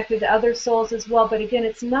 perhaps connected to other souls as well, but again,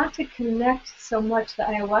 it's not to connect so much the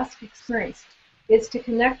ayahuasca experience, it's to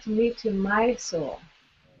connect me to my soul.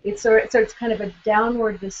 So it's kind of a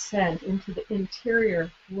downward descent into the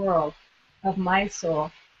interior world of my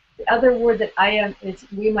soul. The other word that I am is,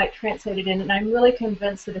 we might translate it in, and I'm really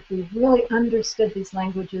convinced that if we really understood these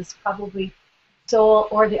languages probably soul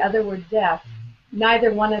or the other word death, neither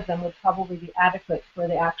one of them would probably be adequate for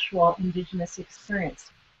the actual indigenous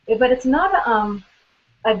experience. But it's not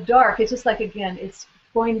a dark, it's just like, again, it's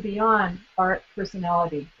going beyond our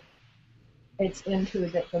personality. It's into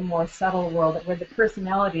the more subtle world where the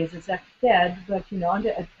personality is dead, but onto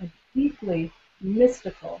a deeply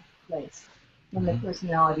mystical place when the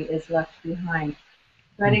personality is left behind.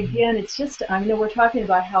 But again, it's just, we're talking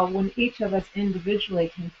about how when each of us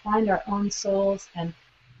individually can find our own souls and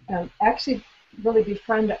actually really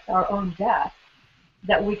befriend our own death,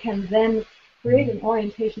 that we can then create an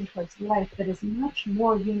orientation towards life that is much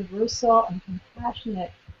more universal and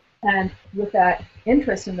compassionate and with that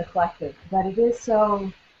interest in the collective. But it is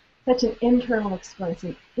such an internal experience,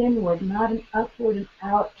 an inward, not an upward and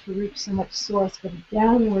out to reach so much source, but a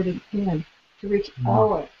downward and in to reach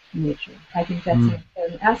our nature. I think that's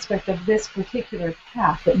an aspect of this particular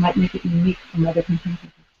path that might make it unique from other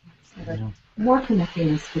contemplative paths that are more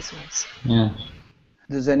connecting us to source. Yeah.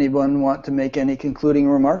 Does anyone want to make any concluding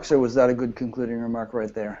remarks, or was that a good concluding remark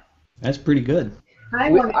right there? That's pretty good.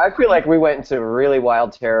 I feel like we went into really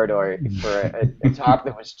wild territory for a talk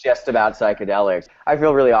that was just about psychedelics. I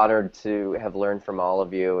feel really honored to have learned from all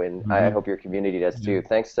of you, and I hope your community does too.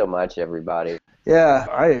 Thanks so much, everybody. Yeah,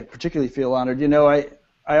 I particularly feel honored.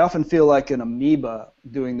 I often feel like an amoeba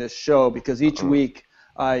doing this show because each week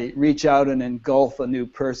I reach out and engulf a new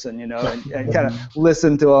person, and kind of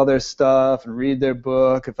listen to all their stuff and read their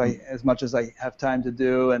book as much as I have time to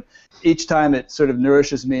do. And each time it sort of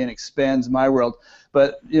nourishes me and expands my world.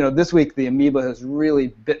 But, this week the amoeba has really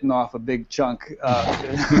bitten off a big chunk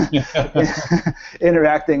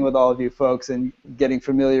interacting with all of you folks and getting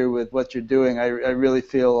familiar with what you're doing. I really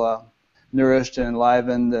feel nourished and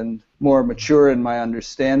enlivened and more mature in my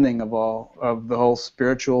understanding of the whole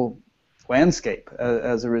spiritual landscape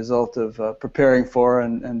as a result of preparing for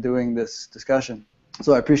and doing this discussion.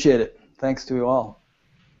 So I appreciate it. Thanks to you all.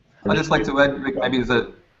 I'd just like to add, Rick, maybe as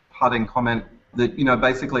a parting comment, that,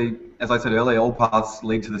 basically, as I said earlier, all paths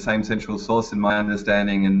lead to the same central source in my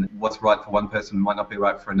understanding, and what's right for one person might not be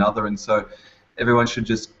right for another, and so everyone should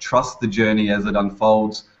just trust the journey as it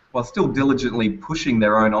unfolds while still diligently pushing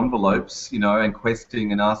their own envelopes, and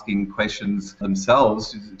questing and asking questions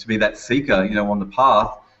themselves to be that seeker, on the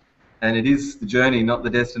path. And it is the journey, not the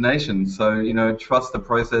destination. So, trust the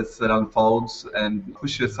process that unfolds and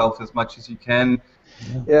push yourself as much as you can.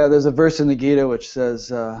 Yeah, there's a verse in the Gita which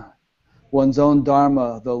says, one's own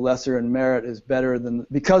dharma, though lesser in merit, is better than,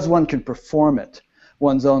 because one can perform it,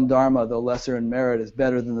 one's own dharma, though lesser in merit, is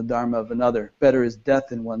better than the dharma of another. Better is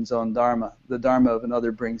death in one's own dharma. The dharma of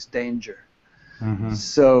another brings danger.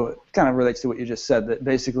 So it kind of relates to what you just said, that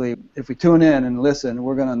basically if we tune in and listen,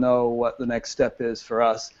 we're going to know what the next step is for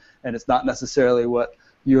us. And it's not necessarily what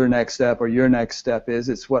your next step or your next step is.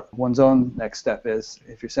 It's what one's own next step is,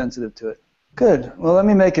 if you're sensitive to it. Good. Well, let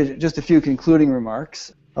me make just a few concluding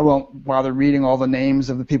remarks. I won't bother reading all the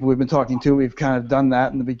names of the people we've been talking to. We've kind of done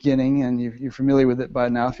that in the beginning, and you're familiar with it by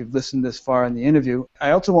now if you've listened this far in the interview.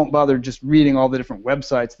 I also won't bother just reading all the different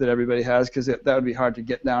websites that everybody has, because that would be hard to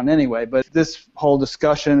get down anyway. But this whole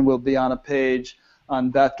discussion will be on a page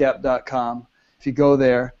on batgap.com. If you go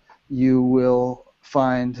there, you will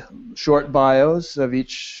find short bios of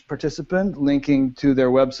each participant linking to their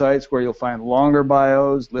websites, where you'll find longer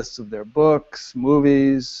bios, lists of their books,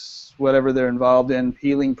 movies, whatever they're involved in,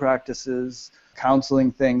 healing practices, counseling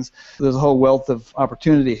things. There's a whole wealth of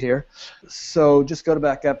opportunity here. So just go to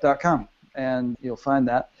batgap.com and you'll find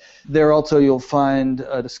that. There also you'll find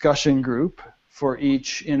a discussion group for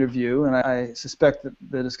each interview, and I suspect that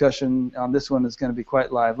the discussion on this one is going to be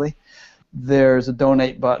quite lively. There's a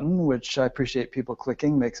donate button, which I appreciate people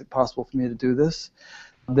clicking, makes it possible for me to do this.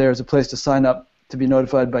 There's a place to sign up to be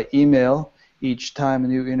notified by email each time a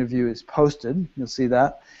new interview is posted. You'll see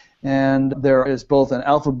that. And there is both an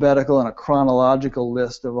alphabetical and a chronological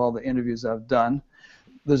list of all the interviews I've done.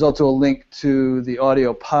 There's also a link to the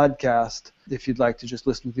audio podcast. If you'd like to just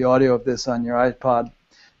listen to the audio of this on your iPod,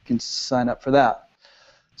 you can sign up for that.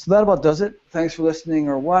 So that about does it. Thanks for listening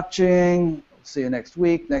or watching. See you next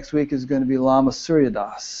week. Next week is going to be Lama Surya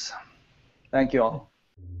Das. Thank you all.